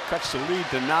 It cuts the lead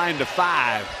to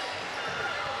 9-5.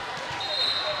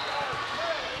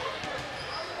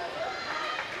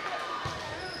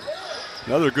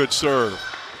 Another good serve.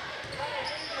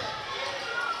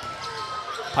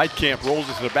 Heitkamp rolls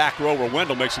it to the back row where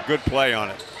Wendell makes a good play on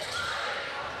it.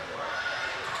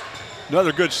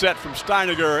 Another good set from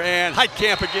Steiniger, and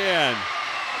Heitkamp again.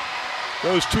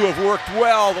 Those two have worked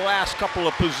well the last couple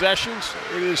of possessions.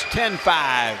 It is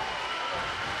 10-5.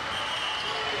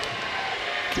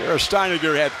 Kara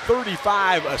Steiniger had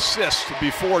 35 assists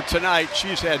before tonight.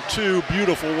 She's had 2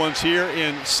 beautiful ones here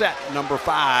in set number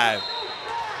 5.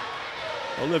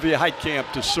 Olivia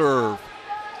Heitkamp to serve.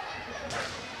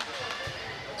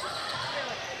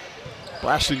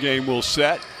 Blassingame will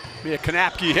set. Mia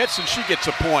Kanapke hits, and she gets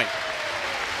a point.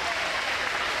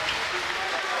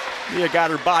 Mia got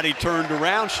her body turned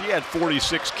around. She had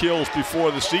 46 kills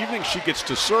before this evening. She gets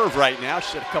to serve right now.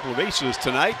 She's had a couple of aces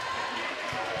tonight.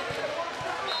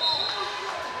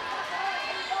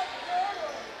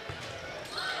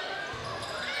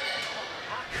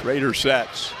 Schrader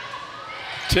sets.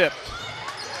 Tipped.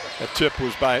 That tip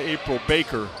was by April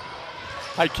Baker.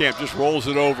 Heitkamp just rolls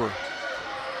it over.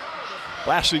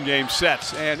 Blassingame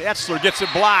sets, and Etzler gets it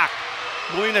blocked.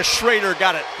 Melina Schrader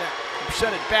got it,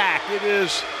 set it back. It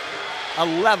is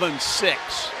 11-6.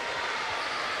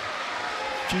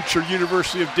 Future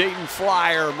University of Dayton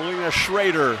Flyer, Melina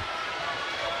Schrader.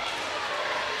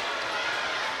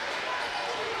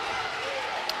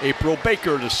 April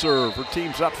Baker to serve. Her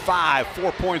team's up 5,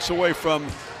 4 points away from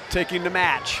taking the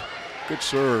match. Good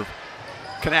serve.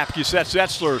 Kanapke sets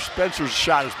Etzler. Spencer's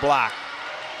shot is blocked.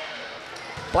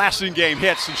 Blassingame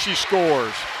hits, and she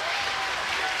scores.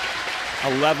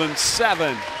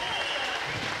 11-7.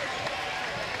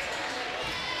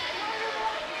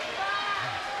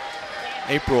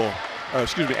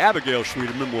 Abigail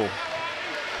Schwiedemann will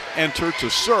enter to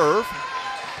serve.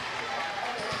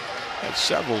 Had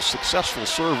several successful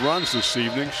serve runs this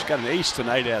evening. She's got an ace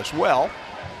tonight as well.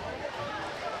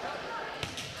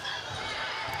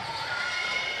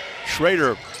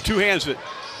 Schrader two-hands it,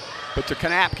 but to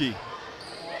Kanapke.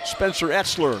 Spencer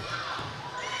Etzler.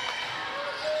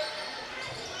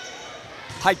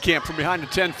 Heitkamp from behind the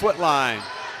 10-foot line.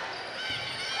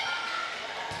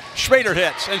 Schrader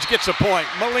hits and gets a point.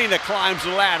 Molina climbs the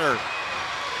ladder.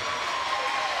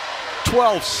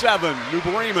 12-7, New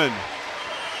Bremen.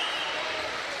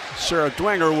 Sarah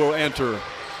Dwenger will enter.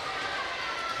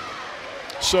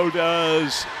 So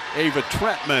does Ava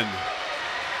Trentman.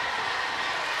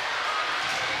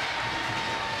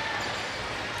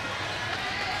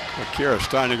 Kara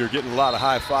Steininger getting a lot of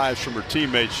high fives from her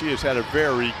teammates. She has had a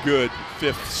very good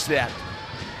 5th set.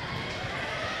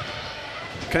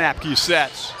 Knapke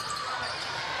sets.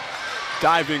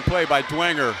 Diving play by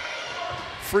Dwenger.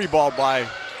 Free ball by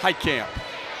Heitkamp.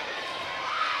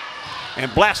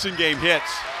 And Blasingame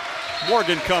hits.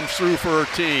 Morgan comes through for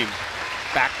her team.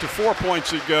 Back to 4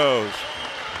 points it goes.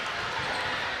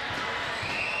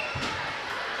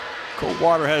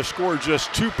 Coldwater has scored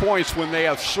just 2 points when they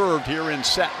have served here in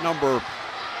set number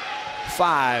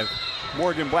 5.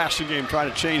 Morgan Blasingame trying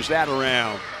to change that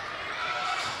around.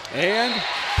 And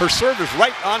her serve is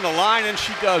right on the line, and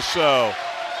she does so.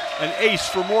 An ace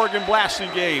for Morgan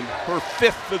Blasingame, her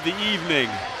 5th of the evening.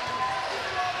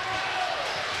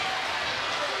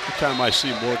 Every time I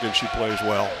see Morgan, she plays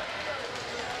well.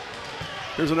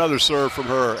 Here's another serve from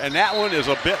her, and that one is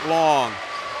a bit long.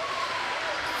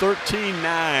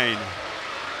 13-9.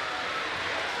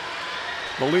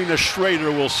 Melina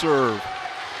Schrader will serve.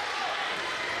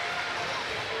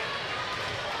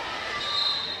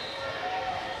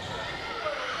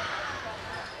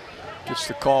 Gets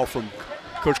the call from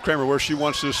Coach Kramer where she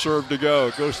wants this serve to go.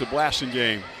 It goes to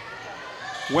Blasingame.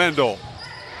 Wendell.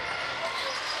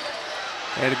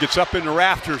 And it gets up in the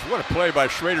rafters. What a play by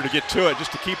Schrader to get to it,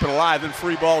 just to keep it alive, then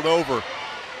free balled over.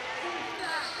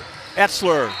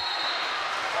 Etzler.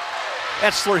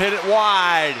 Etzler hit it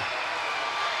wide.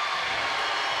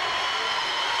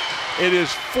 It is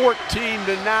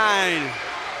 14-9,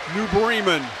 New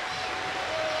Bremen.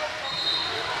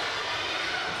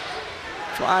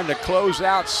 Trying to close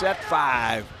out set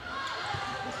 5.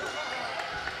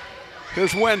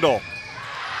 Here's Wendell.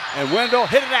 And Wendell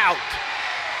hit it out.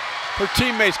 Her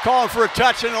teammates calling for a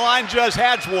touch, and the line judge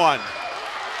has one.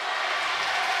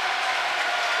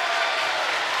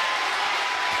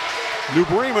 New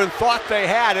Bremen thought they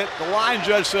had it. The line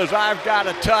judge says, I've got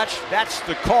a touch. That's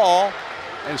the call.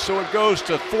 And so it goes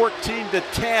to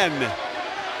 14-10.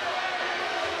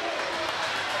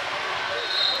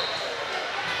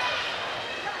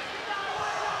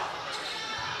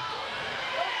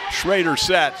 Schrader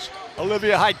sets.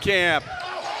 Olivia Heitkamp.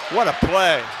 What a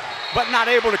play, but not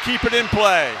able to keep it in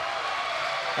play.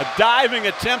 A diving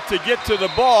attempt to get to the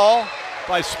ball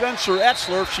by Spencer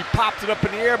Etzler. She popped it up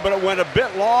in the air, but it went a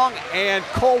bit long, and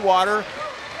Coldwater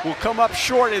will come up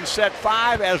short in set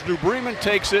 5 as New Bremen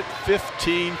takes it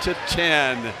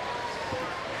 15-10.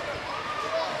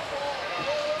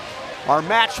 Our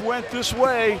match went this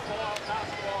way.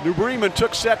 New Bremen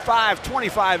took set 5,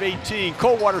 25-18.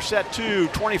 Coldwater set 2,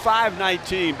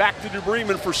 25-19. Back to New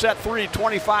Bremen for set 3,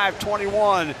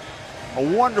 25-21.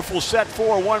 A wonderful set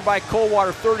 4 won by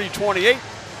Coldwater, 30-28.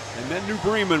 And then New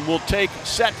Bremen will take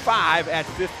set 5 at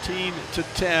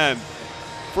 15-10.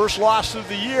 First loss of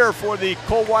the year for the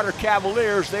Coldwater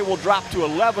Cavaliers. They will drop to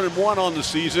 11-1 on the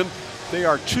season. They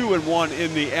are 2-1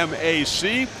 in the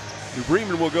MAC. New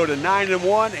Bremen will go to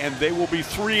 9-1, and they will be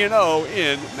 3-0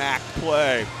 in MAC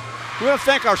play. We want to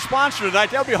thank our sponsor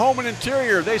tonight. That'll be Home and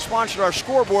Interior. They sponsored our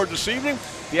scoreboard this evening.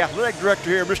 The athletic director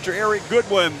here, Mr. Eric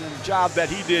Goodwin, and the job that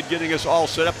he did getting us all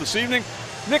set up this evening.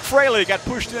 Nick Fraley got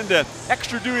pushed into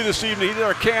extra duty this evening. He did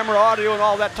our camera, audio, and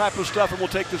all that type of stuff, and we'll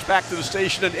take this back to the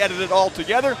station and edit it all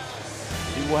together.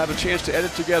 He will have a chance to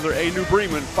edit together a New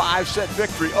Bremen 5-set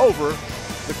victory over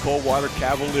the Coldwater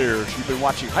Cavaliers. You've been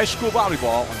watching high school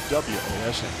volleyball on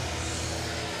WOSN.